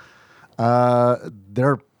shit. There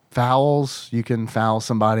are fouls. You can foul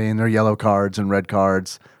somebody and they're yellow cards and red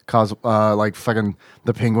cards. Cause like fucking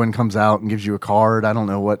the penguin comes out and gives you a card. I don't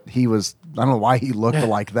know why he looked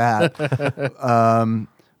like that.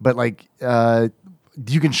 But like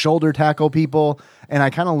you can shoulder tackle people. And I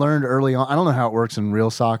kind of learned early on, I don't know how it works in real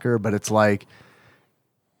soccer, but it's like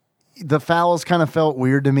the fouls kind of felt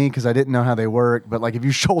weird to me because I didn't know how they work. But like if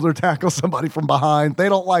you shoulder tackle somebody from behind, they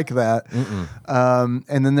don't like that.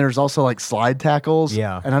 And then there's also like slide tackles.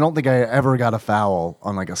 Yeah. And I don't think I ever got a foul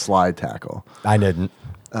on like a slide tackle. I didn't.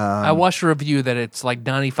 I watched a review that it's like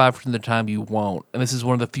 95% of the time you won't. And this is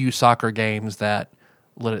one of the few soccer games that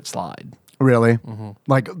let it slide. Really?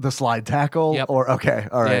 Like the slide tackle? Yep. Or okay,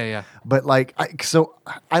 all right. Yeah. But like, so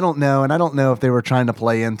I don't know, and I don't know if they were trying to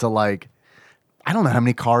play into like, I don't know how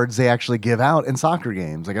many cards they actually give out in soccer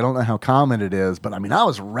games. Like, I don't know how common it is, but I mean, I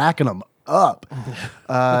was racking them up.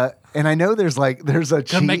 And I know there's a Could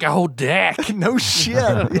cheat. make a whole deck. No shit.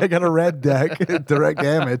 Yeah, I got a red deck, direct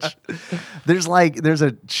damage. There's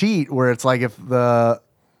a cheat where it's like if the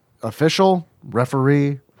official,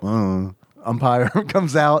 referee, umpire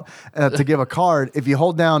comes out to give a card, if you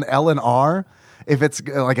hold down L and R, if it's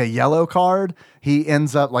like a yellow card, he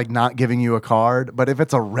ends up like not giving you a card. But if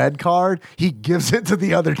it's a red card, he gives it to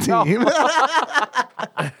the other team.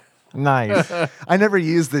 Nice. I never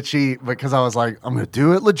used the cheat because I was like, I'm going to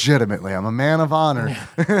do it legitimately. I'm a man of honor.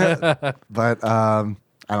 But I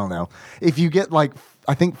don't know. If you get like,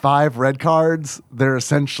 I think 5 red cards, they're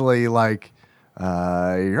essentially like,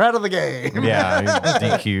 you're out of the game. Yeah,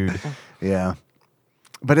 DQ'd. Yeah.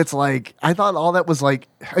 But it's like, I thought all that was like,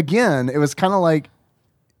 again, it was kind of like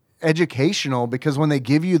educational because when they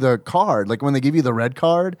give you the card, like when they give you the red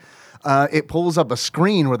card, it pulls up a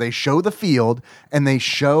screen where they show the field and they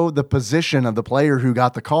show the position of the player who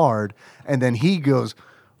got the card. And then he goes,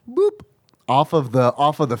 boop, off of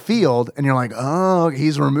the field. And you're like, oh,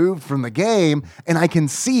 he's removed from the game. And I can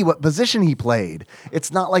see what position he played.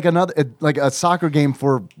 It's not like like a soccer game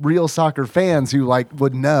for real soccer fans who like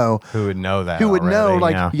would know. Who would know that? Who would know,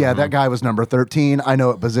 already, like, yeah, that guy was number 13. I know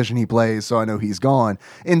what position he plays, so I know he's gone.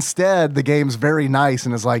 Instead, the game's very nice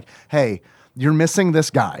and is like, hey, you're missing this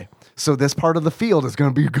guy. So this part of the field is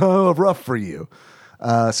going to be rough for you.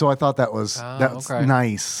 So I thought that's okay.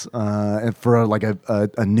 nice for like a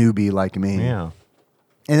newbie like me. Yeah.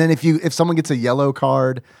 And then if someone gets a yellow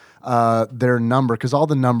card, their number, because all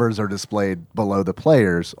the numbers are displayed below the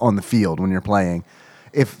players on the field when you're playing.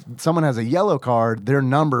 If someone has a yellow card, their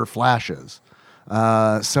number flashes.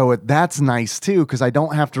 So that's nice too, because I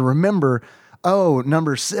don't have to remember, oh,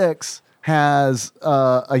 number 6 has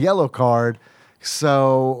a yellow card.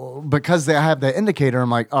 So because they have that indicator, I'm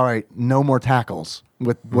like, all right, no more tackles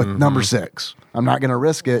with number 6. I'm not going to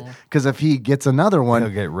risk it because if he gets another one,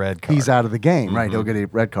 He'll get red card. he's out of the game, right? He'll get a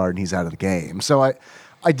red card and he's out of the game. So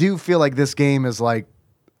I do feel like this game is like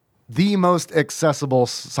the most accessible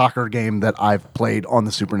soccer game that I've played on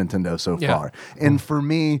the Super Nintendo so far. And for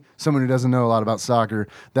me, someone who doesn't know a lot about soccer,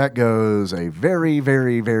 that goes a very,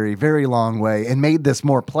 very, very, very long way and made this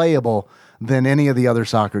more playable than any of the other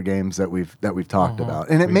soccer games that we've talked about.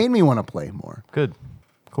 And it made me want to play more. Good.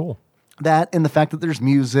 Cool. That and the fact that there's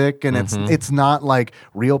music and it's not like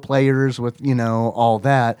real players with, all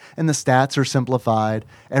that. And the stats are simplified.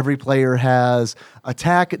 Every player has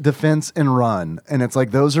attack, defense, and run. And it's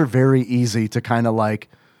like those are very easy to kind of like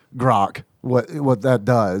grok what that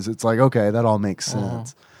does. It's like, okay, that all makes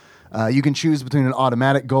sense. You can choose between an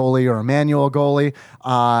automatic goalie or a manual goalie.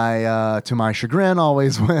 I, to my chagrin,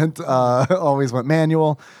 always went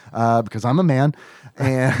manual because I'm a man.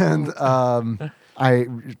 And I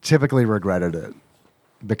typically regretted it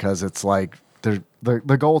because it's like the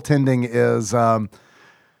goaltending is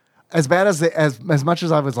as bad as much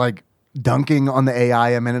as I was like dunking on the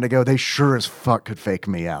AI a minute ago. They sure as fuck could fake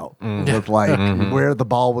me out with like where the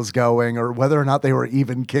ball was going or whether or not they were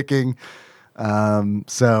even kicking. And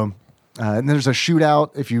there's a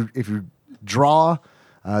shootout if you draw.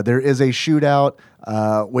 There is a shootout,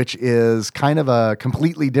 which is kind of a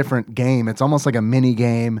completely different game. It's almost like a mini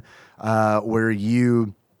game where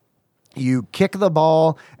you kick the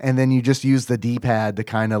ball and then you just use the D-pad to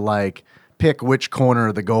kind of like pick which corner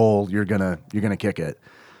of the goal you're gonna kick it.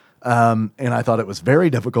 And I thought it was very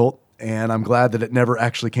difficult, and I'm glad that it never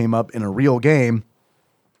actually came up in a real game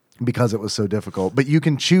because it was so difficult. But you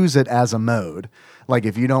can choose it as a mode. Like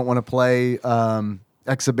if you don't want to play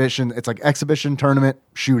exhibition, it's like exhibition, tournament,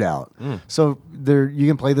 shootout. So there you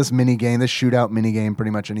can play this shootout mini game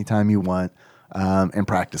pretty much anytime you want and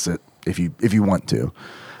practice it if you want to.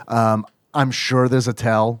 I'm sure there's a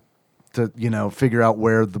tell to figure out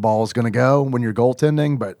where the ball is going to go when you're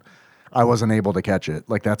goaltending, but I wasn't able to catch it.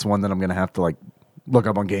 Like that's one that I'm going to have to like look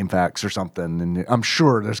up on GameFAQs or something, and I'm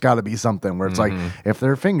sure there's got to be something where it's like if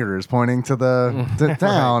their finger is pointing to the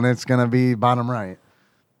town, it's going to be bottom right.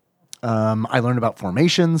 I learned about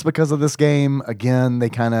formations because of this game. Again,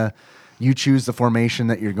 you choose the formation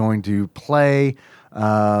that you're going to play,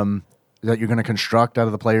 that you're going to construct out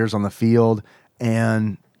of the players on the field.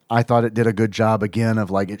 And I thought it did a good job again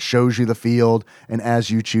of like, it shows you the field. And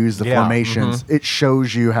as you choose the formations, it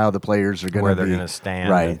shows you how the players are going to Where they're going to stand.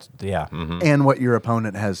 Right. And what your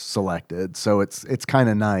opponent has selected. So it's kind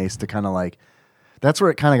of nice to kind of like, that's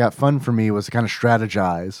where it kind of got fun for me, was to kind of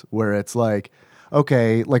strategize, where it's like,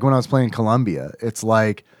 okay, like when I was playing Colombia, it's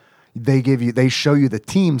like they show you the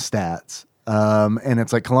team stats, and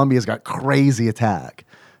it's like Colombia's got crazy attack.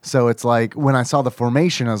 So it's like when I saw the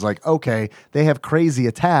formation, I was like, okay, they have crazy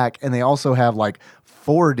attack, and they also have like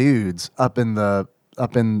 4 dudes up in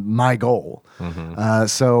my goal.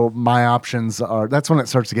 So my options that's when it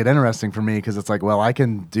starts to get interesting for me, because it's like, well, I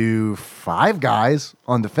can do 5 guys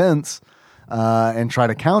on defense and try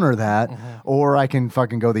to counter that, or I can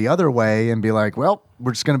fucking go the other way and be like, well,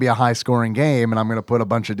 we're just going to be a high scoring game, and I'm going to put a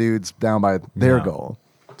bunch of dudes down by their goal.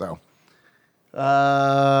 So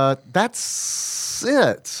that's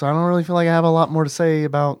it. So I don't really feel like I have a lot more to say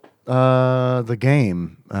about the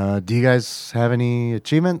game. Do you guys have any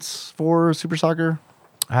achievements for Super Soccer?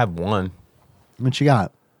 I have one. What you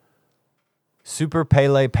got? Super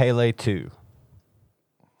Pele 2.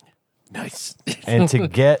 Nice. And to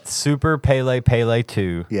get Super Pele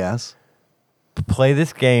 2, Yes. play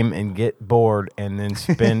this game and get bored and then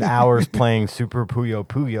spend hours playing Super Puyo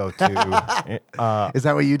 2. Is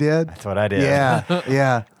that what you did? That's what I did. Yeah.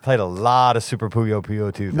 Yeah. Played a lot of Super Puyo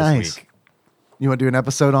 2 this Nice. week. You want to do an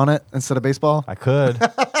episode on it instead of baseball? I could.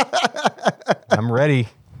 I'm ready.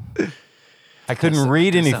 I couldn't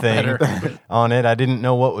read anything on it. I didn't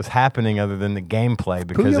know what was happening other than the gameplay,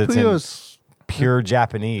 because it's in pure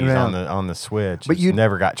Japanese on the Switch. But you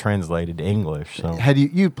never got translated to English. So had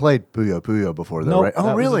you played Puyo before though, nope, right? Oh,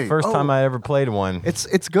 that really? was the first time I ever played one. It's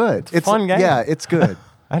good. It's a fun game. Yeah, it's good.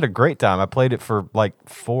 I had a great time. I played it for like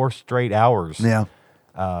 4 straight hours. Yeah.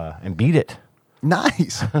 And beat it.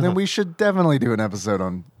 Nice. Then we should definitely do an episode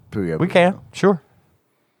on Puyo. We can, sure.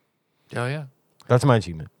 Oh yeah. That's my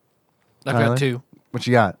achievement. I've Tyler? got two. What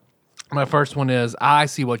you got? My first one is I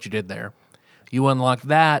see what you did there. You unlock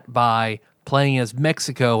that by playing as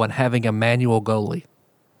Mexico and having a manual goalie.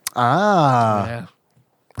 Ah, Yeah.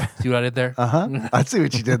 See what I did there? I see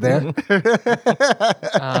what you did there.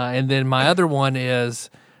 And then my other one is,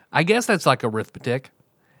 I guess that's like arithmetic,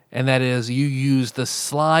 and that is you use the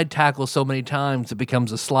slide tackle so many times it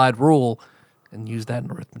becomes a slide rule, and use that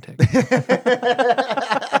in arithmetic.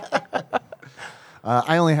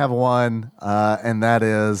 I only have one, and that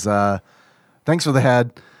is thanks for the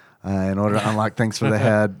head. In order to unlock thanks for the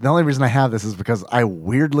head, the only reason I have this is because I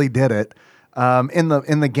weirdly did it in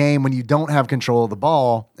the game when you don't have control of the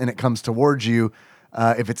ball and it comes towards you.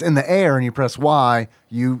 If it's in the air and you press Y,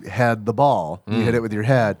 you head the ball. You hit it with your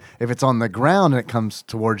head. If it's on the ground and it comes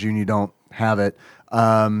towards you and you don't have it,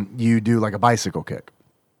 you do like a bicycle kick.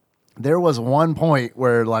 There was one point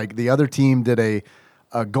where like the other team did a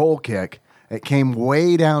goal kick. It came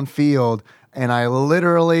way downfield, and I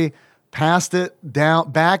literally passed it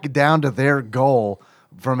back down to their goal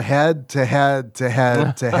from head to head to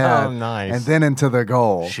head to head. Oh, nice. And then into the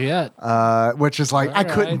goal. Shit. Which is like, I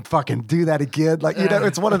couldn't fucking do that again. Like, you know,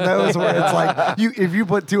 it's one of those where it's like, if you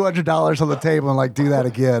put $200 on the table and like do that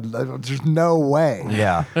again, there's no way.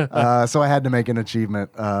 Yeah. So I had to make an achievement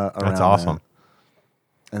around That's awesome.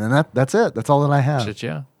 that. And then that's it. That's all that I have. Shit,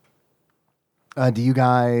 yeah. Do you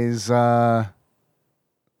guys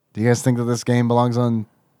think that this game belongs on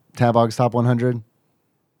Tabog's Top 100?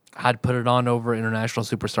 I'd put it on over International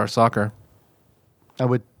Superstar Soccer. I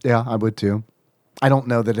would too. I don't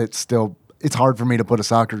know that it's hard for me to put a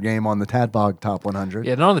soccer game on the Tadpog Top 100.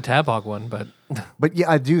 Yeah, not on the Tabog one, but But yeah,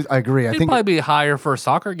 I agree. I it'd think probably be higher for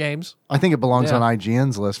soccer games. it belongs Yeah. on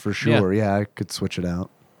IGN's list for sure. Yeah, I could switch it out.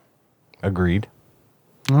 Agreed.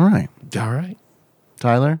 All right. All right.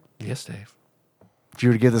 Tyler, Yes, Dave. if you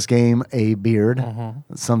were to give this game a beard,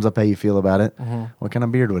 that sums up how you feel about it. What kind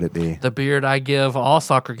of beard would it be? The beard I give all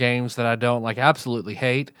soccer games that I don't like absolutely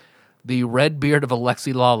hate, the red beard of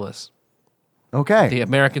Alexi Lawless, Okay. the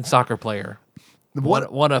American soccer player.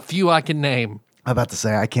 What- One of few I can name. I'm about to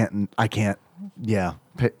say I can't. Yeah,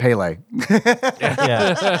 Pele.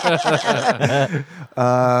 Yeah.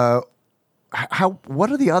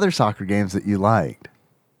 What are the other soccer games that you liked?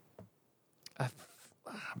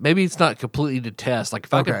 Maybe it's not completely to test. Like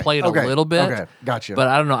if I could Okay, play it okay, a little bit. okay, gotcha. But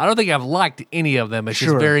I don't know. I don't think I've liked any of them. It's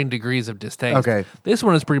Sure. just varying degrees of distaste. Okay. This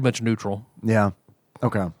one is pretty much neutral. Yeah.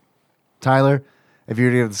 Okay. Tyler, if you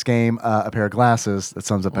were to give this game a pair of glasses, that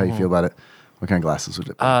sums up how you feel about it. What kind of glasses would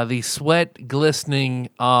it be? The sweat glistening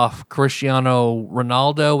off Cristiano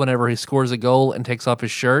Ronaldo whenever he scores a goal and takes off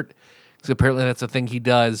his shirt. Because apparently that's a thing he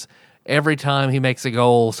does every time he makes a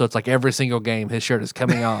goal. So it's like every single game his shirt is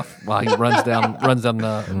coming off while he runs down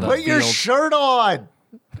the Put field. your shirt on.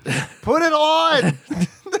 Put it on.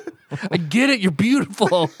 I get it. You're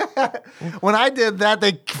beautiful. When I did that,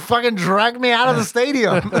 they fucking dragged me out of the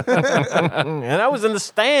stadium. And I was in the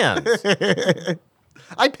stands.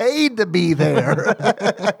 I paid to be there.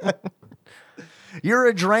 You're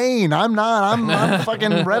a drain. I'm not. I'm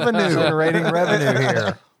fucking revenue. Generating revenue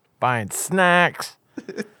here. Buying snacks.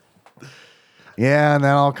 Yeah, and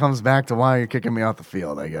that all comes back to why you're kicking me off the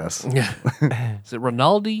field, I guess. Is it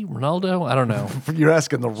Ronaldo? I don't know. You're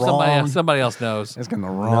asking the wrong. Somebody else knows. Asking the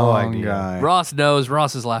wrong idea. guy. Ross knows.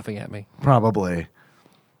 Ross is laughing at me. Probably.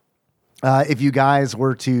 If you guys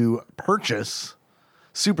were to purchase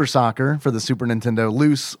Super Soccer for the Super Nintendo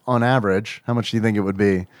loose on average, how much do you think it would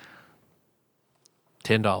be?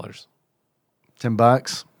 $10.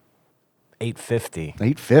 $10? $8.50.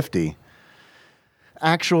 $8.50.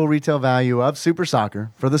 Actual retail value of Super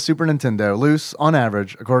Soccer for the Super Nintendo loose on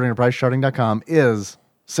average, according to PriceCharting.com, is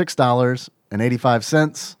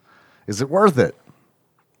 $6.85. Is it worth it?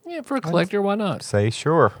 Yeah, for a collector, why not? Say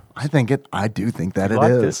sure. I do think that it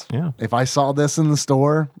like is. this, yeah. If I saw this in the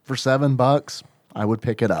store for $7, I would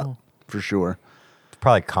pick it up for sure. It's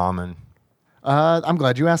probably common. I'm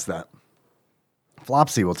glad you asked that.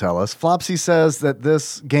 Flopsy will tell us. Flopsy says that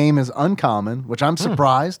this game is uncommon, which I'm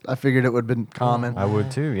surprised. I figured it would have been common. I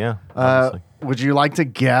would too, yeah. Obviously. Would you like to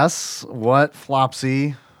guess what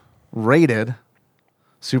Flopsy rated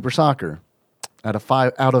Super Soccer out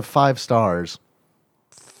of 5 stars?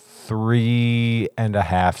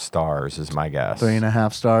 3.5 stars is my guess.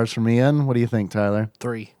 3.5 stars from Ian. What do you think, Tyler?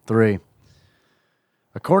 3. 3.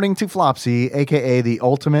 According to Flopsy, a.k.a. the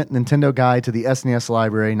Ultimate Nintendo Guide to the SNES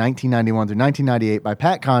Library, 1991 through 1998 by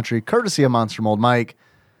Pat Contry, courtesy of Monster Mold Mike,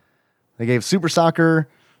 they gave Super Soccer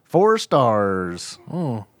 4 stars.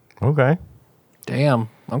 Okay. Damn.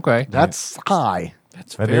 Okay. That's high.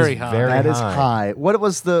 That's That very is high. very That is high. high. What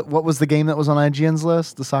was the game that was on IGN's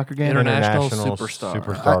list? The soccer game? International Superstar.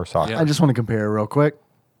 Superstar soccer. I just want to compare real quick.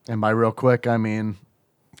 And by real quick, I mean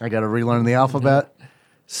I got to relearn the alphabet.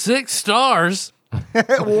 6 stars.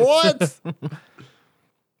 What?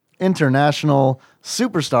 International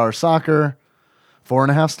Superstar Soccer,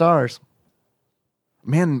 4.5 stars.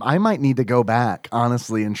 Man, I might need to go back,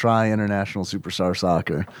 honestly, and try International Superstar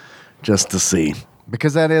Soccer just to see.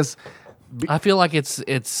 Because that is, I feel like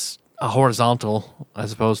it's a horizontal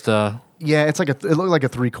as opposed to. yeah, it's like it looked like a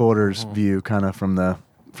 3/4 view kind of from the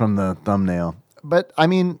thumbnail. But I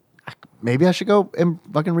mean, maybe I should go and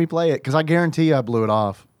fucking replay it because I guarantee you I blew it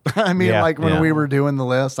off. I mean, Yeah, like when yeah. we were doing the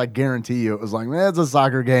list, I guarantee you it was like, man, it's a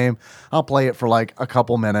soccer game. I'll play it for like a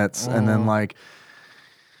couple minutes and then like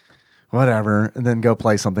whatever, and then go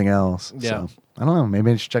play something else. Yeah. So, I don't know.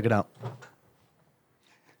 Maybe I should check it out.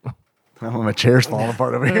 Oh, my chair's falling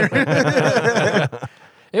apart over here.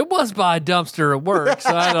 It was by a dumpster at work,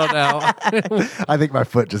 so I don't know. I think my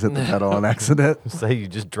foot just hit the pedal on accident. Say you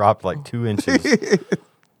just dropped like 2 inches.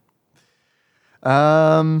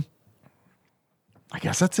 I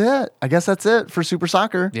guess that's it. I guess that's it for Super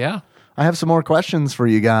Soccer. Yeah, I have some more questions for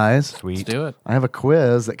you guys. let's Sweet. do it. I have a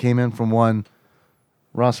quiz that came in from one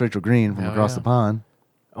Ross Rachel Green from across yeah. the pond.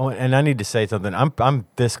 Oh, and I need to say something. I'm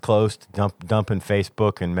this close to dumping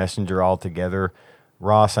Facebook and Messenger altogether.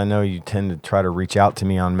 Ross, I know you tend to try to reach out to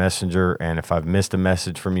me on Messenger, and if I've missed a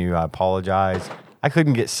message from you, I apologize. I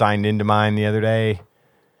couldn't get signed into mine the other day,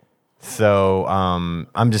 so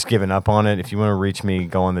I'm just giving up on it. If you want to reach me,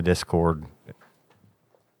 go on the Discord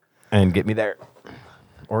and get me there.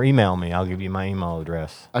 Or email me. I'll give you my email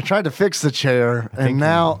address. I tried to fix the chair, and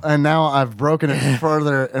now I've broken it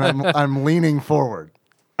further, and I'm leaning forward.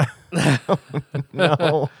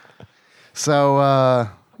 No. So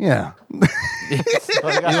yeah, We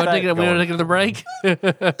want to take another break.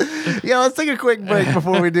 yeah. Let's take a quick break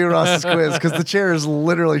before we do Ross's quiz because the chair is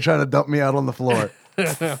literally trying to dump me out on the floor.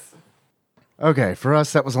 Okay, for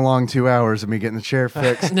us that was a long 2 hours of me getting the chair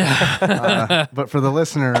fixed. But for the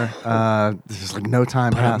listener, there's like no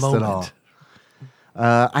time passed at all.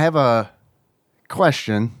 I have a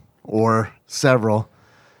question or several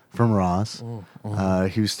from Ross,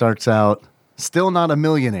 who starts out, still not a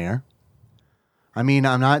millionaire. I mean,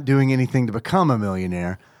 I'm not doing anything to become a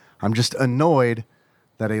millionaire. I'm just annoyed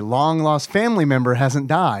that a long-lost family member hasn't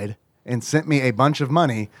died and sent me a bunch of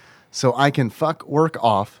money so I can fuck work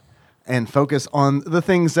off and focus on the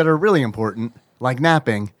things that are really important, like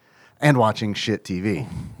napping and watching shit TV.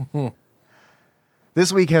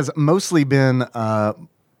 This week has mostly been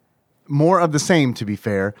more of the same, to be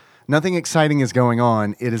fair. Nothing exciting is going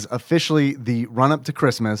on. It is officially the run-up to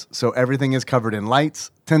Christmas, so everything is covered in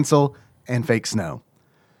lights, tinsel, and fake snow.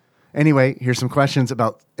 Anyway, here's some questions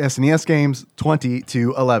about SNES games 20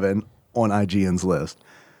 to 11 on IGN's list.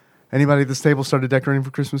 Anybody at this table started decorating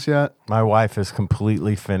for Christmas yet? My wife has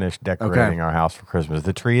completely finished decorating our house for Christmas.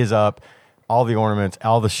 The tree is up, all the ornaments,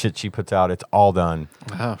 all the shit she puts out, it's all done.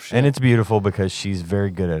 Oh shit! And it's beautiful because she's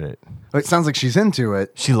very good at it. It sounds like she's into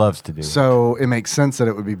it, She loves to do it. so it makes sense that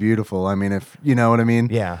it would be beautiful. I mean, if you know what I mean.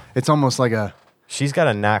 Yeah. It's almost like a She's got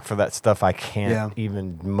a knack for that stuff I can't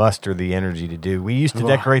even muster the energy to do. We used to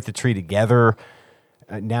decorate the tree together.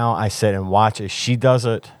 Now I sit and watch as she does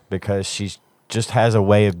it because she just has a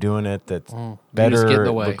way of doing it that's better. just get in the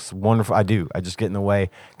It way. looks wonderful. I do. I just get in the way.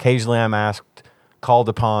 Occasionally I'm asked, called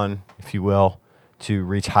upon, if you will, to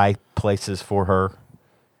reach high places for her.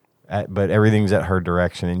 But everything's at her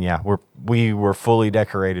direction. And yeah, we were fully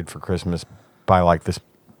decorated for Christmas by like this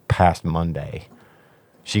past Monday.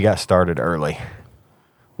 She got started early.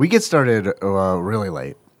 we get started really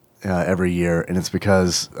late every year, and it's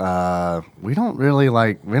because we don't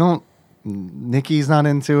really Nikki's not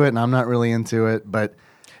into it, and I'm not really into it. But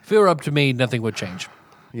If it were up to me, nothing would change.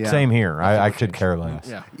 yeah, Same here. I could care less.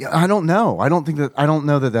 Yeah. Yeah, I don't know. I don't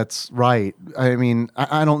know that that's right. I mean,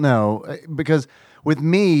 I don't know because with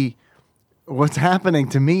me, what's happening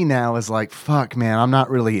to me now is like, fuck, man, I'm not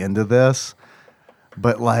really into this.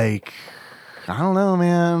 But like, I don't know,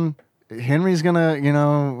 man. Henry's gonna,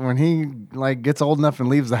 when he like gets old enough and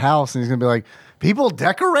leaves the house, and he's gonna be like, people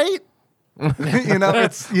decorate.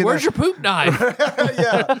 It's Where's your poop knife?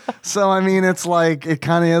 yeah. So I mean, it's like it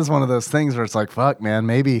kind of is one of those things where it's like, fuck, man,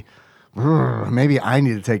 maybe I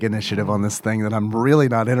need to take initiative on this thing that I'm really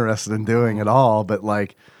not interested in doing at all. But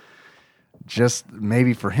like, just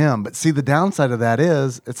maybe for him. But see, the downside of that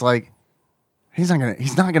is, it's like he's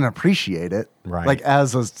not gonna appreciate it. Right. Like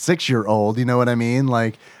as a 6-year-old, you know what I mean?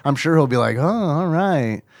 Like I'm sure he'll be like, oh, all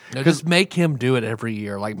right. No, just make him do it every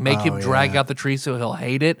year. Like make him drag out the tree so he'll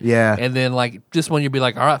hate it. Yeah. And then like just when you'll be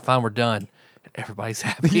like, all right, fine, we're done. everybody's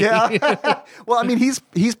happy. Yeah. Well, I mean,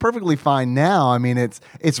 he's perfectly fine now. I mean,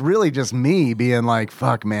 it's really just me being like,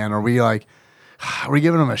 fuck, man, are we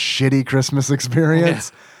giving him a shitty Christmas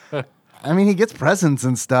experience? I mean, he gets presents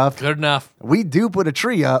and stuff. Good enough. We do put a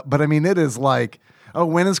tree up, but I mean, it is like, oh,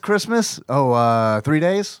 when is Christmas? Oh, 3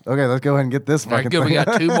 days? Okay, let's go ahead and get this All right, fucking good. We thing.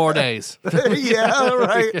 got 2 more days. Yeah,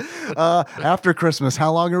 right. After Christmas,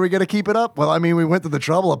 how long are we going to keep it up? Well, I mean, we went to the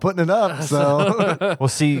trouble of putting it up, so. Well,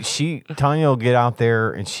 see, Tanya will get out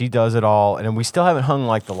there and she does it all, and then we still haven't hung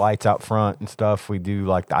like the lights out front and stuff. We do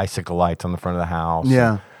like the icicle lights on the front of the house.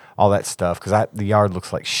 Yeah. and all that stuff because the yard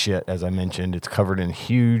looks like shit. As I mentioned, it's covered in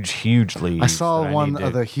huge leaves. I saw that one need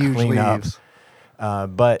of to the huge clean up. leaves.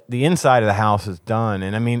 But the inside of the house is done.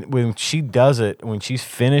 And I mean, when she does it, when she's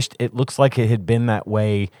finished, it looks like it had been that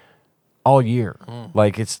way all year.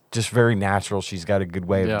 Like it's just very natural. She's got a good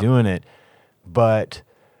way of doing it. But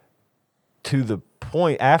to the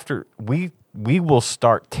point after we will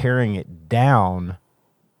start tearing it down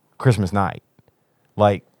Christmas night.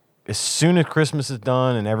 Like as soon as Christmas is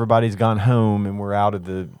done and everybody's gone home and we're out of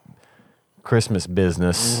the Christmas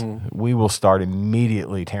business, we will start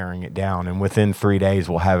immediately tearing it down, and within 3 days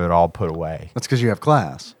we'll have it all put away. That's because you have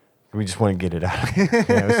class. We just want to get it out.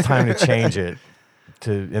 It's time to change it.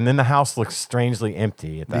 And then the house looks strangely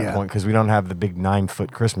empty at that point because we don't have the big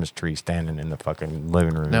 9-foot Christmas tree standing in the fucking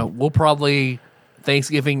living room. No, we'll probably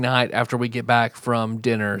Thanksgiving night after we get back from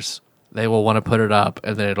dinners, they will want to put it up,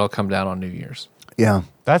 and then it'll come down on New Year's. Yeah.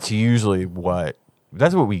 That's usually what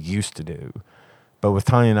we used to do. But with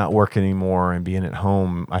Tanya not working anymore and being at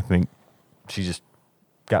home, I think she just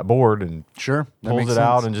got bored and Sure. That pulls makes it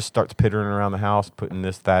out sense. and just starts pittering around the house, putting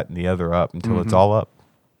this, that, and the other up until it's all up.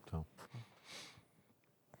 So,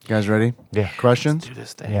 You guys ready? yeah. Questions? Do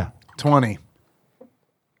this thing. Yeah. 20.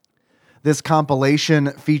 This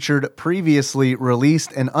compilation featured previously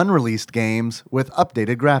released and unreleased games with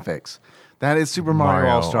updated graphics. That is Super Mario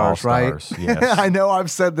All-Stars, right? All-Stars, yes. I know I've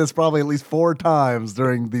said this probably at least 4 times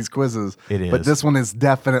during these quizzes. It But is. this one is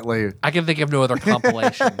definitely I can think of no other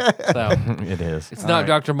compilation. So It is. it's not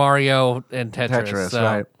Dr. Mario and Tetris. Tetris, so.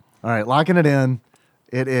 right? All right, locking it in.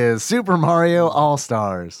 It is Super Mario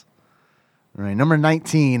All-Stars. All right, number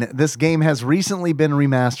 19. This game has recently been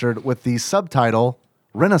remastered with the subtitle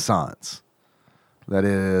Renaissance. That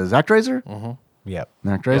is ActRaiser? Yep.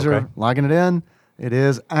 ActRaiser, Okay. logging it in. It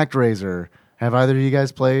is ActRaiser. Have either of you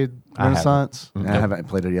guys played I haven't. Renaissance? I haven't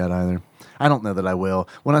played it yet either. I don't know that I will.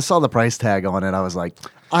 When I saw the price tag on it, I was like,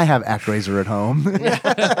 I have ActRaiser at home.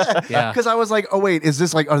 Yeah. Because I was like, oh, wait, is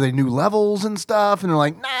this like, are they new levels and stuff? And they're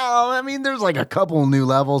like, no, I mean, there's like a couple new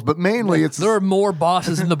levels, but mainly it's. There are more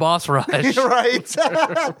bosses in the boss rush. Right.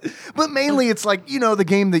 But mainly it's like, the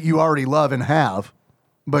game that you already love and have,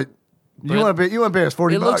 but. You want to pay us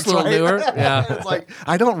 $40. It looks a little right? newer. Yeah. It's like,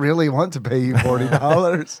 I don't really want to pay you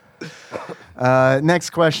 $40.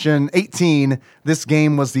 Next question, 18. This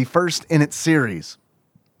game was the first in its series.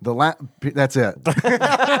 That's it. The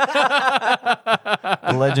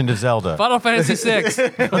Legend of Zelda. Final Fantasy VI.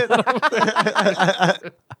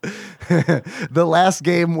 The last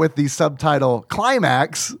game with the subtitle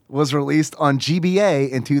Climax was released on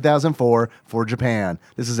GBA in 2004 for Japan.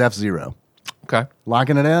 This is F-Zero. Okay.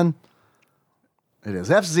 Locking it in? It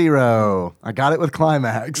is F-Zero. I got it with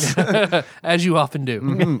Climax. As you often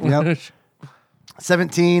do. Yep.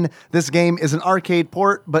 17. This game is an arcade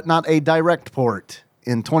port, but not a direct port.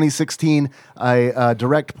 In 2016, a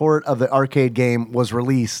direct port of the arcade game was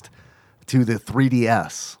released to the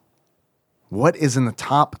 3DS. What is in the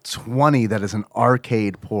top 20 that is an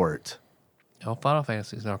arcade port? No Final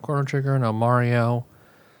Fantasies. No Chrono Trigger. No Mario.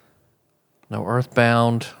 No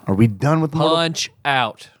Earthbound. Are we done with Mortal- Punch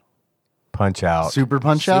Out. Punch Out. Super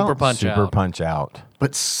Punch Out? Super Punch Super Out. Punch Out.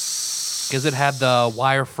 But Because it had the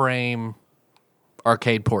wireframe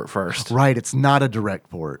arcade port first. right, it's not a direct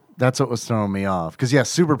port. That's what was throwing me off. Because yes,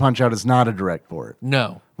 Super Punch Out is not a direct port.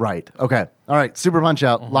 No. Right. Okay. All right. Super Punch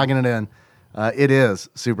Out. Logging it in. It is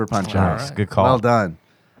Super Punch Out. Nice. Good call. Well done.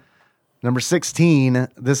 Number 16.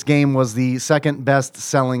 This game was the second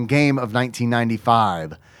best-selling game of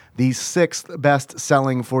 1995, the sixth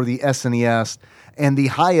best-selling for the SNES, and the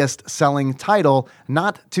highest-selling title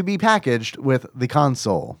not to be packaged with the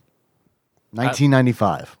console.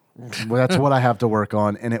 1995. Well, that's what I have to work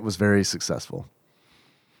on, and it was very successful.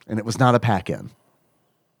 And it was not a pack-in.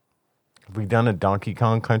 Have we done a Donkey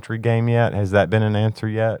Kong Country game yet? Has that been an answer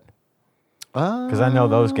yet? Because I know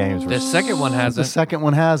those games were The second one The hasn't. second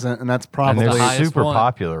one hasn't, and that's and probably they're the highest super one.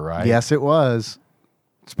 popular, right? yes, it was.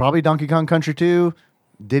 It's probably Donkey Kong Country 2,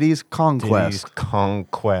 Diddy's Conquest. Diddy's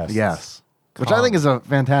Conquest. Yes, which I think is a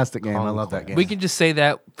fantastic game. I love that game. We can just say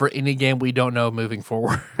that for any game we don't know moving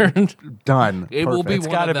forward. Done. It will be It's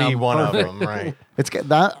one got to of be them. one of them, right?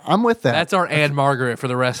 That. I'm with that. That's our Anne Margaret for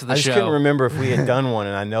the rest of the I just show. couldn't remember if we had done one,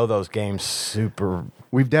 and I know those games super.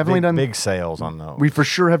 We've definitely big, done big sales on those. We for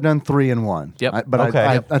sure have done 3 and 1. Yep. But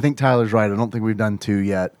Okay. I think Tyler's right. I don't think we've done 2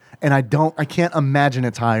 yet, and I can't imagine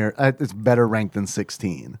it's higher. It's better ranked than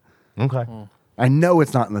 16. Okay, I know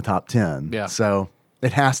it's not in the top 10. Yeah. So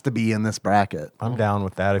it has to be in this bracket. I'm down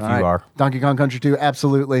with that if All you right. are. Donkey Kong Country 2,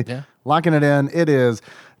 absolutely. Yeah. Locking it in. It is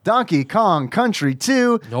Donkey Kong Country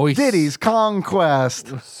 2, Nice. Diddy's Kong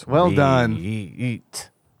Quest. Well done. Sweet.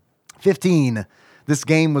 15. This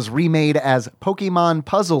game was remade as Pokemon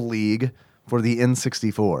Puzzle League for the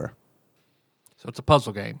N64. So it's a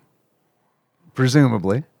puzzle game.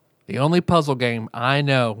 Presumably. The only puzzle game I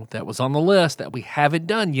know that was on the list that we haven't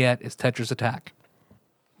done yet is Tetris Attack.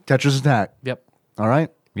 Tetris Attack. Yep. All right.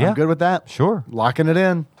 Yeah. I'm good with that. Sure. Locking it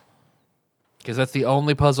in. Because that's the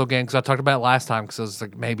only puzzle game. Because I talked about it last time. Because I was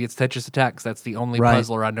like, maybe it's Tetris Attack. Because that's the only Right.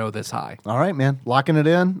 puzzler I know this high. All right, man. Locking it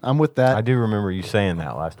in. I'm with that. I do remember you saying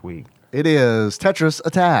that last week. It is Tetris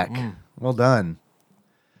Attack. Well done.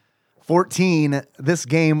 14. This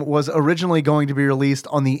game was originally going to be released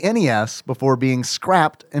on the NES before being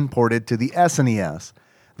scrapped and ported to the SNES.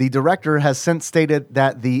 The director has since stated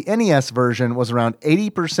that the NES version was around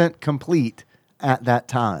 80% complete at that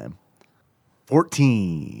time.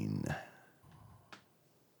 14.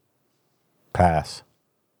 Pass.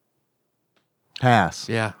 Pass.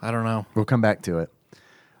 Yeah, I don't know. We'll come back to it.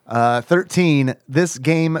 13. This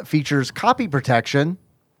game features copy protection.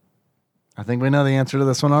 I think we know the answer to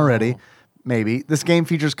this one already. Maybe. This game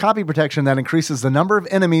features copy protection that increases the number of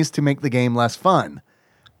enemies to make the game less fun.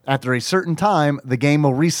 After a certain time, the game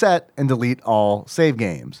will reset and delete all save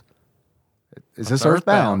games. Is this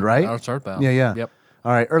Earthbound, right? Oh, it's Earthbound. Yeah. Yep.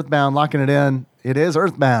 All right, Earthbound, locking it in. It is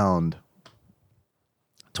Earthbound.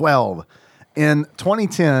 12. In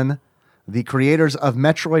 2010, the creators of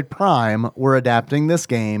Metroid Prime were adapting this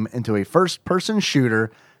game into a first-person shooter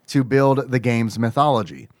to build the game's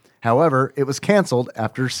mythology. However, it was canceled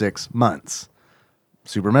after 6 months.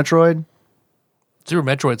 Super Metroid? Super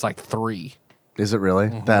Metroid's like 3. Is it really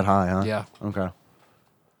that high, huh? Yeah.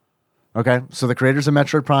 Okay, so the creators of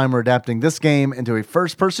Metroid Prime were adapting this game into a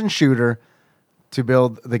first-person shooter to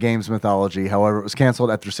build the game's mythology. However, it was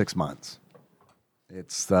canceled after 6 months.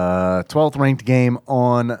 It's the 12th ranked game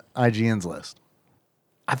on IGN's list.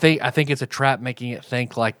 I think it's a trap making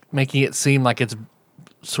it seem like it's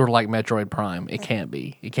sort of like Metroid Prime. It can't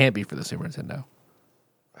be. It can't be for the Super Nintendo.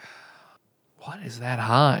 What is that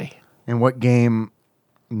high? And what game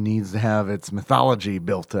needs to have its mythology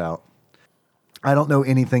built out? I don't know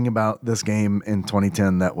anything about this game in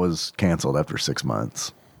 2010 that was canceled after 6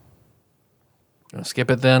 months. You want to skip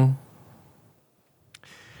it then?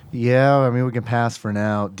 Yeah, I mean, we can pass for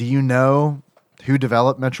now. Do you know who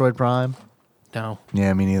developed Metroid Prime? No.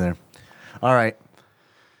 Yeah, me neither. All right.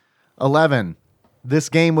 11. This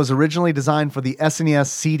game was originally designed for the SNES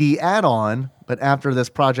CD add-on, but after this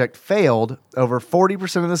project failed, over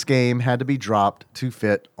 40% of this game had to be dropped to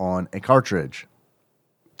fit on a cartridge.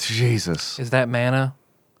 Jesus. Is that Mana?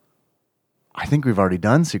 I think we've already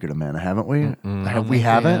done Secret of Mana, haven't we? We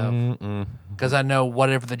haven't? Because I know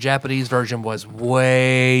whatever the Japanese version was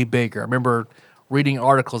way bigger. I remember reading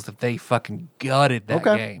articles that they fucking gutted that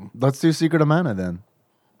game. Let's do Secret of Mana then.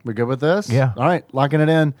 We good with this? Yeah. All right, locking it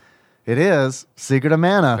in. It is Secret of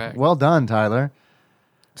Mana. Okay. Well done, Tyler.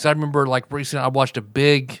 So I remember like recently I watched a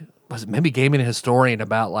big, was it maybe Gaming Historian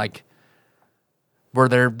about like where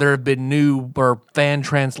there have been new or fan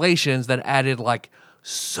translations that added like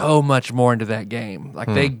so much more into that game. Like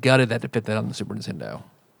they gutted that to fit that on the Super Nintendo.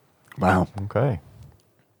 Wow. Okay.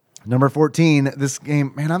 Number 14, this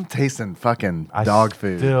game, man, I'm tasting fucking dog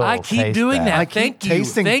food. still I keep taste doing that. I keep Thank you.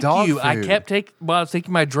 tasting Thank dog you. I food. kept while I was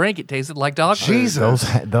taking my drink, it tasted like dog food. Jesus.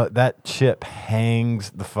 That chip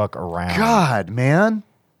hangs the fuck around. God, man.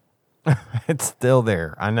 It's still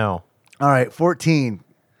there. I know. All right, 14.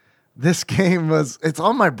 This game it's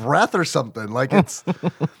on my breath or something. Like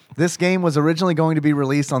this game was originally going to be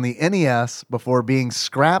released on the NES before being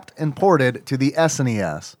scrapped and ported to the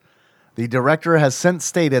SNES. The director has since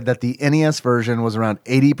stated that the NES version was around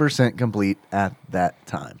 80% complete at that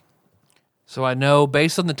time. So I know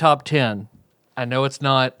based on the top 10, I know it's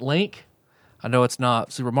not Link. I know it's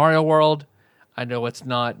not Super Mario World. I know it's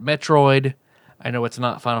not Metroid. I know it's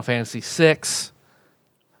not Final Fantasy VI.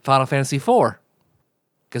 Final Fantasy IV.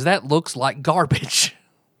 Because that looks like garbage.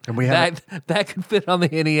 And we have that could fit on the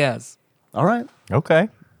NES. All right. Okay.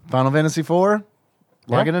 Final Fantasy IV.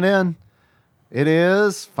 Locking it in. It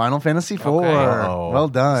is Final Fantasy IV. Uh-oh. Well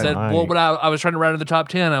done. Said, well, when I was trying to round in the top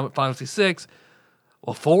 10, I went Final Fantasy 6.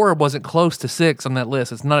 Well, 4 wasn't close to 6 on that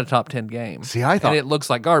list. It's not a top 10 game. See, I thought- and it looks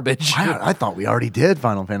like garbage. I thought we already did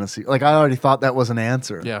Final Fantasy. Like, I already thought that was an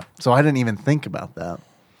answer. Yeah. So I didn't even think about that.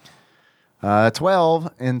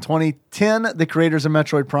 12. In 2010, the creators of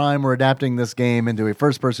Metroid Prime were adapting this game into a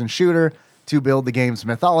first-person shooter to build the game's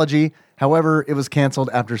mythology. However, it was canceled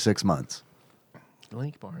after 6 months.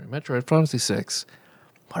 Link Mario, Metroid, Final Fantasy 6.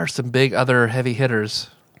 What are some big other heavy hitters?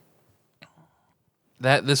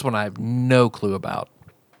 This one I have no clue about.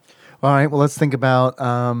 All right, well, let's think about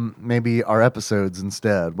maybe our episodes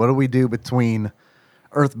instead. What do we do between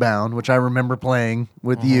Earthbound, which I remember playing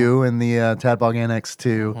with you in the Tadpog NX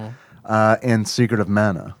 2, and Secret of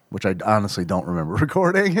Mana, which I honestly don't remember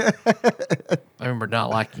recording. I remember not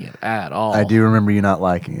liking it at all. I do remember you not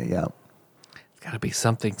liking it, yeah. It's got to be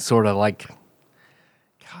something sort of like,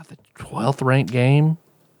 God, the 12th ranked game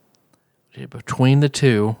between the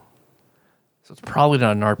two. So it's probably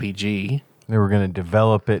not an RPG. They were going to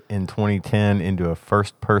develop it in 2010 into a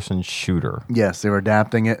first-person shooter. Yes, they were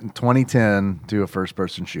adapting it in 2010 to a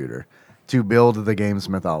first-person shooter to build the game's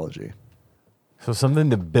mythology. So something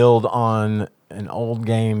to build on an old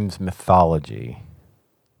game's mythology.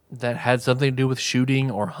 That had something to do with shooting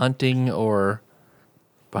or hunting or...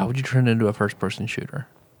 Why would you turn it into a first-person shooter?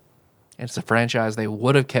 And it's a franchise they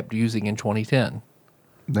would have kept using in 2010.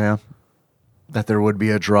 Yeah. That there would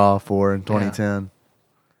be a draw for in 2010.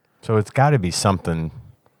 So it's got to be something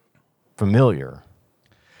familiar.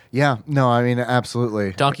 Yeah, no, I mean,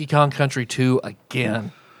 absolutely. Donkey Kong Country 2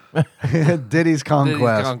 again. Diddy's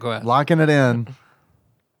Conquest. Conquest. Locking it in.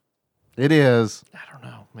 It is. I don't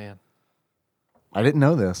know, man. I didn't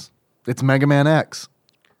know this. It's Mega Man X.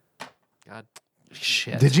 God,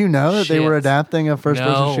 shit. Did you know that they were Shit. adapting a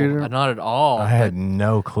first-person shooter? No, not at all. I had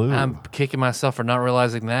no clue. I'm kicking myself for not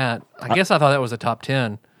realizing that. I guess I thought that was a top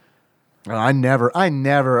 10. I'm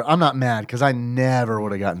not mad because I never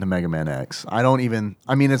would have gotten to Mega Man X.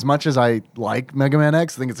 As much as I like Mega Man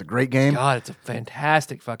X, I think it's a great game. God, it's a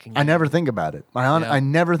fantastic fucking game. I never think about it. Yeah. I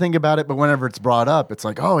never think about it, but whenever it's brought up, it's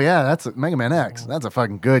like, oh yeah, that's Mega Man X. That's a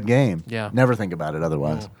fucking good game. Yeah. Never think about it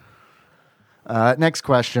otherwise. Next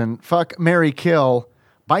question. Fuck, marry, kill.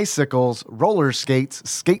 Bicycles, roller skates,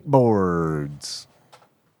 skateboards.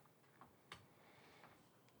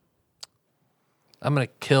 I'm going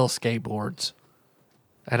to kill skateboards.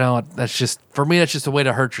 That's just a way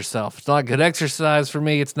to hurt yourself. It's not good exercise for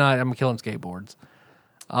me. It's not, I'm killing skateboards.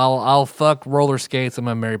 I'll fuck roller skates. I'm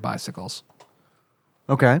going to marry bicycles.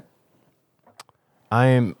 Okay. I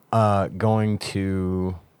am going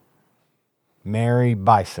to marry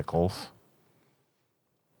bicycles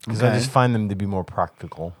because I Okay. just find them to be more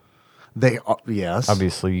practical. They are, yes.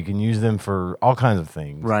 Obviously, you can use them for all kinds of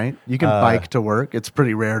things. Right. You can bike to work. It's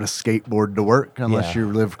pretty rare to skateboard to work unless Yeah.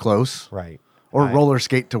 you live close. Right. Or I- roller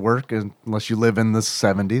skate to work unless you live in the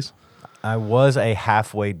 70s. I was a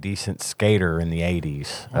halfway decent skater in the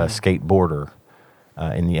 80s, a skateboarder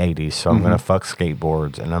in the 80s. So I'm going to fuck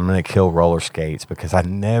skateboards and I'm going to kill roller skates because I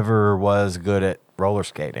never was good at roller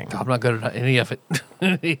skating. I'm not good at any of it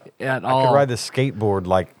at I all. could ride the skateboard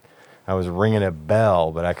like I was ringing a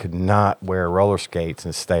bell, but I could not wear roller skates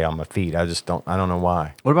and stay on my feet. I don't know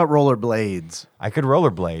why. What about roller blades? I could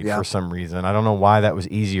rollerblade Yeah. for some reason. I don't know why that was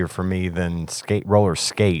easier for me than roller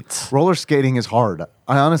skates. Roller skating is hard.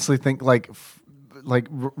 I honestly think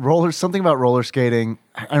something about roller skating.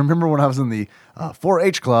 I remember when I was in the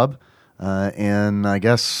 4-H club in, I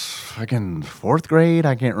guess, fucking 4th grade.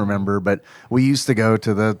 I can't remember, but we used to go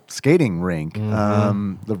to the skating rink,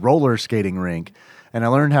 the roller skating rink. And I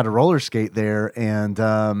learned how to roller skate there, and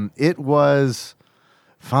it was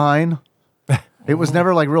fine. It was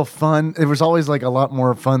never like real fun. There was always like a lot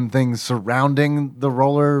more fun things surrounding the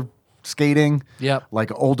roller skating. Yep. Like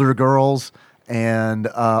older girls and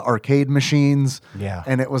arcade machines. Yeah.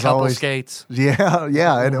 And it was Couple always skates. Yeah,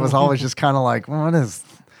 yeah. And it was always just kind of like, I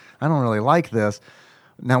don't really like this.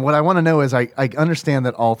 Now, what I want to know is I understand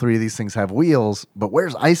that all three of these things have wheels, but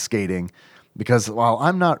where's ice skating? Because while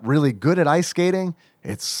I'm not really good at ice skating,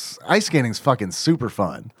 ice skating's fucking super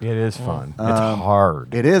fun. It is fun. It's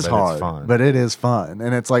hard. It is but hard, it's fun. but it is fun.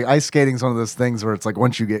 And it's like ice skating's one of those things where it's like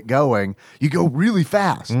once you get going, you go really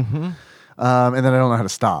fast. And then I don't know how to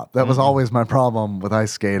stop. That was always my problem with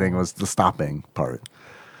ice skating was the stopping part.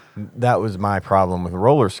 that was my problem with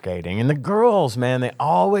roller skating. And the girls, man, they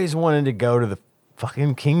always wanted to go to the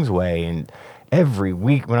fucking Kingsway. And every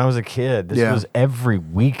week when I was a kid, this was every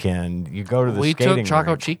weekend. You go to the We skating took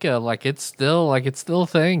Choco rink. Chica like it's still a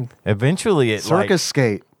thing. Eventually, it Circus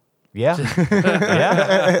skate. yeah,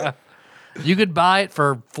 yeah. You could buy it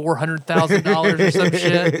for $400,000 or some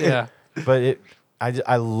shit. Yeah. But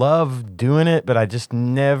I love doing it, but I just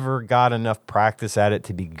never got enough practice at it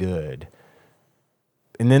to be good.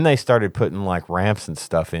 And then they started putting like ramps and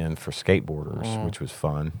stuff in for skateboarders, which was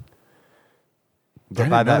fun. But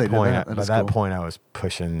by that point, I was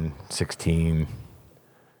pushing 16,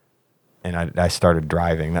 and I started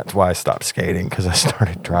driving. That's why I stopped skating, because I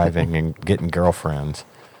started driving and getting girlfriends.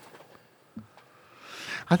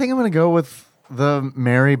 I think I'm going to go with the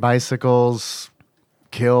marry bicycles,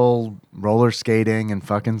 kill roller skating, and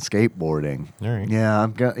fucking skateboarding. All right. Yeah,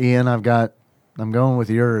 Ian. I'm going with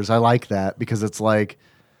yours. I like that because it's like,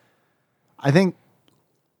 I think,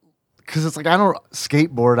 because it's like I don't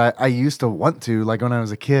skateboard. I used to want to, like when I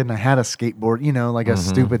was a kid and I had a skateboard, like a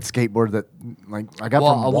stupid skateboard that like I got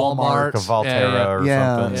from Walmart. Like a Volterra or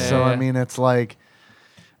something. So I mean, it's like,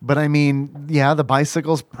 but I mean, yeah, the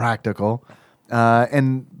bicycle's practical.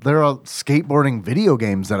 And there are skateboarding video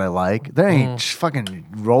games that I like. There ain't fucking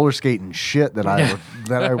roller skating shit that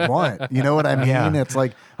I want. You know what I mean? Yeah. It's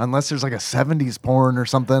like, unless there's like a 70s porn or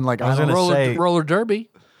something. Like, I was gonna say- roller derby.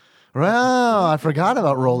 well, I forgot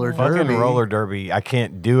about roller derby. Fucking roller derby. I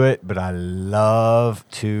can't do it, but I love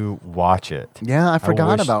to watch it. Yeah, I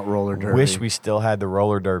forgot wish- about roller derby. Wish we still had the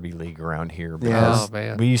roller derby league around here, Yeah. because Oh,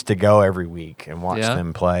 man. we used to go every week and watch Yeah?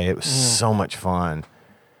 them play. It was so much fun.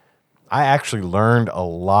 I actually learned a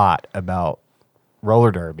lot about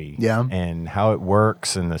roller derby, Yeah. and how it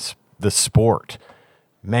works and the sport.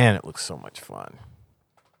 Man, it looks so much fun.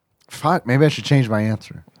 Fuck, maybe I should change my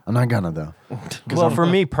answer. I'm not gonna though. Well, for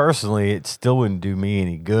me personally, it still wouldn't do me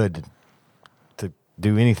any good to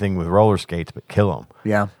do anything with roller skates but kill them.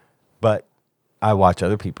 Yeah. But I watch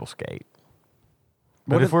other people skate.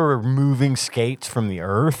 But What if we're removing skates from the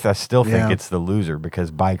earth, I still think Yeah. it's the loser,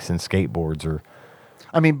 because bikes and skateboards are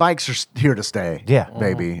I mean, bikes are here to stay. Yeah.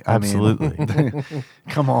 baby. absolutely. I mean,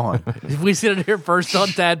 come on, We said it here first on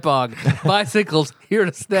Tadpog. Bicycles here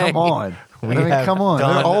to stay. come on. I mean, have come on.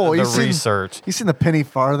 done They're old. the You seen- research. You seen the penny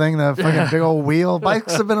farthing, the fucking big old wheel?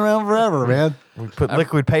 Bikes have been around forever, man. We put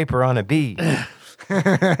liquid paper on a bee.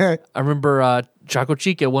 I remember Choco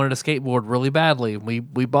Chica wanted a skateboard really badly. We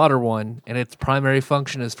bought her one, and its primary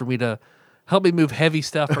function is for me to help me move heavy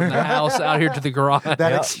stuff from the house out here to the garage.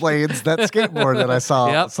 That explains that skateboard that I saw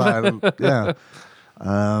Yep. outside. Yeah.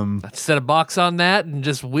 Set a box on that and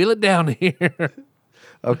just wheel it down here.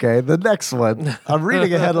 Okay, the next one. I'm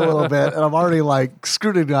reading ahead a little bit, and I'm already like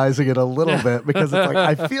scrutinizing it a little bit because it's like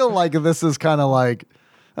I feel like this is kind of like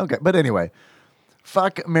okay, but anyway,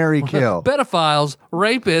 fuck, marry, kill. Pedophiles,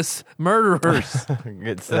 rapists, murderers.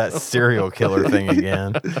 It's that serial killer thing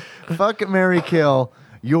again. Fuck, marry, kill.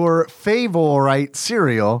 Your favorite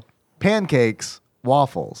cereal: pancakes,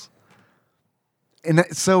 waffles. And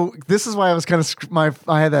so this is why I was kind of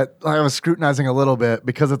I was scrutinizing a little bit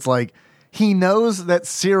because it's like he knows that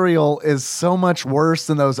cereal is so much worse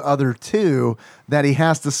than those other two that he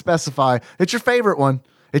has to specify it's your favorite one.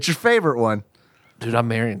 It's your favorite one. Dude, I'm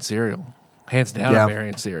marrying cereal. Hands down, Yeah. I'm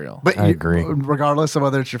marrying cereal. But I agree. regardless of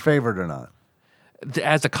whether it's your favorite or not.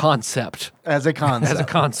 As a concept. As a concept. As a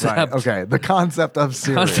concept. Right, okay. The concept of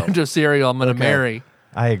cereal. Concept of cereal, I'm going to Okay. marry.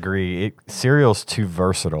 I agree. Cereal's too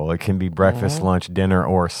versatile. It can be breakfast, lunch, dinner,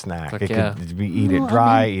 or a snack. Fuck It yeah. could be eat it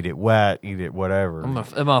dry, eat it wet, eat it whatever. I'm gonna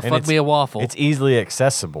And fuck it's- me a waffle. It's easily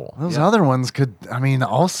accessible. Those other ones could, I mean,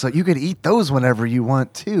 also, you could eat those whenever you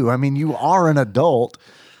want too. I mean, you are an adult.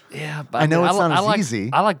 Yeah, but I know it's li- not as like, easy.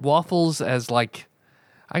 I like waffles as like,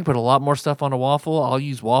 I can put a lot more stuff on a waffle. I'll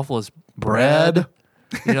use waffle as bread.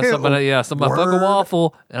 You know, somebody fuck a Word.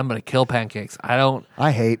 waffle, and I'm gonna kill pancakes.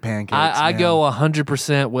 I hate pancakes. I man. go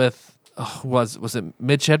 100% with was it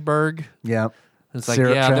Mitch Hedberg? Yeah. It's like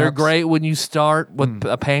Syrup they're traps. great when you start with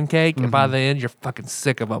a pancake, and by the end you're fucking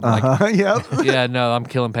sick of them. Like, Yep. yeah, no, I'm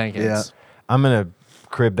killing pancakes. Yeah. I'm gonna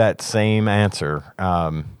crib that same answer.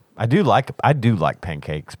 I do like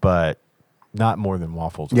pancakes, but not more than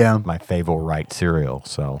waffles. Yeah. My favorite cereal.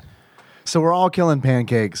 So So we're all killing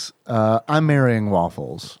pancakes. I'm marrying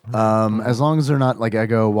waffles. As long as they're not like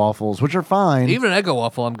Eggo waffles, which are fine. Even an Eggo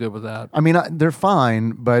waffle, I'm good with that. I mean, they're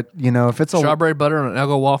fine, but if it's Strawberry butter and an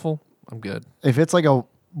Eggo waffle, I'm good. if it's like a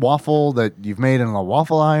waffle that you've made in a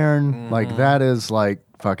waffle iron, like that is like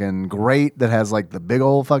fucking great. That has like the big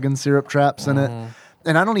old fucking syrup traps in it.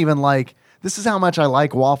 And I don't even like. This is how much I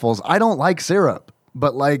like waffles. I don't like syrup,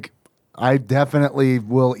 but like I definitely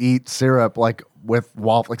will eat syrup like with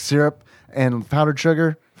waffle, like syrup and powdered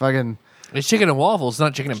sugar. Fucking It's chicken and waffles,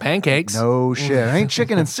 not chicken and pancakes. no shit. I ain't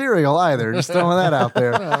chicken and cereal either. Just throwing that out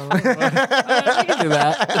there. I can do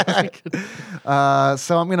that.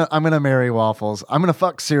 So I'm gonna marry waffles. I'm gonna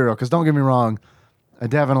fuck cereal because don't get me wrong, I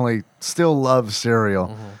definitely still love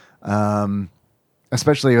cereal.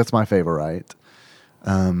 Especially if it's my favorite,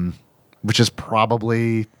 which is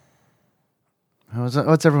probably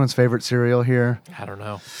what's everyone's favorite cereal here? I don't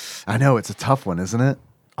know. I know it's a tough one, isn't it?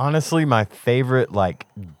 Honestly, my favorite, like,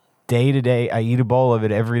 day-to-day, I eat a bowl of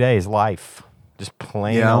it every day, is Life. Just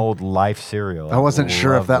plain old Life cereal. I wasn't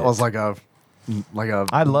sure if love that it. was like a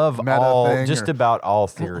I love meta all, thing just or- about all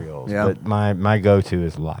cereals. Yeah. But my go-to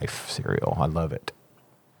is Life cereal. I love it.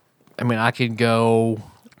 I mean, I could go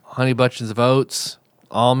Honey Bunches of Oats,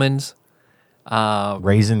 almonds.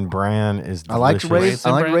 Raisin Bran is I like delicious.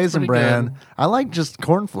 Raisin I like Bran's Raisin pretty Bran. good. I like just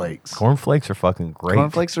cornflakes. Cornflakes are fucking great.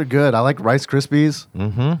 Cornflakes are good. I like Rice Krispies.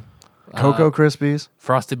 Mm-hmm. Cocoa Krispies.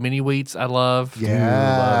 Frosted Mini Wheats, I love.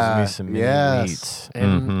 Yeah. Loves me some mini Yes. wheats.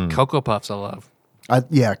 And Cocoa Puffs, I love.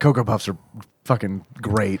 Cocoa Puffs are fucking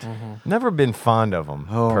great. Never been fond of them,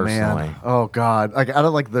 Oh personally. man. Oh god. Like out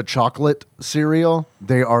of like the chocolate cereal,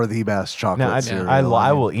 they are the best chocolate No, cereal.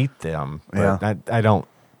 I will eat them, but Yeah. I don't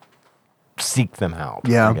seek them out.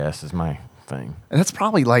 Yeah. I guess is my thing. And that's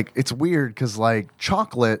probably like it's weird because like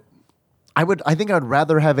chocolate, I think I'd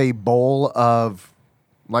rather have a bowl of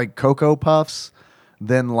like Cocoa Puffs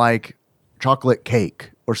than like chocolate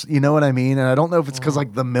cake or you know what I mean. And I don't know if it's because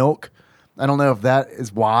like the milk. I don't know if that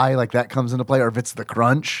is why like that comes into play or if it's the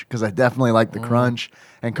crunch because I definitely like the crunch.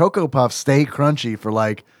 And Cocoa Puffs stay crunchy for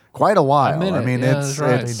like quite a while. minute. I mean, Yeah, it's that's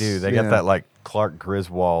right. They do. They yeah. got that like Clark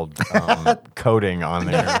Griswold coating on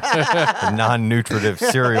there, the non-nutritive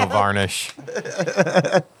cereal varnish.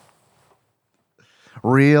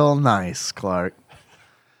 Real nice, Clark.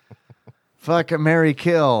 Fuck, Mary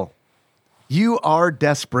Kill. You are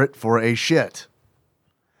desperate for a shit.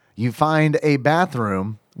 You find a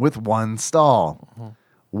bathroom with one stall.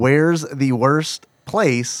 Where's the worst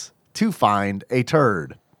place to find a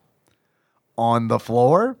turd? On the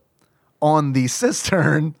floor? On the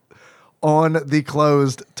cistern? On the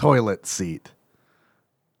closed toilet seat?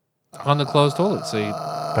 On the closed toilet seat.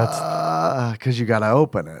 That's Because you got to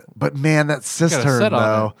open it. But man, that cistern sit on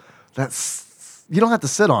though, that's you don't have to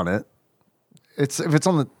sit on it. It's if it's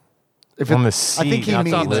on the on the seat, I think he not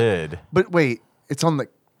the means. lid. But wait, it's on the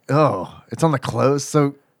it's on the closed.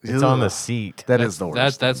 So It's on the seat. That is the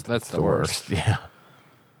worst. That's the worst. Yeah.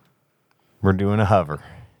 We're doing a hover.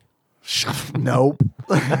 Nope.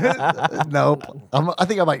 Nope. I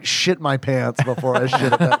think I might shit my pants before I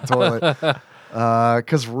shit at that toilet.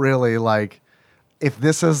 Because really, like, if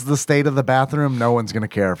this is the state of the bathroom, no one's going to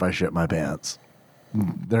care if I shit my pants.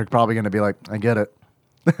 They're probably going to be like, I get it.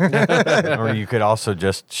 Or you could also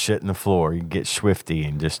just shit in the floor. You can get swifty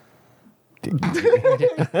and just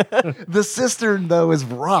The cistern, though, is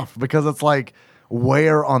rough because it's like,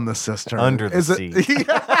 where on the cistern? Under the is seat. It?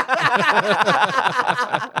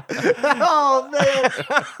 Oh, man.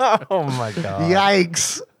 oh my god.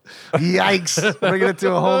 Yikes. Yikes. Bringing it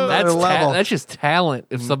to a whole nother level. That's just talent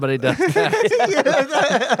if somebody does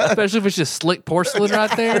that. Especially if it's just slick porcelain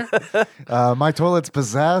right there. My toilet's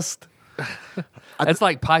possessed. That's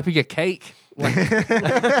like piping a cake. Like,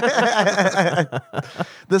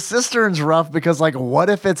 The cistern's rough because, like, what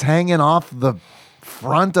if it's hanging off the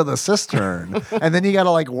front of the cistern, and then you got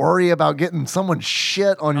to like worry about getting someone's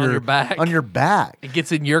shit on your back. On your back. it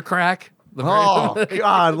gets in your crack. The Oh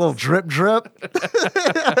God, a little drip, drip.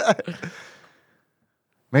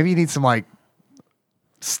 Maybe you need some like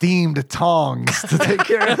steamed tongs to take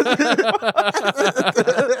care of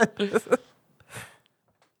it.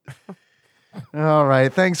 All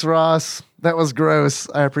right, thanks, Ross. That was gross.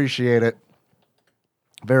 I appreciate it.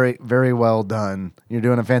 Very, very well done. You're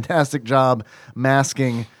doing a fantastic job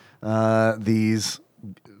masking these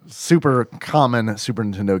super common Super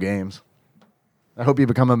Nintendo games. I hope you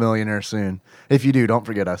become a millionaire soon. If you do, don't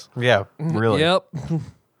forget us. Yeah, really. Yep.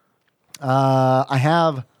 I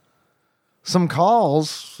have some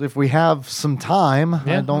calls if we have some time.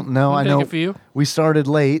 Yeah, I don't know. we'll I take know a few. we started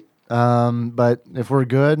late, but if we're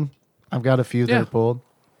good, I've got a few that Yeah. are pulled.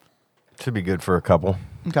 Should be good for a couple.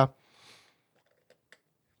 Okay.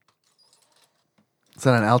 Is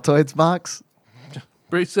that an Altoids box?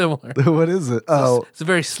 Pretty similar. What is it? Oh, It's a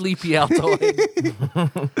very sleepy Altoid.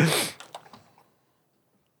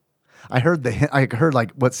 I heard I heard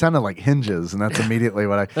like what sounded like hinges, and that's immediately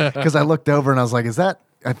what because I looked over and I was like, is that?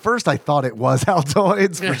 At first, I thought it was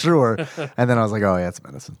Altoids for sure, and then I was like, oh yeah, it's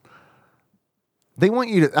medicine. They want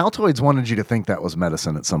you to Altoids wanted you to think that was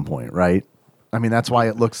medicine at some point, right? I mean, that's why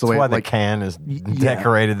it looks the That's way why like the can is yeah.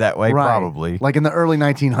 decorated that way, right. probably. like in the early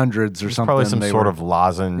 1900s or It's something. probably some they sort were- of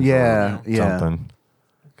lozenge Yeah, or yeah. something.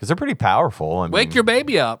 Because they're pretty powerful. I mean, Wake your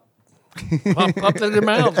baby up. Pump up in your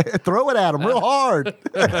mouth. throw it at them real hard.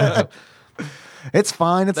 It's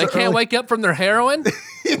fine. It's They can't wake up from their heroin?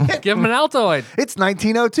 Give them an Altoid. It's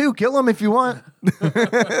 1902. Kill them if you want.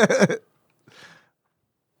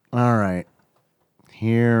 All right.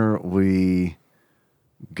 Here we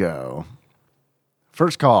go.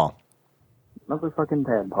 First call. Motherfucking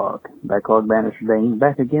Tadpog. Backlog Banisher Dane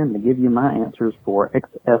back again to give you my answers for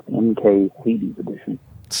XFNK Hades Edition.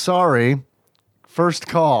 Sorry. First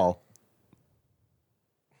call.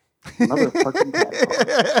 Motherfucking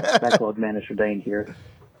Tadpog. Backlog Banisher Dane here.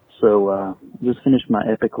 So, just finished my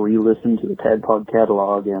epic re-listen to the Tadpog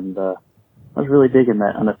catalog, and I was really digging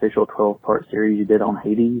that unofficial 12-part series you did on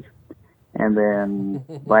Hades. And then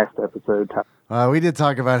last episode... We did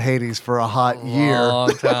talk about Hades for a hot year.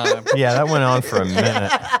 Long time. Yeah, that went on for a minute.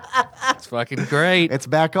 It's fucking great. It's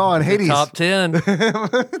back on. Hades. Top 10. I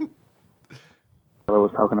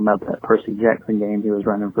was talking about that Percy Jackson game he was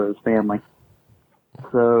running for his family.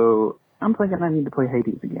 So I'm thinking I need to play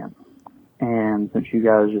Hades again. And since you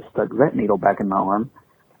guys just stuck that needle back in my arm,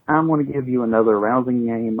 I'm going to give you another rousing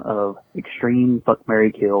game of Extreme Fuck,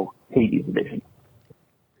 Marry, Kill Hades Edition.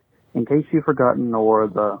 In case you've forgotten or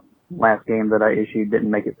the last game that I issued didn't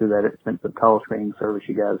make it through that expensive call screening service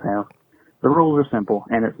you guys have, the rules are simple,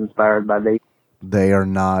 and it's inspired by They are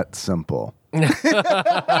not simple.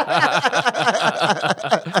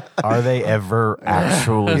 Are they ever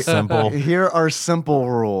actually simple? Here are simple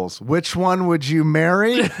rules. Which one would you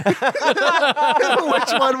marry?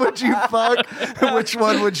 Which one would you fuck? Which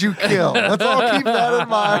one would you kill? Let's all keep that in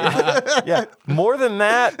mind. Yeah, more than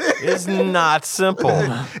that is not simple.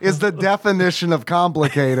 Is the definition of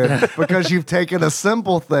complicated because you've taken a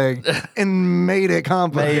simple thing and made it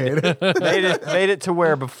complicated. Made it to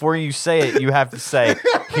where before you say it, you have to say,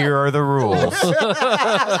 "Here are the rules."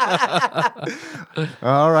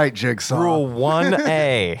 All right, Jigsaw. Rule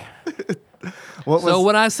 1A. So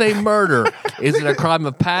when I say murder, is it a crime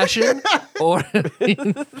of passion or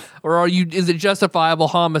is it justifiable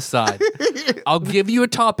homicide? I'll give you a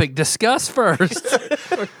topic. Discuss first.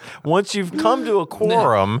 Once you've come to a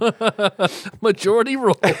quorum, Majority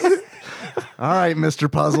rule. All right, Mr.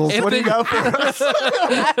 Puzzles. What do you got for us?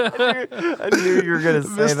 I knew you were going to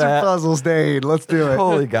say Mr. that. Puzzles Dade. Let's do it.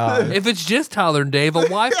 Holy God. If it's just Tyler and Dave, a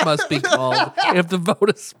wife must be called if the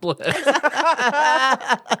vote is split.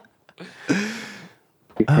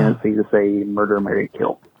 tendency to say murder, marry,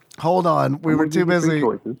 kill. Hold on. We were too busy.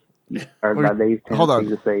 Choices. By Dave's Hold on.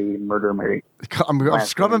 tendency to say murder, marry. I'm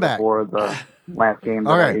scrubbing back. Before the last game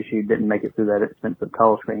that I issued didn't make it through that expensive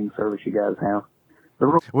call screening service you guys have.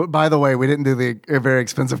 By the way, we didn't do the very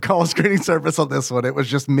expensive call screening service on this one. It was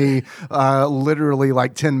just me literally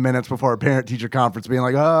like 10 minutes before a parent-teacher conference being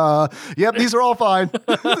like, yep, these are all fine.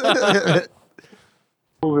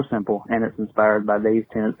 Rules are simple, and it's inspired by Dave's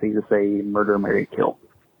tendency to say murder, marry, kill.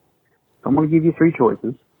 So I'm going to give you three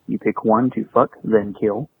choices. You pick one to fuck, then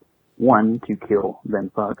kill, one to kill,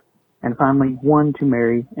 then fuck, and finally one to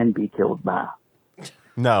marry and be killed by.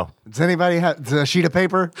 No. Does anybody have a sheet of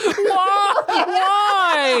paper?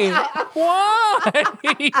 Why?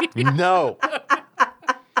 No.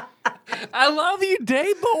 I love you,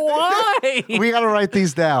 Dave, but why? We got to write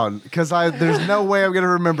these down because there's no way I'm going to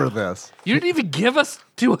remember this. You didn't even give us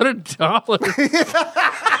 $200.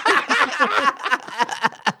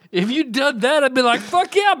 If you'd done that, I'd be like,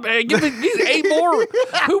 fuck yeah, man. Give me these 8 more.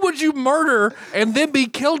 Who would you murder and then be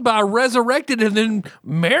killed by, resurrected, and then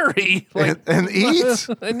marry? Like, and eat?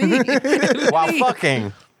 and eat. While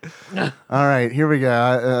fucking. All right, here we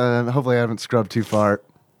go. Hopefully I haven't scrubbed too far.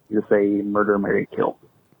 You say murder, marry, kill.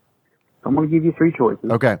 So I'm going to give you three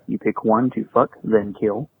choices. Okay. You pick one to fuck, then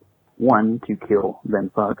kill, one to kill,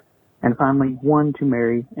 then fuck, and finally one to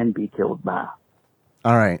marry and be killed by.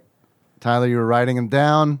 All right. Tyler, you were writing them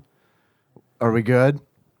down. Are we good?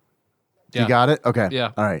 Yeah. You got it? Okay.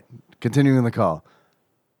 Yeah. All right. Continuing the call.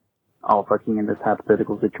 All fucking in this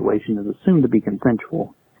hypothetical situation is assumed to be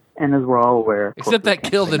consensual, and as we're all aware... Except that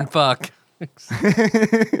kill, then fuck. So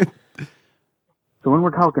when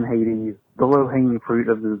we're talking Hades, the low-hanging fruit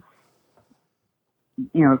of this,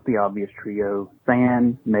 it's the obvious trio,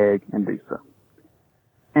 Than, Meg, and Dusa.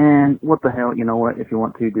 And what the hell, you know what, if you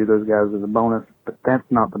want to, do those guys as a bonus, but that's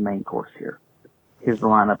not the main course here. Here's the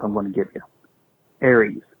lineup I'm going to give you.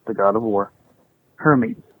 Ares, the god of war,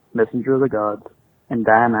 Hermes, messenger of the gods, and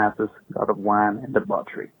Dionysus, god of wine and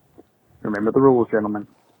debauchery. Remember the rules, gentlemen.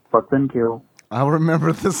 Fuck then kill. I'll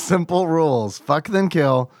remember the simple rules. Fuck then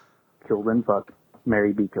kill. Kill then fuck.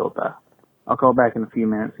 Marry, be killed by. I'll call back in a few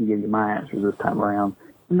minutes and give you my answers this time around,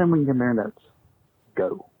 and then we can compare notes.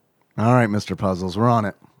 Go. All right, Mr. Puzzles, we're on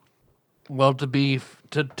it. Well,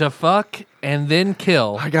 to fuck and then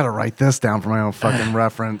kill, I got to write this down for my own fucking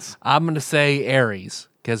reference. I'm going to say Ares.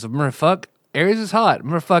 Because I'm going to fuck, Ares is hot. I'm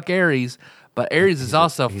gonna fuck Ares, but Ares is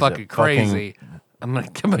also he's a fucking crazy. I'm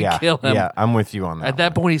gonna Yeah, kill him. yeah, I'm with you on that. At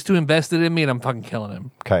that point, he's too invested in me, and I'm fucking killing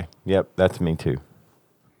him. Okay, yep, that's me too.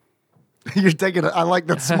 You're taking it. I like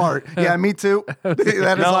that smart. Yeah, me too. That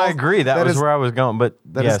is No, I agree. That was is, where I was going, but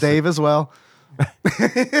that is Dave as well.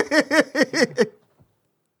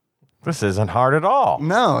 This isn't hard at all.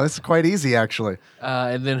 No, it's quite easy actually.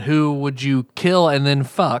 And then who would you kill and then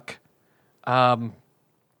fuck? I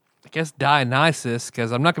guess Dionysus,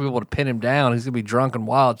 because I'm not gonna be able to pin him down. He's gonna be drunk and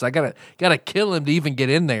wild, so I gotta kill him to even get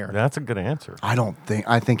in there. That's a good answer.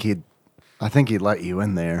 I think he'd let you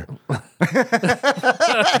in there. He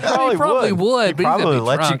probably would, He'd but he's gonna probably be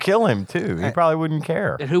let you drunk. kill him too. He probably wouldn't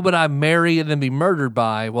care. And who would I marry and then be murdered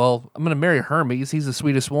by? Well, I'm gonna marry Hermes. He's the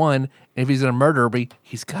sweetest one. And if he's gonna murder me,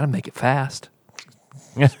 he's gotta make it fast.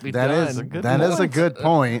 Be That done. is a good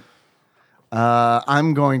point.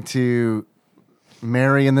 I'm going to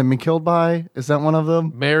marry and then be killed by. Is that one of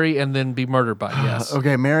them? Marry and then be murdered by. Yes.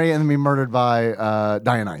 Okay, marry and then be murdered by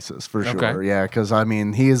Dionysus for sure. Okay. Yeah, because I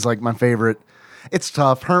mean he is like my favorite. It's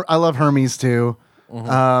tough. I love Hermes too,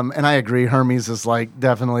 and I agree. Hermes is like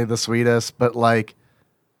definitely the sweetest, but like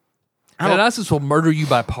Dionysus will murder you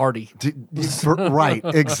by party. right,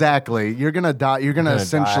 exactly. You're gonna die. You're gonna Gonna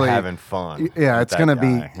essentially die having fun. Yeah, with it's that gonna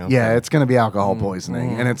guy. be. Okay. Yeah, it's gonna be alcohol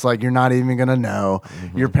poisoning, and it's like you're not even gonna know.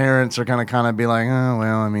 Your parents are gonna kind of be like, oh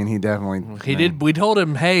well. I mean, he definitely. He did. We told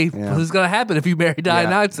him, hey, this is gonna happen if you marry Yeah,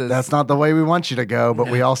 Dionysus. that's not the way we want you to go, but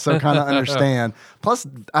we also kind of understand. Plus,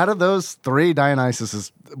 out of those three, Dionysus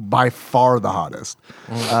is by far the hottest.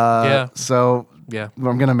 Yeah. So Yeah.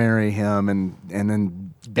 I'm gonna marry him and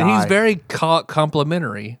then die. And he's very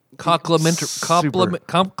complimentary. Complimentary.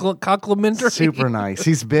 Super nice.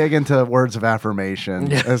 He's big into words of affirmation.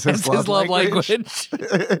 Yeah, as it's his love language.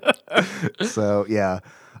 So yeah.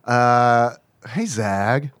 Hey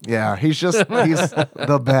Zag. Yeah, he's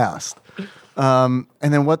the best. And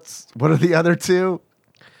then what are the other two?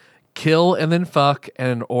 Kill and then fuck,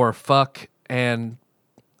 or fuck and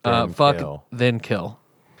Then fuck kill. then kill.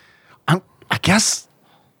 I guess.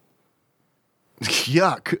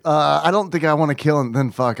 Yuck. I don't think I want to kill and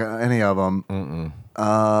then fuck any of them.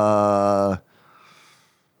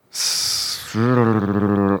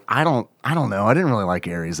 I don't know. I didn't really like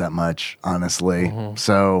Ares that much, honestly.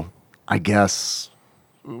 So I guess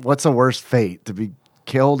what's a worse fate? To be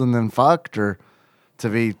killed and then fucked, or to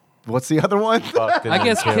be what's the other one? Fucked and I then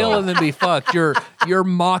guess kill and then be fucked. You're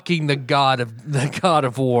mocking the god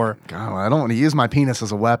of war, God, I don't want to use my penis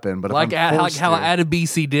as a weapon, but like if I'm like forced how to-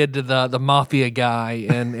 Adebisi did to the mafia guy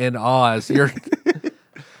in Oz.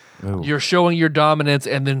 You're showing your dominance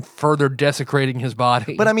and then further desecrating his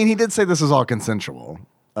body. But I mean, he did say this is all consensual.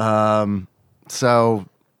 So,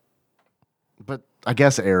 but I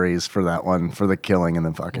guess Ares for that one, for the killing and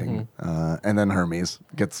then fucking. And then Hermes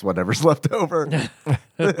gets whatever's left over.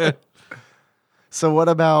 So what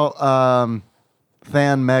about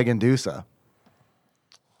Than, Meg, and Dusa?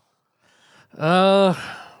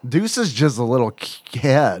 Dusa's just a little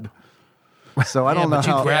kid. So I don't know but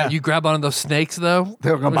how you grab onto those snakes though.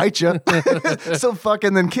 they're gonna bite you. So fuck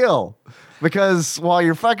and then kill. Because while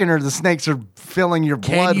you're fucking her, the snakes are filling your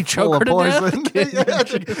Can blood you full choke of her to poison.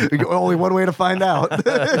 Yeah, only one way to find out.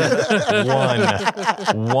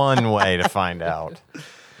 One way to find out.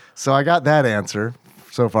 So I got that answer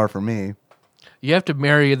so far for me. You have to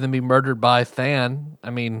marry and then be murdered by Than. I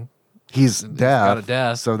mean, He's got a deaf,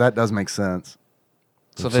 death. so that does make sense.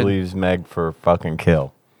 so Which then leaves Meg for fucking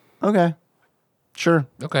kill. Okay, sure.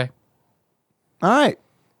 okay, All right,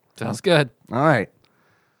 sounds good. all right.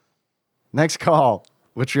 Next call,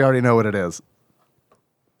 which we already know what it is.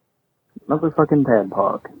 Motherfucking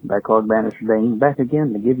Tadpog, Backlog Banisher Dane, back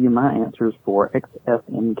again to give you my answers for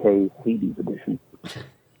XFMK Hades Edition.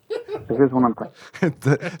 So here's what I'm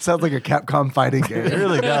thinking. It sounds like a Capcom fighting game. It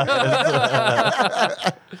really does.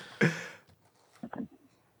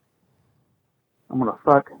 I'm gonna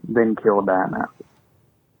fuck, then kill Dionysus.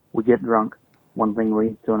 We get drunk. One thing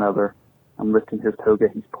leads to another. I'm lifting his toga.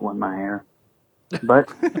 He's pulling my hair. But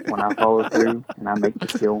when I follow through and I make the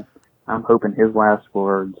kill, I'm hoping his last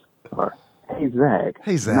words are, "Hey Zag,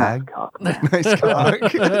 Hey, Zag. nice cock, man." Nice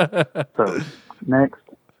cock. So next,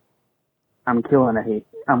 I'm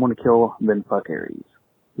gonna kill then fuck Ares.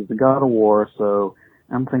 He's the god of war, so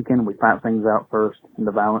I'm thinking we fight things out first, and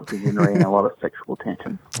the violence is generating a lot of sexual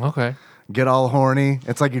tension. Okay, Get all horny.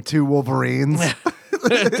 It's like your two Wolverines.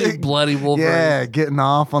 Two bloody Wolverines. Yeah, getting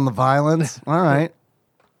off on the violence. All right.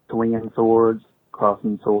 Swinging swords,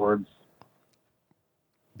 crossing swords,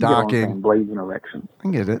 you get what I'm Docking. saying, blades and erections. I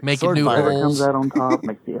get it. Making Sword new fighter. Whoever holes. comes out on top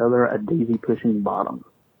makes the other a daisy pushing bottom.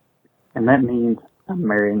 And that means I'm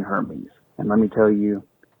marrying Hermes. And let me tell you,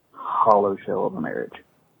 hollow shell of a marriage.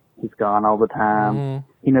 He's gone all the time.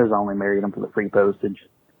 He knows I only married him for the free postage.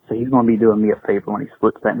 So he's going to be doing me a favor when he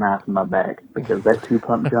splits that knife in my back, because that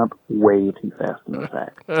 2-pump jump way too fast in the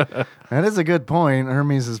sack. That is a good point.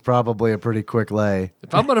 Hermes is probably a pretty quick lay.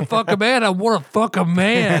 If I'm gonna fuck a man, I want to fuck a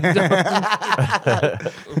man.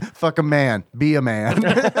 Fuck a man. Be a man.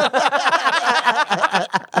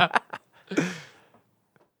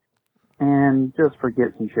 And just for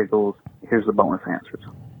gets and shiggles, here's the bonus answers.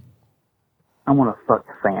 I want to fuck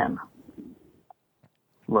Fan.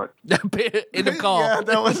 Look, In the call. Yeah,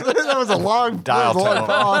 that was a long Dial tone.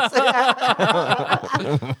 pause.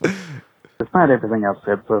 despite everything I've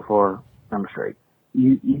said so far, I'm straight.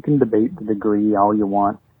 You can debate the degree all you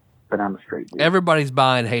want, but I'm a straight dude. Everybody's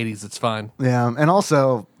buying Hades. It's fine. Yeah, and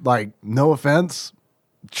also, like, no offense,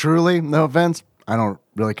 truly, no offense, I don't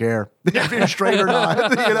really care if you're straight or not.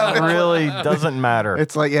 You know, It really doesn't matter.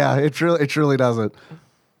 it's like, yeah, it truly doesn't.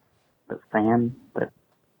 But Fan, that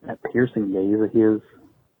piercing gaze of his.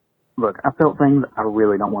 Look, I felt things I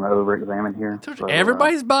really don't want to over-examine here. So,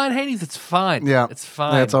 Everybody's buying Hades. It's fine. Yeah, It's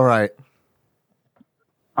fine. That's all right.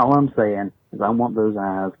 all I'm saying is I want those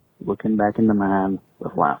eyes looking back into mine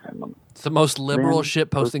with life in them. It's the most liberal Then- shit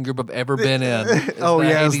posting group I've ever been in. It's Oh,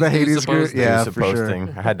 yeah, it's the Hades News group. Posting. Yeah, News for sure. posting.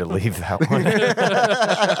 I had to leave that one.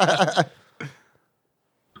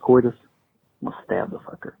 Coitus, I'm gonna stab the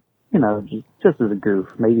fucker. You know, just as a goof.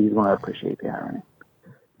 Maybe he's gonna appreciate the irony.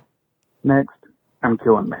 Next, I'm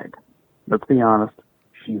killing Meg. Let's be honest,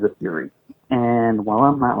 she's a fury. And while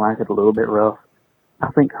I might like it a little bit rough, I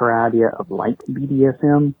think her idea of light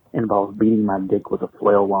BDSM involves beating my dick with a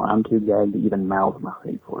flail while I'm too gagged to even mouth my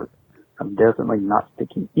fate for it. I'm definitely not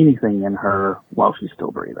sticking anything in her while she's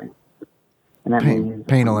still breathing. And that means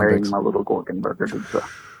Pain I'm marrying Olympics. my little Gorkenberger pizza.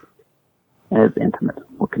 And it's intimate.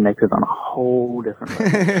 We're connected on a whole different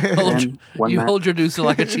level. Then, one You night- hold your deuce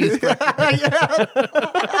like a cheeseburger.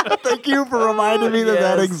 Thank you for reminding me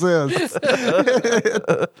that exists.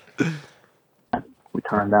 we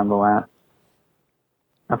turn down the light.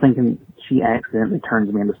 I'm thinking she accidentally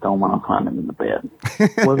turns me into stone while I'm climbing in the bed.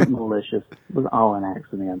 It wasn't malicious. It was all an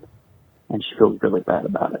accident. And she feels really bad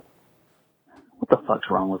about it. What the fuck's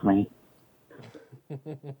wrong with me?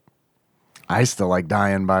 I still like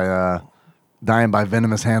dying by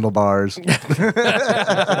venomous handlebars. All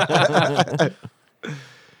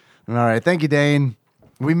right, thank you, Dane.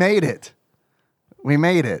 We made it.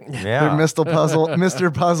 Yeah.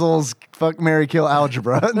 Mr. Puzzle's fuck, marry, kill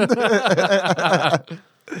algebra.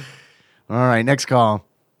 All right, next call.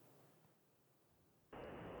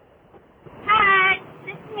 Hi,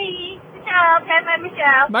 it's me, Michelle.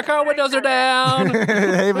 Michelle. My car windows are down.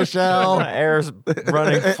 Hey, Michelle. My air's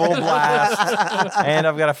running full blast, and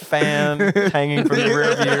I've got a fan hanging from the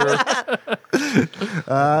rear view.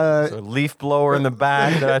 So a leaf blower in the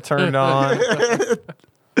back that I turned on. Heard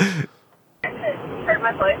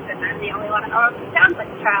my voice, and I'm the only one. Oh, it sounds like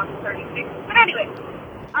a child who's 36. But anyway,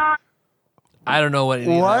 I don't know what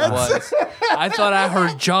any of that was. I thought I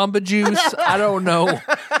heard Jamba Juice. I don't know.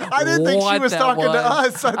 I didn't think she was talking to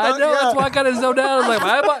us. I thought, know. yeah. That's why I kind of zoned out. I was like,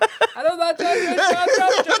 I don't know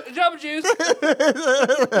Jamba Juice. so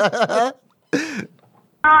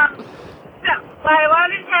what I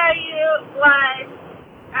wanted to tell you was,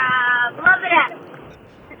 beloved Adam.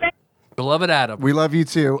 Beloved Adam. We love you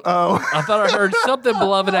too. Oh, I thought I heard something,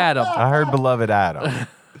 Beloved Adam. I heard beloved Adam.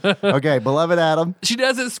 okay, beloved Adam. She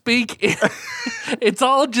doesn't speak. It's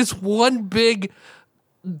all just one big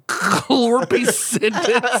glorpy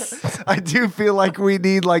sentence. I do feel like we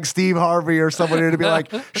need like Steve Harvey or someone here to be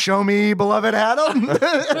like, show me beloved Adam.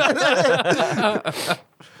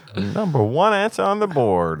 Number one answer on the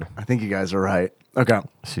board. I think you guys are right. Okay.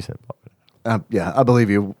 She said beloved. Yeah, I believe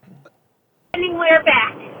you. And we're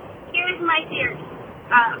back. Here's my theory.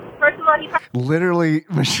 First of all, he Literally,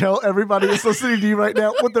 Michelle, everybody is listening to you right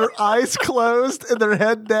now with their eyes closed and their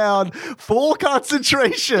head down. Full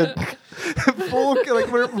concentration.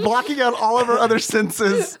 Like we're blocking out all of our other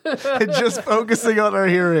senses and just focusing on our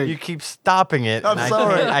hearing. You keep stopping it. I'm and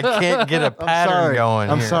sorry. I can't get a pattern going.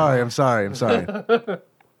 I'm here. sorry. liked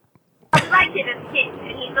it as a kid.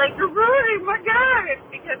 And he's like, oh my God,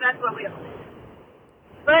 because that's what we all do.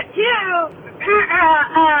 But two,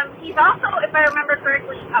 he's also, if I remember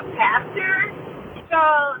correctly, a pastor. So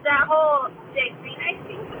that whole Jake Green, I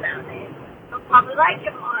think about it. I'll probably like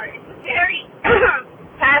him more. It's a very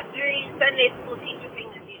pastory Sunday school teacher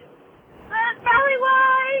thing to do. That's probably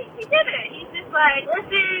why he did it. He's just like,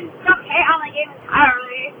 listen, don't hate on the game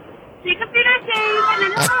entirely. Take a few days and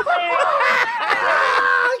then love it.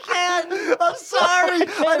 I can't. I'm sorry.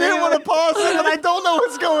 I didn't want to pause it, but I don't know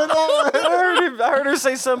what's going on. heard her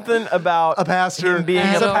say something about A pastor. him being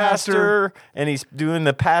He's a a pastor. pastor, and he's doing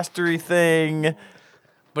the pastory thing.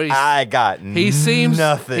 But I got he seems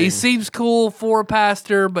nothing. He seems cool for a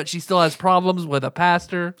pastor, but she still has problems with a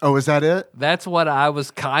pastor. Oh, is that it? That's what I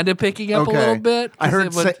was kind of picking up a little bit. I 'cause heard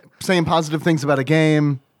it would- saying positive things about a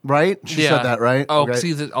game, right? She said that, right? Oh, Okay.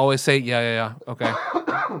 she's always say yeah. Okay.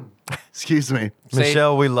 Excuse me.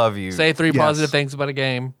 Michelle, we love you. Say 3 Yes. positive things about a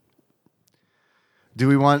game. Do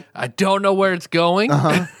we want? I don't know where it's going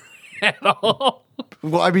at all.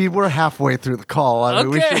 Well, I mean, we're halfway through the call. I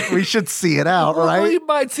mean, Okay. we should see it out, Well, right? you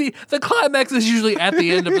might see the climax is usually at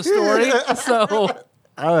the end of a story. So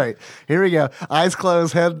All right, here we go. Eyes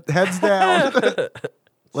closed, heads down.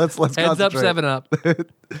 let's heads up, concentrate. 7 up. Okay,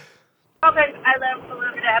 I love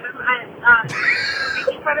Beloved Adams. I'm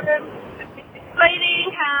making fun of him,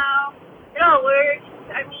 explaining how it all works.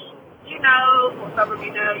 I mean, well, some of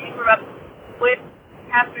you know, you grew up with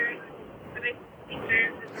pastors and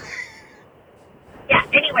teachers. Yeah,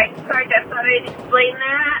 anyway, sorry, Jeff, thought I'd explain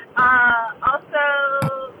that. Also,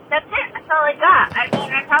 that's it. That's all I got. I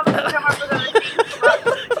mean, I probably could come up with other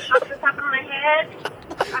things off the top of my head.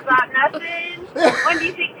 I got nothing. When do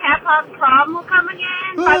you think Tadpog's prom will come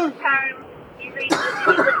again? By the time you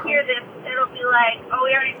hear this, it'll be like, oh,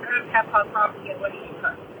 we already heard of Tadpog's prom again. What are you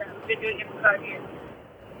talking about? We've been doing it for 5 years.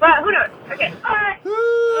 But who knows? Okay, bye.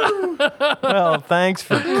 Well, thanks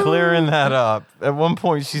for clearing that up. At one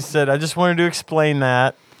point, she said, I just wanted to explain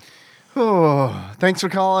that. Oh, thanks for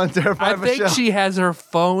calling, I Terrified think Michelle. she has her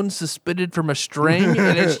phone suspended from a string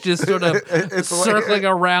and it's just sort of It's circling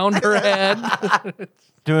around her head.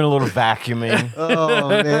 Doing a little vacuuming. Oh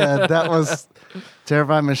man, that was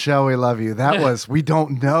Terrified Michelle. We love you. That was. We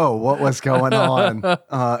don't know what was going on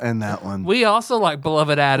in that one. We also like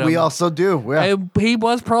Beloved Adam. We also do. Yeah. He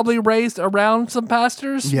was probably raised around some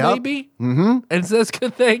pastors, Yep. maybe. Mm-hmm. And says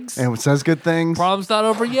good things. And it says good things. Problem's not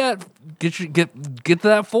over yet. Get to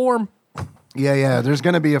that form. Yeah. There's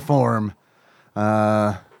going to be a form.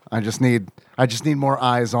 I just need more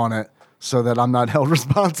eyes on it so that I'm not held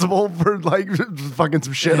responsible for like fucking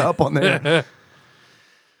some shit up on there.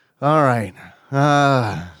 All right.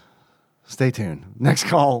 Stay tuned. Next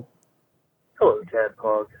call. Hello,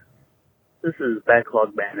 Tadpog. This is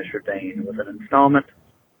Backlog Banisher Dane with an installment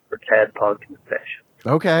for Tadpog Confession.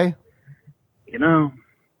 Okay. You know,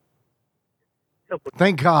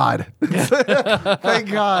 Thank God.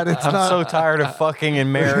 Thank God. It's I'm not. so tired of fucking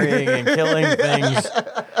and marrying and killing things.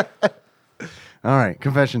 All right.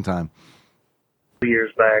 Confession time. 2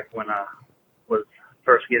 years back when I was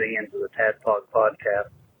first getting into the Tadpog podcast,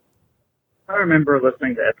 I remember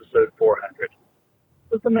listening to episode 400. It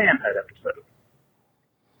was the Manhunt episode.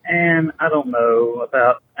 And I don't know,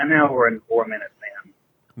 about an hour and 4 minutes in.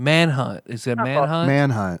 Manhunt. Is it Manhunt?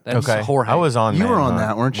 Manhunt. That's Okay. Jorge. I was on You were on Manhunt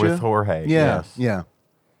that, weren't you? With Jorge. Yeah. Yes. Yeah.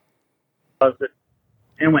 Buzzed it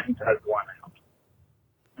and went and tugged one out.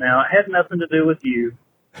 Now, it had nothing to do with you.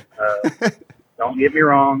 Don't get me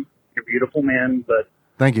wrong. You're beautiful men, but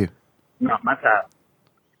Thank you. not my type.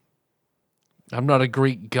 I'm not a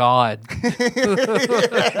Greek god.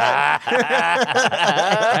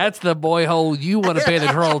 That's the boy hole you want to pay the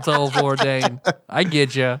troll toll for, Dane. I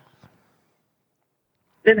get you.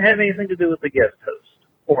 Didn't have anything to do with the guest host,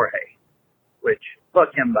 Jorge, which,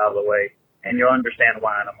 fuck him, by the way, and you'll understand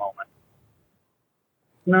why in a moment.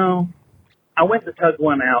 No, I went to tug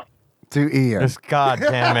one out. To Ian. Just, God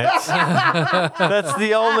damn it. That's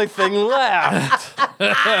the only thing left.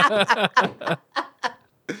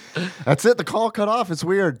 That's it. The call cut off. It's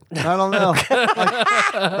weird. I don't know. I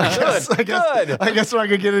guess we're not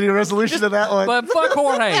gonna get any resolution to that one. But fuck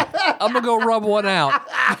Jorge. I'm going to go rub one out.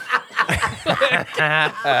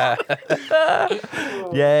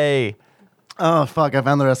 Yay. Oh fuck! I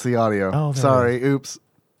found the rest of the audio. Oh, there sorry. Oops.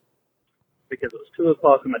 Because it was 2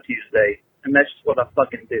 o'clock on a Tuesday, and that's just what I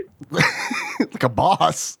fucking do. Like a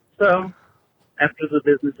boss. So, after the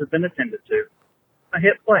business has been attended to, I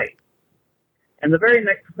hit play. And the very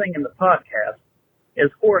next thing in the podcast is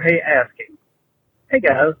Jorge asking, hey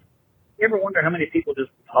guys, you ever wonder how many people just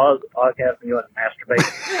pause the podcast and go and masturbate?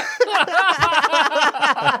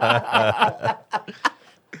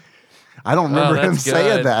 I don't remember him that's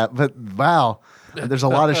saying good. that, but wow, there's a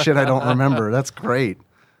lot of shit I don't remember. That's great.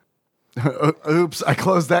 Oops, I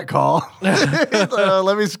closed that call.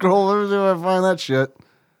 Let me scroll. Let me see if I find that shit.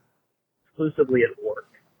 Exclusively at work.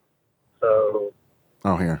 So,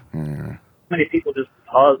 Oh, here. how many people just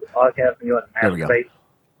pause the podcast and go There we and go.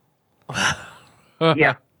 masturbate?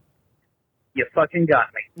 Yeah. You fucking got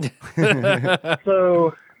me.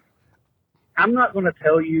 So, I'm not going to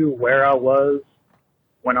tell you where I was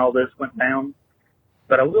when all this went down,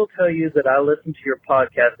 but I will tell you that I listen to your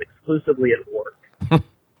podcast exclusively at work.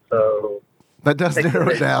 So That does narrow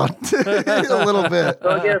it down a little bit. So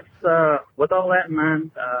I guess with all that in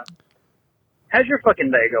mind, how's your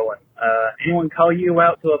fucking day going? Anyone call you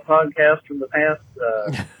out to a podcast from the past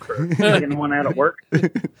for taking one out at work?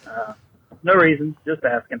 No reason, just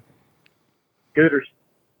asking. Gooters.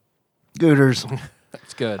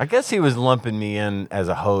 That's good. I guess he was lumping me in as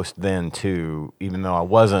a host then too, even though I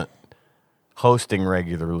wasn't hosting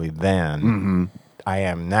regularly then. I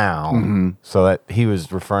am now. So that he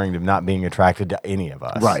was referring to not being attracted to any of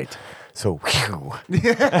us. Right. So, because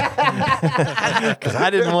I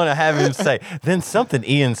didn't want to have him say. Then something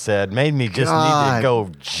Ian said made me just need to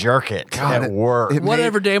go jerk it at work.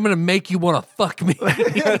 Whatever day, I'm going to make you want to fuck me.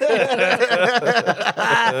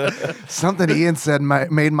 Something Ian said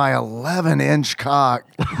made my 11-inch cock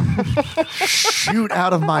shoot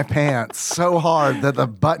out of my pants so hard that the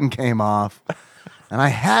button came off. And I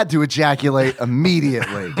had to ejaculate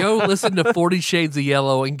immediately. Go listen to 40 Shades of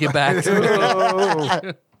Yellow and get back to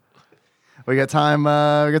me. We got time.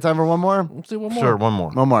 We got time for one more. Let's do one more. Sure, one more.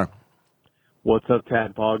 One more. What's up,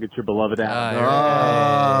 Tadpog? It's your beloved Adam.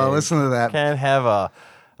 Oh, listen to that. Can't have a.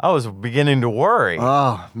 I was beginning to worry.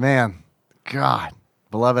 Oh man, God,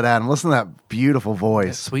 beloved Adam. Listen to that beautiful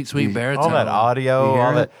voice. Sweet, sweet baritone. All that audio, You hear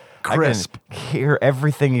all that it? Crisp. I can hear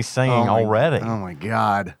everything he's saying already. Oh my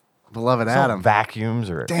God, beloved Some Adam. vacuums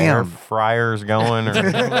or Damn. air fryers going. Or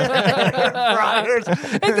Fryers.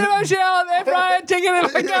 Into my shell, they fry a chicken in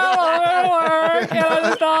the collar. Can I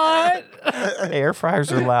just not? air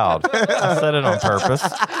fryers are loud. I said it on purpose.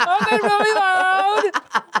 Are they really loud?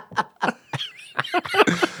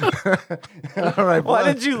 All right. Why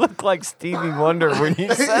did you look like Stevie Wonder when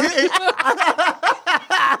you said it?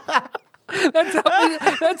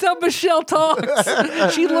 That's how Michelle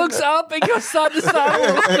talks. She looks up and goes side to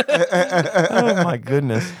side. Oh my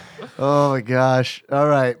goodness. Oh my gosh. All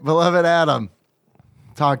right, beloved Adam,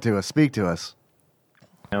 talk to us. Speak to us.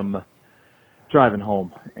 I'm driving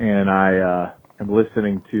home, and I am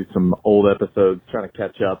listening to some old episodes, trying to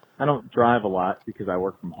catch up. I don't drive a lot because I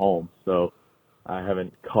work from home, so I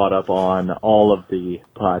haven't caught up on all of the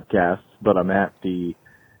podcasts, but I'm at the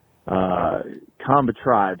Comba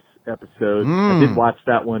Tribes episode. I did watch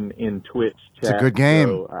that one in Twitch chat. It's a good game.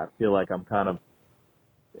 So I feel like I'm kind of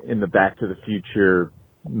in the Back to the Future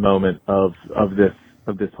moment of this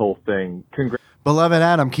whole thing. Congrats. Beloved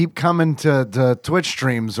Adam, keep coming to Twitch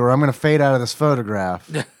streams or I'm going to fade out of this photograph.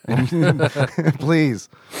 Please.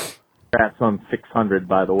 Congrats on 600,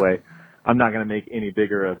 by the way. I'm not going to make any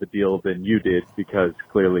bigger of a deal than you did because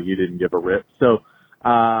clearly you didn't give a rip. So,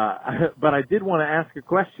 but I did want to ask a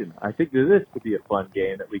question. I think that this could be a fun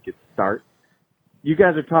game that we could start. You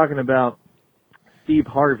guys are talking about Steve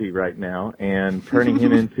Harvey right now and turning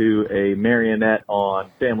him into a marionette on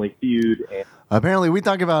Family Feud. And Apparently, we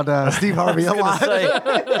talk about Steve Harvey a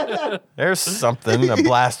lot. There's something, a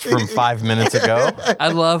blast from 5 minutes ago. I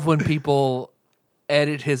love when people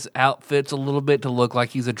edit his outfits a little bit to look like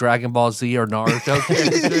he's a Dragon Ball Z or Naruto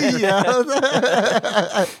character.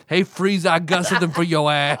 Yeah. Hey, Frieza, I got something for your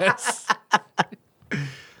ass.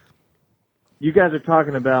 you guys are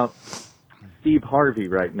talking about Steve Harvey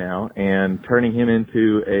right now and turning him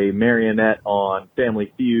into a marionette on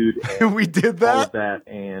Family Feud. And we did all of that.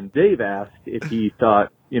 that. And Dave asked if he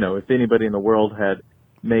thought, if anybody in the world had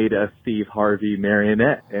made a Steve Harvey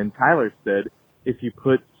marionette. And Tyler said, if you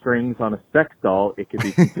put strings on a sex doll, it could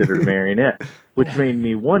be considered a marionette, which made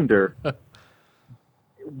me wonder,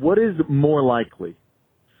 what is more likely?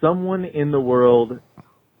 Someone in the world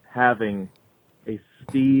having a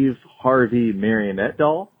Steve Harvey marionette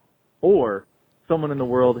doll, or someone in the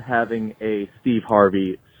world having a Steve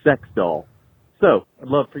Harvey sex doll? So, I'd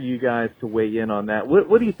love for you guys to weigh in on that.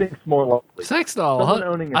 What do you think is more likely? Sex doll, Someone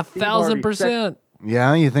owning a Steve Harvey 1,000%.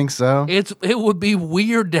 Yeah, you think so? It would be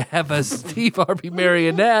weird to have a Steve Harvey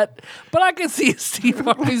marionette, but I can see a Steve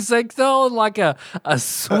Harvey sex doll in like a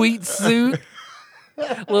sweet suit,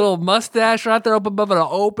 little mustache right there up above an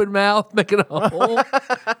open mouth, making a hole.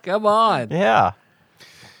 Come on. Yeah.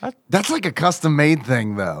 That's like a custom made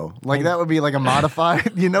thing, though. Like that would be like a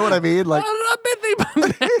modified. You know what I mean? Like I bet they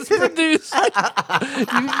mass produced.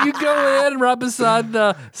 You go in right beside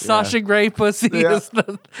the Sasha Grey pussy is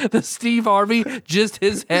the Steve Harvey, just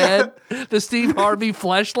his head, the Steve Harvey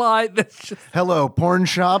fleshlight. That's just, hello, porn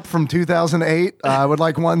shop from 2008. I would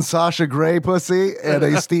like one Sasha Grey pussy and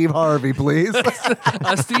a Steve Harvey, please.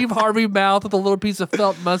 a Steve Harvey mouth with a little piece of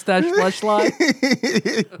felt mustache fleshlight.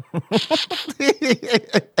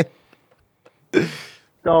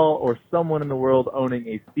 Doll or someone in the world owning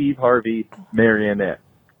a Steve Harvey marionette.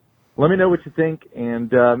 Let me know what you think, and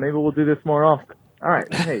maybe we'll do this more often. All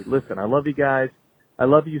right. Hey, listen, I love you guys. I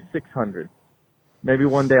love you 600. Maybe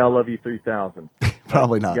one day I'll love you 3,000.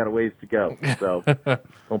 Probably You not. got a ways to go. So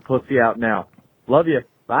don't pussy out now. Love you.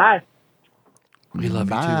 Bye. We love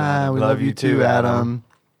you too, Bye. Adam. We love you too, Adam.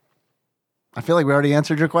 I feel like we already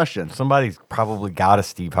answered your question. Somebody's probably got a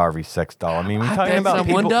Steve Harvey sex doll. I mean, we're talking bet about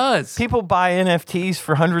someone people, does. People buy NFTs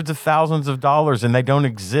for hundreds of thousands of dollars, and they don't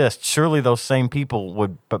exist. Surely those same people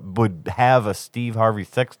would have a Steve Harvey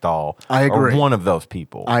sex doll. I agree. Or one of those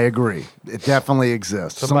people. I agree. It definitely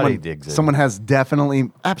exists. Somebody exists. Someone has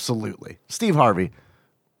definitely, absolutely. Steve Harvey,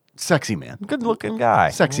 sexy man. Good looking guy.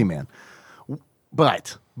 Sexy man.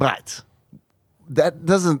 But that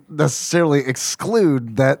doesn't necessarily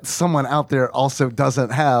exclude that someone out there also doesn't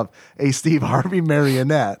have a Steve Harvey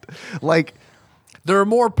marionette. Like, There are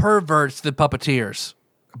more perverts than puppeteers.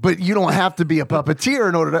 but you don't have to be a puppeteer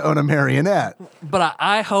in order to own a marionette. But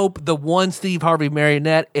I hope the one Steve Harvey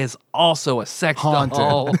marionette is also a sex Haunted.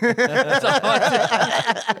 doll. It's a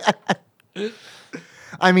haunted.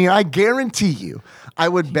 I mean, I guarantee you, I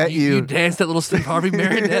would bet You dance that little Steve Harvey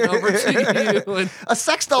marionette over to you. And a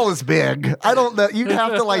sex doll is big. I don't know. You'd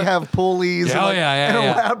have to like have pulleys Yeah, and oh, like, yeah, an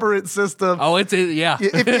yeah. elaborate system. oh, yeah.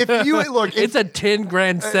 If you look, It's a 10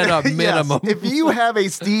 grand setup yes, minimum. if you have a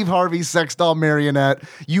Steve Harvey sex doll marionette,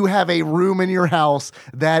 you have a room in your house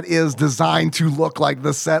that is designed to look like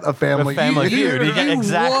the set of Family Family Feud. Feud. You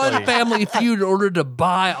Exactly. won Family Feud in order to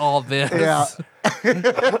buy all this.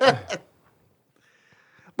 Yeah.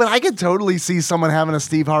 But I could totally see someone having a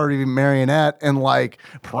Steve Harvey marionette and like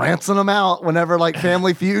prancing them out whenever like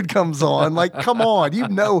Family Feud comes on. Like, come on, you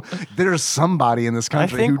know, there's somebody in this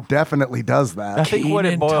country who definitely does that. I think what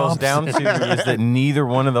it Kenan boils down Thompson. to is that neither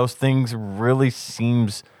one of those things really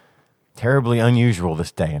seems terribly unusual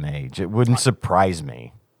this day and age. It wouldn't surprise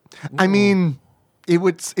me. I mean, it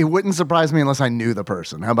wouldn't surprise me unless I knew the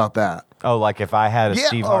person. How about that? Oh, like if I had a Yeah,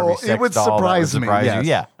 Steve Harvey it sex would doll, that surprise would me, surprise yes. you.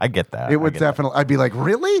 Yeah, I get that. It would I get that. definitely. I'd be like,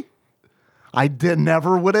 really?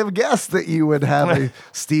 Never would have guessed that you would have a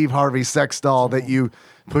Steve Harvey sex doll that you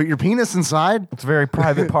put your penis inside. It's a very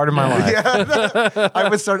private part of my life. Yeah, I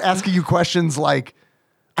would start asking you questions like,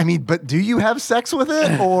 I mean, but do you have sex with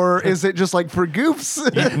it, or is it just like for goofs?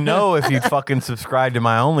 You'd know if you'd fucking subscribe to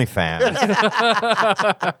my OnlyFans.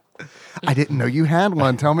 I didn't know you had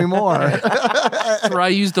one. Tell me more. That's where I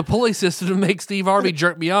used the pulley system to make Steve Harvey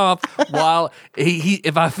jerk me off while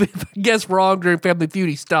if I guess wrong during Family Feud,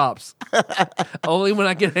 he stops. Only when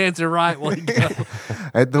I get an answer right will he go.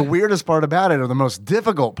 And the weirdest part about it, or the most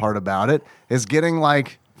difficult part about it, is getting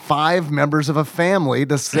like 5 members of a family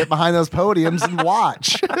to sit behind those podiums and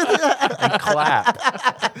watch. And clap.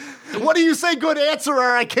 What do you say? Good answer,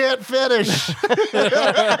 or I can't finish.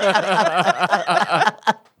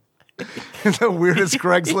 It's the weirdest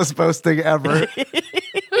Craigslist posting ever.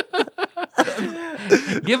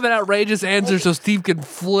 Give an outrageous answer so Steve can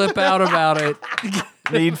flip out about it.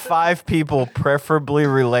 Need 5 people, preferably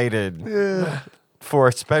related, for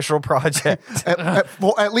a special project.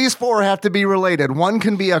 At least 4 have to be related. One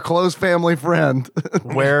can be a close family friend.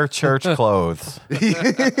 Wear church clothes.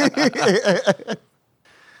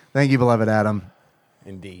 Thank you, beloved Adam.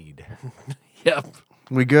 Indeed. Yep.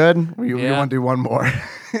 We good? We Yeah. want to do one more.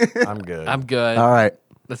 I'm good. I'm good. All right.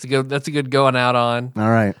 That's a good going out on. All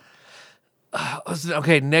right.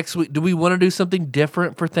 Okay, next week, do we want to do something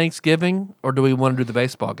different for Thanksgiving, or do we want to do the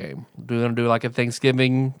baseball game? Do we want to do like a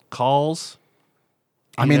Thanksgiving calls?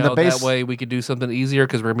 I mean, that way we could do something easier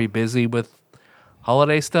because we're gonna be busy with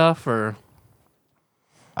holiday stuff. Or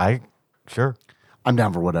Sure. I'm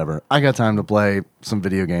down for whatever. I got time to play some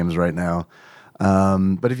video games right now.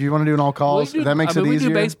 But if you want to do an all calls, that makes it we easier.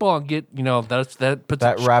 do baseball and get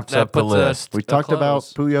That wraps up the list. We talked about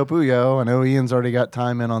Puyo Puyo. I know Ian's already got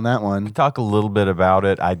time in on that one. Talk a little bit about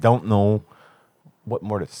it. I don't know what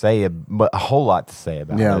more to say, but a whole lot to say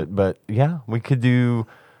about Yeah. it. But yeah, we could do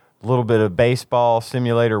a little bit of Baseball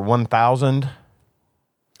Simulator 1000.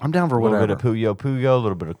 I'm down for A little whatever. bit of Puyo Puyo, a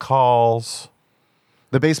little bit of calls.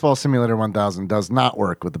 The Baseball Simulator 1000 does not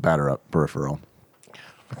work with the batter up peripheral.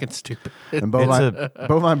 Fucking stupid. And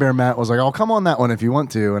Bovine Bear Matt was like, "I'll come on that one if you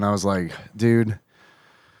want to." And I was like, "Dude,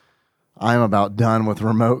 I'm about done with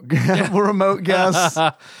remote guests.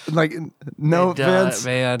 Like, no It does, offense,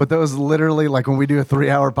 man. but those literally, like, when we do a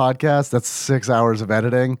 3-hour podcast, that's 6 hours of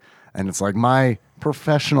editing, and it's like my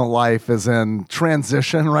professional life is in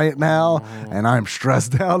transition right now, and I'm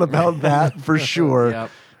stressed out about that for sure. Yep.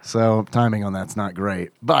 So timing on that's not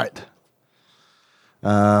great, but."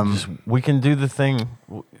 We can do the thing.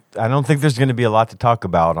 I don't think there's going to be a lot to talk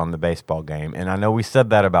about on the baseball game. And I know we said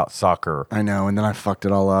that about soccer. I know, and then I fucked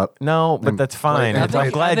it all up. No, but that's fine. I I'm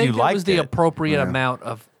glad you I think liked it was the it. appropriate amount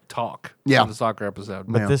of talk. Yeah. For the soccer episode.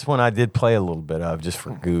 But this one I did play a little bit of just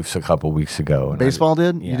for goofs a couple weeks ago. And Baseball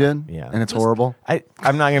did? Yeah, You did? yeah. And it's horrible?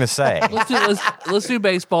 I'm not going to say. let's do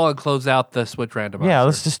baseball and close out the Switch randomizer. Yeah,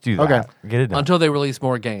 let's just do that. Okay. Get it done. Until they release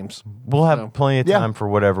more games. We'll have So- plenty of Yeah. time for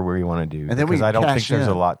whatever we want to do. And then we because I don't think cash there's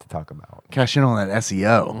in. a lot to talk about. Cash in on that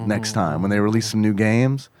SEO next time when they release some new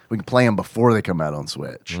games. We can play them before they come out on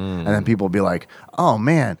Switch. And then people will be like, oh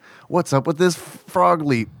man, what's up with this Frog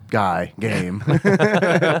Leap guy game?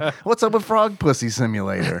 What's up with Frog Pussy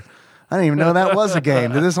Simulator? I didn't even know that was a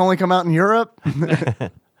game. Did this only come out in Europe? So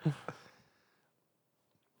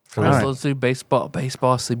All right. let's do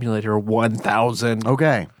baseball simulator 1000.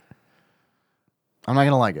 Okay. I'm not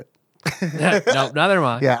going to like it. No, neither am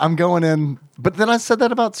I. Yeah, I'm going in. But then I said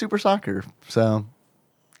that about Super Soccer. So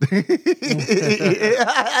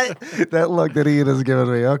that look that Ian has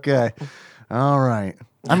given me. Okay. All right.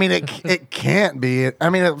 I mean, it can't be. I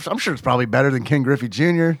mean, I'm sure it's probably better than Ken Griffey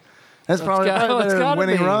Jr. That's probably it's better than gotta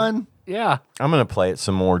Winning be. Run. Yeah. I'm going to play it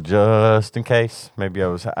some more just in case. Maybe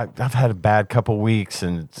I've had a bad couple weeks,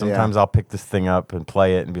 and sometimes I'll pick this thing up and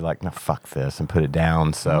play it and be like, no, fuck this, and put it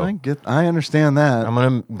down. So I understand that. I'm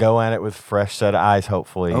going to go at it with a fresh set of eyes,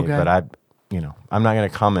 hopefully. Okay. But I'm not going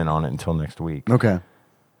to comment on it until next week. Okay.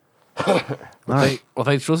 Well,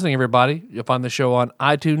 thanks for listening, everybody. You'll find the show on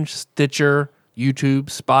iTunes, Stitcher, YouTube,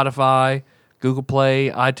 Spotify, Google Play,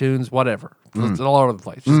 iTunes, whatever. It's all over the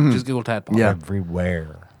place. Just Google Tadpog. Yeah.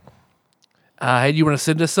 Everywhere. Hey, do you want to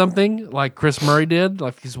send us something like Chris Murray did,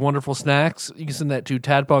 like these wonderful snacks? You can send that to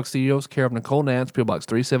Tadpog Studios, care of Nicole Nance, PO Box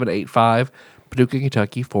 3785, Paducah,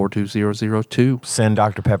 Kentucky 42002. Send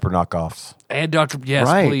Dr. Pepper knockoffs. And yes,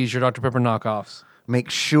 Right. please, your Dr. Pepper knockoffs.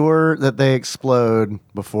 Make sure that they explode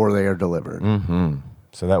before they are delivered. Mm-hmm.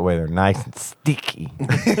 So that way they're nice and sticky.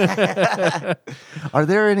 Are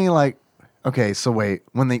there any okay, so wait,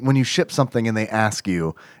 when you ship something and they ask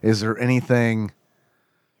you, is there anything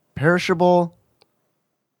perishable?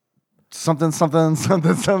 Something.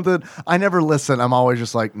 I never listen. I'm always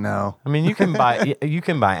just like, no. I mean, you can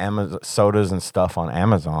buy Amazon sodas and stuff on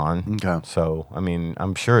Amazon. Okay. So, I mean,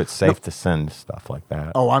 I'm sure it's safe to send stuff like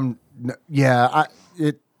that. Oh, I'm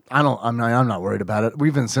not worried about it.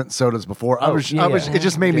 We've been sent sodas before. It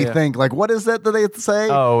just made me think, like, what is that they say?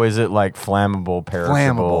 Oh, is it like flammable,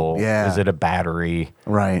 perishable? Flammable, yeah. Is it a battery?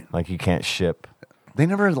 Right. Like you can't ship. They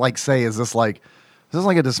never say, is this like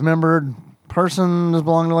a dismembered person? Does it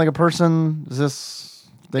belong to like a person? Is this?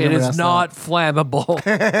 It is not flammable.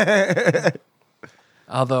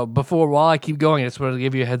 Although, while I keep going, I just wanted to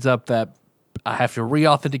give you a heads up that I have to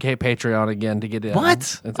re-authenticate Patreon again to get in. What?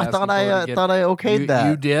 It's I asking thought for it I again. thought I okayed that.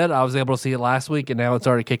 You did. I was able to see it last week, and now it's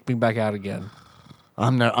already kicked me back out again.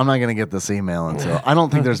 I'm not going to get this email until I don't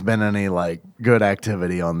think there's been any good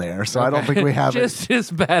activity on there, so I don't think we have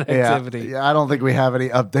just bad activity. Yeah, I don't think we have any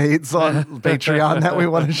updates on Patreon that we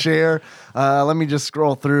want to share. Let me just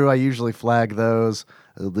scroll through. I usually flag those.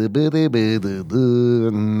 Not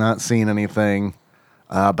seeing anything,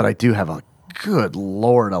 but I do have a good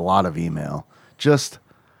Lord, a lot of email. Just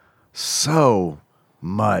so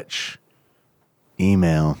much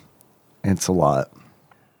email. It's a lot.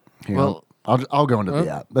 Here, Well, I'll go into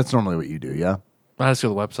the app. That's normally what you do, yeah? I just go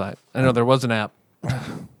to the website. I know there was an app. I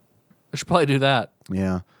should probably do that.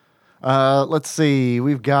 Yeah. Let's see.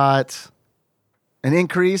 We've got an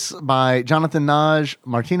increase by Jonathan Naj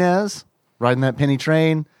Martinez riding that penny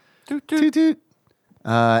train. Toot, toot, toot.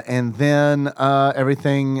 And then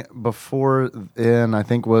everything before then, I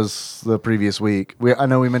think, was the previous week. I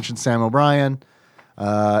know we mentioned Sam O'Brien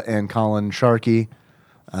and Colin Sharkey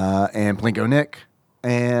and Plinko Nick.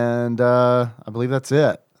 And I believe that's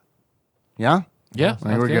it. Yeah? Yeah. I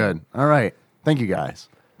think we're good. All right. Thank you, guys.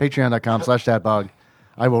 Patreon.com/Tadpog.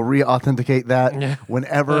 I will re-authenticate that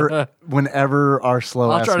whenever our slow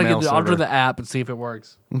I'll ass try to mail I'll do server. the app and see if it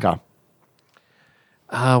works. Okay.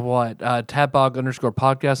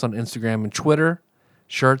 Tadpog_podcast on Instagram and Twitter.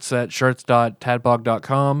 Shirts at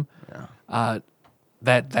shirts.tadpog.com. Yeah.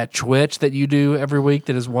 That Twitch that you do every week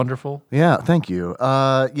that is wonderful. Yeah, thank you.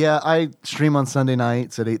 I stream on Sunday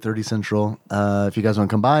nights at 8:30 Central. If you guys want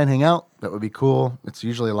to come by and hang out, that would be cool. It's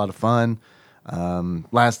usually a lot of fun.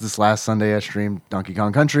 This last Sunday I streamed Donkey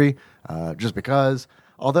Kong Country, just because.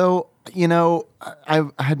 Although, I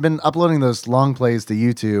had been uploading those long plays to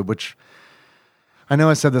YouTube, which I know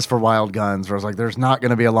I said this for Wild Guns, where I was like, there's not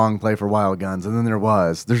going to be a long play for Wild Guns. And then there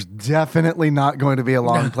was. There's definitely not going to be a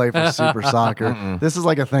long play for Super Soccer. This is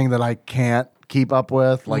like a thing that I can't keep up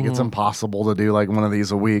with. Like, it's impossible to do like one of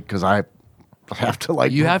these a week because I have to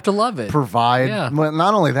You have to love it. provide. Yeah. Well,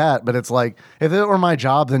 not only that, but it's like, if it were my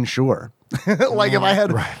job, then sure. Like if I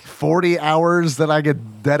had 40 hours that I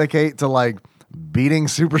could dedicate to like beating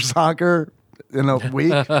Super Soccer in a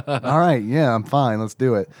week. All right, yeah, I'm fine. Let's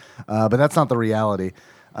do it. But that's not the reality.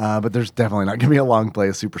 But there's definitely not going to be a long play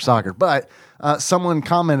of Super Soccer. But someone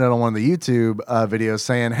commented on one of the YouTube videos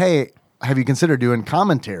saying, hey, have you considered doing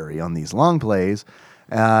commentary on these long plays?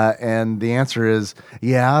 And the answer is,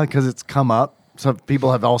 yeah, because it's come up. Some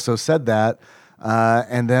people have also said that.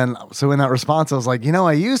 And then, so in that response, I was like,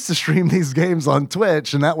 I used to stream these games on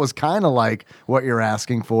Twitch, and that was kind of like what you're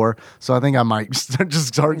asking for. So I think I might just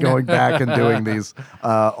start going back and doing these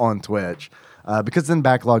on Twitch. Because then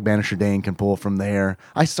Backlog Banisher Dane can pull from there.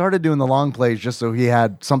 I started doing the long plays just so he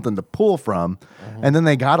had something to pull from. And then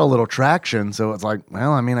they got a little traction. So it's like,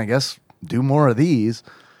 well, I mean, I guess do more of these.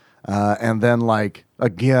 And then, like,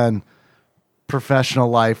 again, professional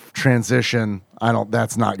life transition,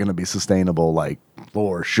 that's not going to be sustainable, like,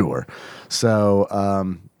 for sure. So,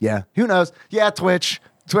 yeah, who knows? Yeah,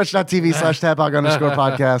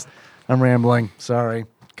 twitch.tv/tadpog_podcast. I'm rambling. Sorry.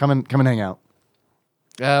 Come and hang out.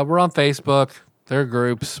 We're on Facebook. There are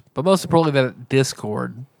groups, but most importantly, that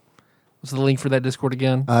Discord. What's the link for that Discord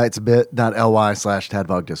again? It's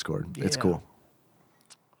bit.ly/tadpog Discord. It's Yeah. cool.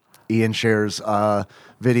 Ian shares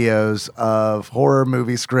videos of horror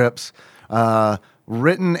movie scripts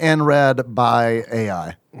written and read by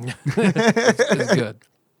AI. It's good.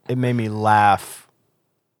 It made me laugh.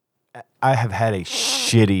 I have had a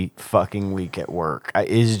shitty fucking week at work.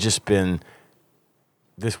 It's just been,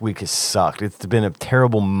 this week has sucked. It's been a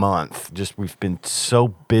terrible month. We've been so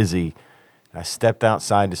busy. I stepped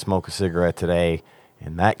outside to smoke a cigarette today,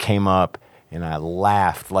 and that came up, and I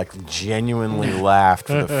laughed, like genuinely laughed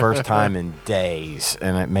for the first time in days,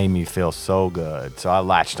 and it made me feel so good. So I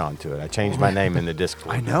latched onto it. I changed my name in the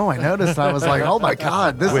Discord. I know. I noticed. I was like, oh my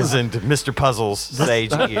God, this Whiz is into Mr. Puzzles stage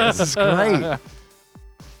this is great.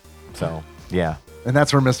 So, yeah. And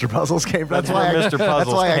that's where Mr. Puzzles came from. That's where Mr. Puzzles That's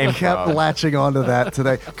why came I kept from. latching onto that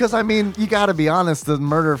today. Because, I mean, you got to be honest, the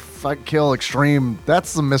murder, fuck, kill, extreme, that's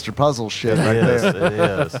some Mr. Puzzles shit right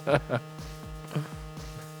there.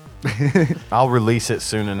 It is. I'll release it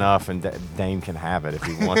soon enough, and Dane can have it if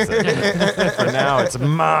he wants it. For now, it's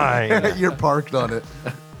mine. You're parked on it.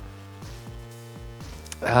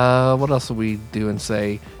 What else will we do and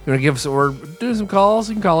say? You want to give us, or do some calls?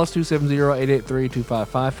 You can call us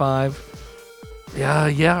 270-883-2555.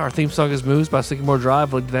 Yeah. Our theme song is Moves by Sycamore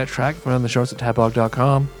Drive. Link to that track from the show at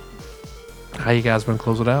tadpog.com. How you guys want to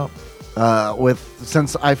close it out?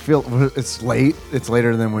 Since I feel it's late, it's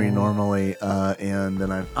later than we normally end,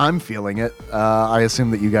 and I'm feeling it. I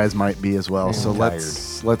assume that you guys might be as well. So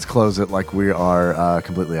let's close it like we are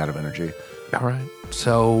completely out of energy. All right.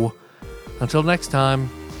 So until next time,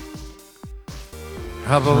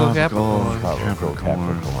 Tropical Capricorn. Tropical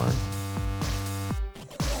Capricorn.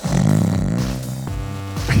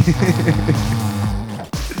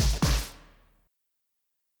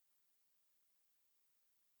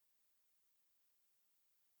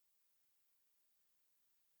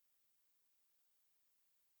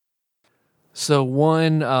 So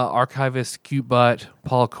one archivist, cute butt,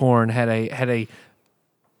 Paul Korn had a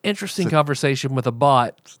interesting conversation with a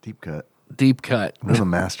bot. It's deep cut. Deep cut. Rhythm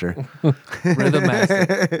master. Rhythm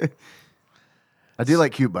master. I do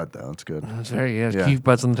like cute butt though. It's good. It's very Yeah. cute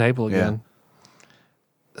butts on the table again.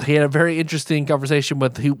 He had a very interesting conversation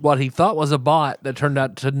with what he thought was a bot that turned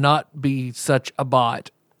out to not be such a bot.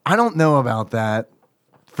 I don't know about that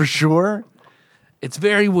for sure. It's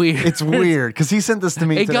very weird. It's weird because he sent this to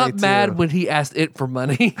me. It today, got mad too. when he asked it for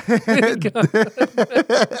money.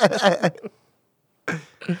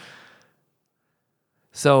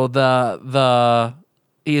 So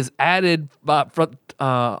he is added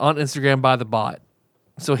on Instagram by the bot.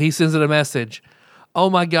 So he sends it a message. Oh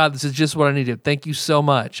my God, this is just what I needed. Thank you so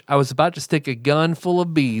much. I was about to stick a gun full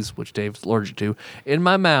of bees, which Dave's allergic to, in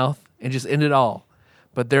my mouth and just end it all.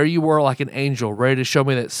 But there you were like an angel, ready to show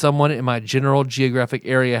me that someone in my general geographic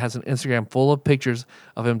area has an Instagram full of pictures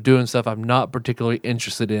of him doing stuff I'm not particularly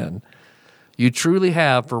interested in. You truly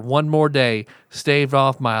have, for one more day, staved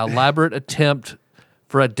off my elaborate attempt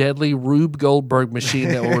for a deadly Rube Goldberg machine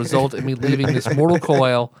that will result in me leaving this mortal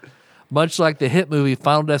coil, much like the hit movie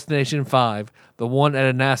Final Destination 5, the one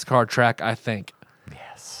at a NASCAR track, I think.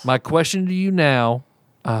 Yes. My question to you now,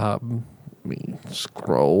 let me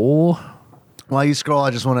scroll. While you scroll,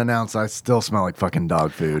 I just want to announce I still smell like fucking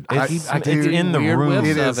dog food. It's keep in the weird room. whiffs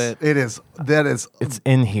It of is. it. It is. That is. It's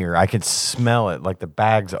in here. I could smell it, like the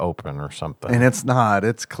bag's open or something. And it's not.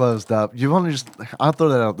 It's closed up. You want to just? I'll throw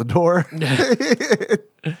that out the door.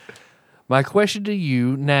 My question to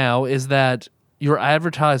you now is that your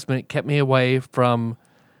advertisement kept me away from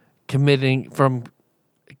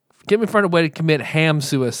a way to commit ham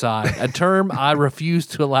suicide, a term I refuse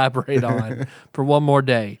to elaborate on for one more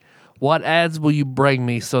day. What ads will you bring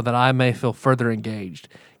me so that I may feel further engaged?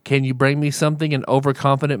 Can you bring me something, an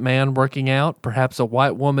overconfident man working out? Perhaps a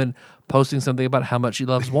white woman posting something about how much she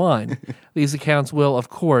loves wine? These accounts will, of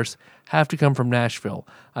course, have to come from Nashville.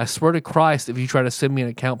 I swear to Christ, if you try to send me an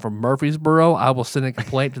account from Murfreesboro, I will send a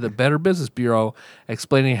complaint to the Better Business Bureau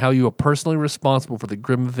explaining how you are personally responsible for the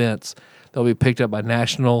grim events that will be picked up by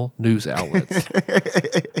national news outlets.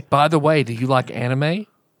 By the way, do you like anime?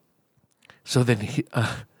 So then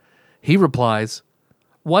he replies,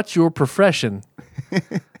 what's your profession?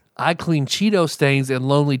 I clean Cheeto stains and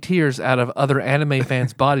lonely tears out of other anime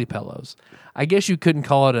fans' body pillows. I guess you couldn't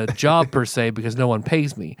call it a job per se because no one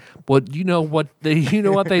pays me. But you know what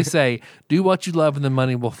they say, do what you love and the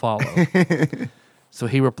money will follow. So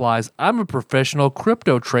he replies, I'm a professional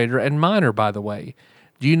crypto trader and miner, by the way.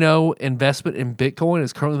 Do you know investment in Bitcoin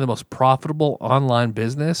is currently the most profitable online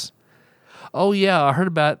business? Oh, yeah, I heard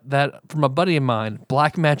about that from a buddy of mine,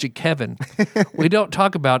 Black Magic Kevin. We don't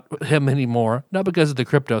talk about him anymore, not because of the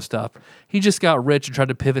crypto stuff. He just got rich and tried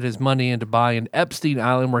to pivot his money into buying Epstein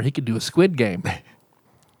Island where he could do a Squid Game.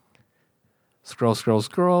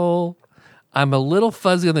 Scroll. I'm a little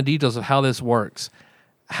fuzzy on the details of how this works.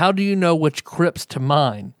 How do you know which crypts to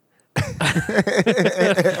mine?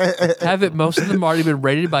 Haven't most of them already been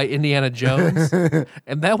rated by Indiana Jones?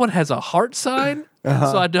 And that one has a heart sign?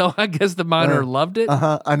 So I guess the miner loved it.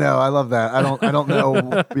 I know. I love that. I don't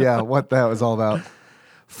know. Yeah, what that was all about.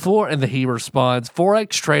 And he responds,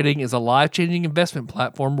 Forex trading is a life-changing investment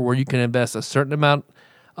platform where you can invest a certain amount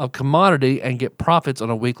of commodity and get profits on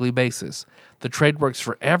a weekly basis. The trade works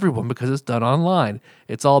for everyone because it's done online.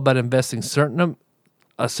 It's all about investing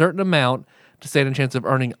a certain amount to stand a chance of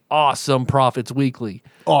earning awesome profits weekly.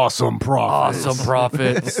 Awesome profits. Awesome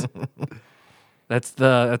profits. That's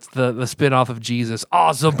the spin-off of Jesus.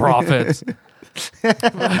 Awesome profits.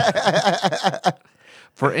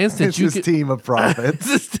 For instance, it's his team of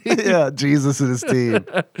prophets. Yeah, Jesus and his team.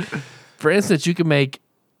 For instance, you can make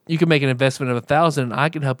an investment of $1,000, and I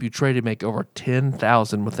can help you trade and make over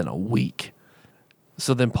 $10,000 within a week.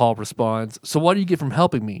 So then Paul responds, so what do you get from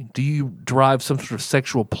helping me? Do you derive some sort of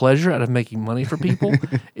sexual pleasure out of making money for people?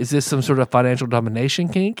 Is this some sort of financial domination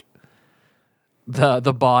kink? The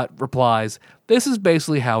bot replies, this is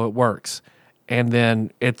basically how it works. And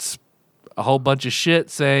then it's a whole bunch of shit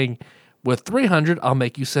saying, with 300, I'll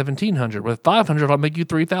make you 1,700. With 500, I'll make you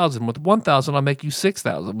 3,000. With 1,000, I'll make you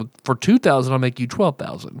 6,000. For 2,000, I'll make you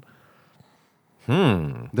 12,000.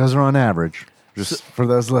 Those are on average. Just for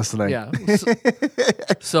those listening. Yeah.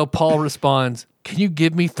 So Paul responds, can you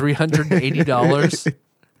give me $380?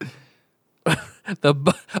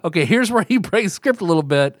 Okay, here's where he breaks script a little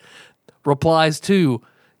bit. Replies to,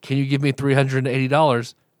 can you give me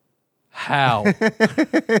 $380? How?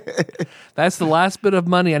 That's the last bit of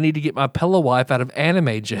money I need to get my pillow wife out of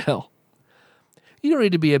anime jail. You don't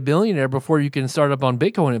need to be a billionaire before you can start up on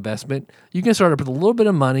Bitcoin investment. You can start up with a little bit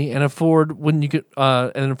of money and afford when you could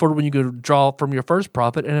draw from your first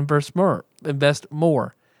profit and invest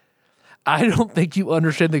more. I don't think you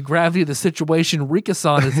understand the gravity of the situation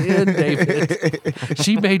Rika-san is in, David.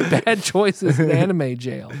 She made bad choices in anime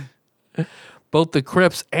jail. Both the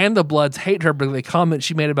Crips and the Bloods hate her because of the comment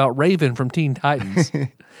she made about Raven from Teen Titans.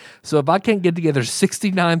 So if I can't get together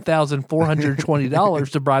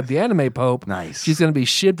 $69,420 to bribe the anime pope, nice. She's going to be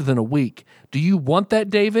shipped within a week. Do you want that,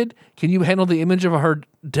 David? Can you handle the image of her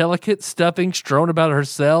delicate stuffing strewn about her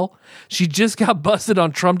cell? She just got busted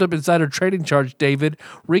on trumped up insider trading charge, David.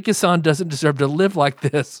 Rika-san doesn't deserve to live like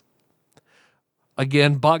this.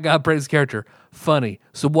 Again, bot guy praise character. Funny.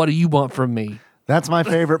 So what do you want from me? That's my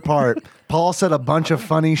favorite part. Paul said a bunch of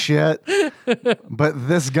funny shit, but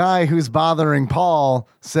this guy who's bothering Paul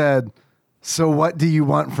said, so what do you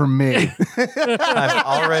want from me?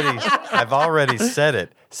 I've already said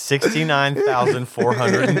it.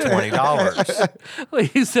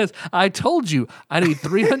 $69,420. He says, I told you I need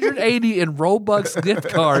 380 in Robux gift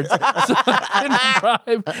cards so I can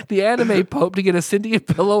bribe the anime pope to get a sentient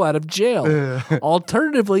pillow out of jail.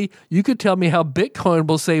 Alternatively, you could tell me how Bitcoin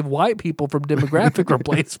will save white people from demographic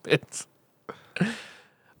replacements.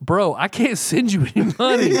 Bro, I can't send you any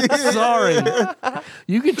money. Sorry.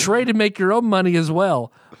 You can trade and make your own money as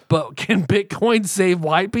well. But can Bitcoin save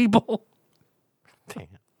white people?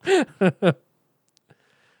 He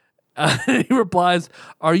replies,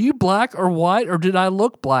 are you black or white or did I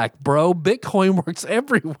look black, bro? Bitcoin works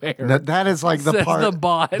everywhere. That is like the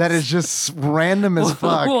part that is just random as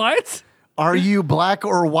fuck. What? Are you black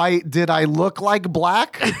or white? Did I look like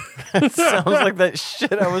black? It sounds like that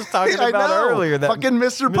shit I was talking about earlier. That fucking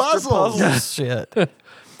Mr. Puzzles. Shit.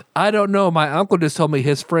 I don't know. My uncle just told me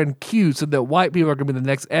his friend Q said that white people are going to be the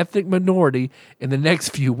next ethnic minority in the next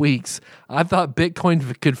few weeks. I thought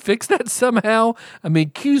Bitcoin could fix that somehow. I mean,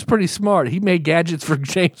 Q's pretty smart. He made gadgets for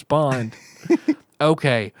James Bond.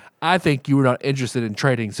 Okay, I think you were not interested in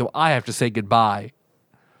trading, so I have to say goodbye.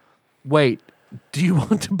 Wait, do you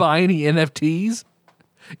want to buy any NFTs?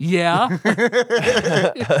 Yeah.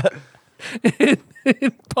 And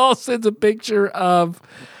Paul sends a picture of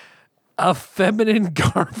a feminine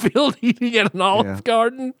Garfield eating at an Olive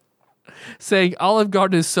Garden, saying, Olive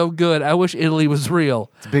Garden is so good. I wish Italy was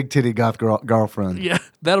real. It's big titty goth girlfriend. Yeah,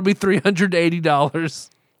 that'll be $380.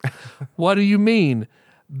 What do you mean?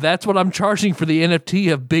 That's what I'm charging for the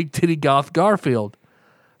NFT of Big Titty Goth Garfield.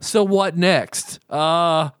 So what next?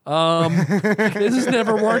 This has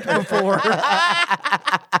never worked before.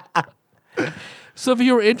 So if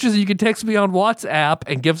you're interested, you can text me on WhatsApp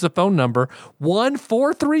and give us a phone number,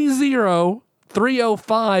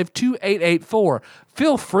 1-430-305-2884.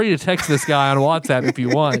 Feel free to text this guy on WhatsApp if you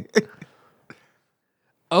want.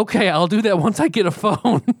 Okay, I'll do that once I get a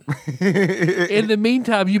phone. In the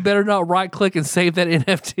meantime, you better not right-click and save that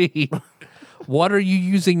NFT. What are you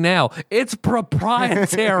using now? It's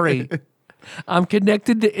proprietary. I'm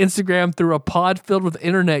connected to Instagram through a pod filled with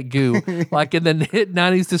internet goo, like in the hit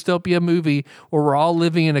 90s dystopia movie where we're all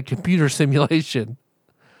living in a computer simulation.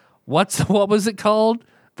 What was it called?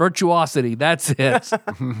 Virtuosity. That's it.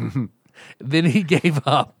 Then he gave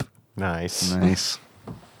up. Nice. Nice.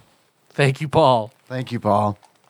 Thank you, Paul. Thank you, Paul.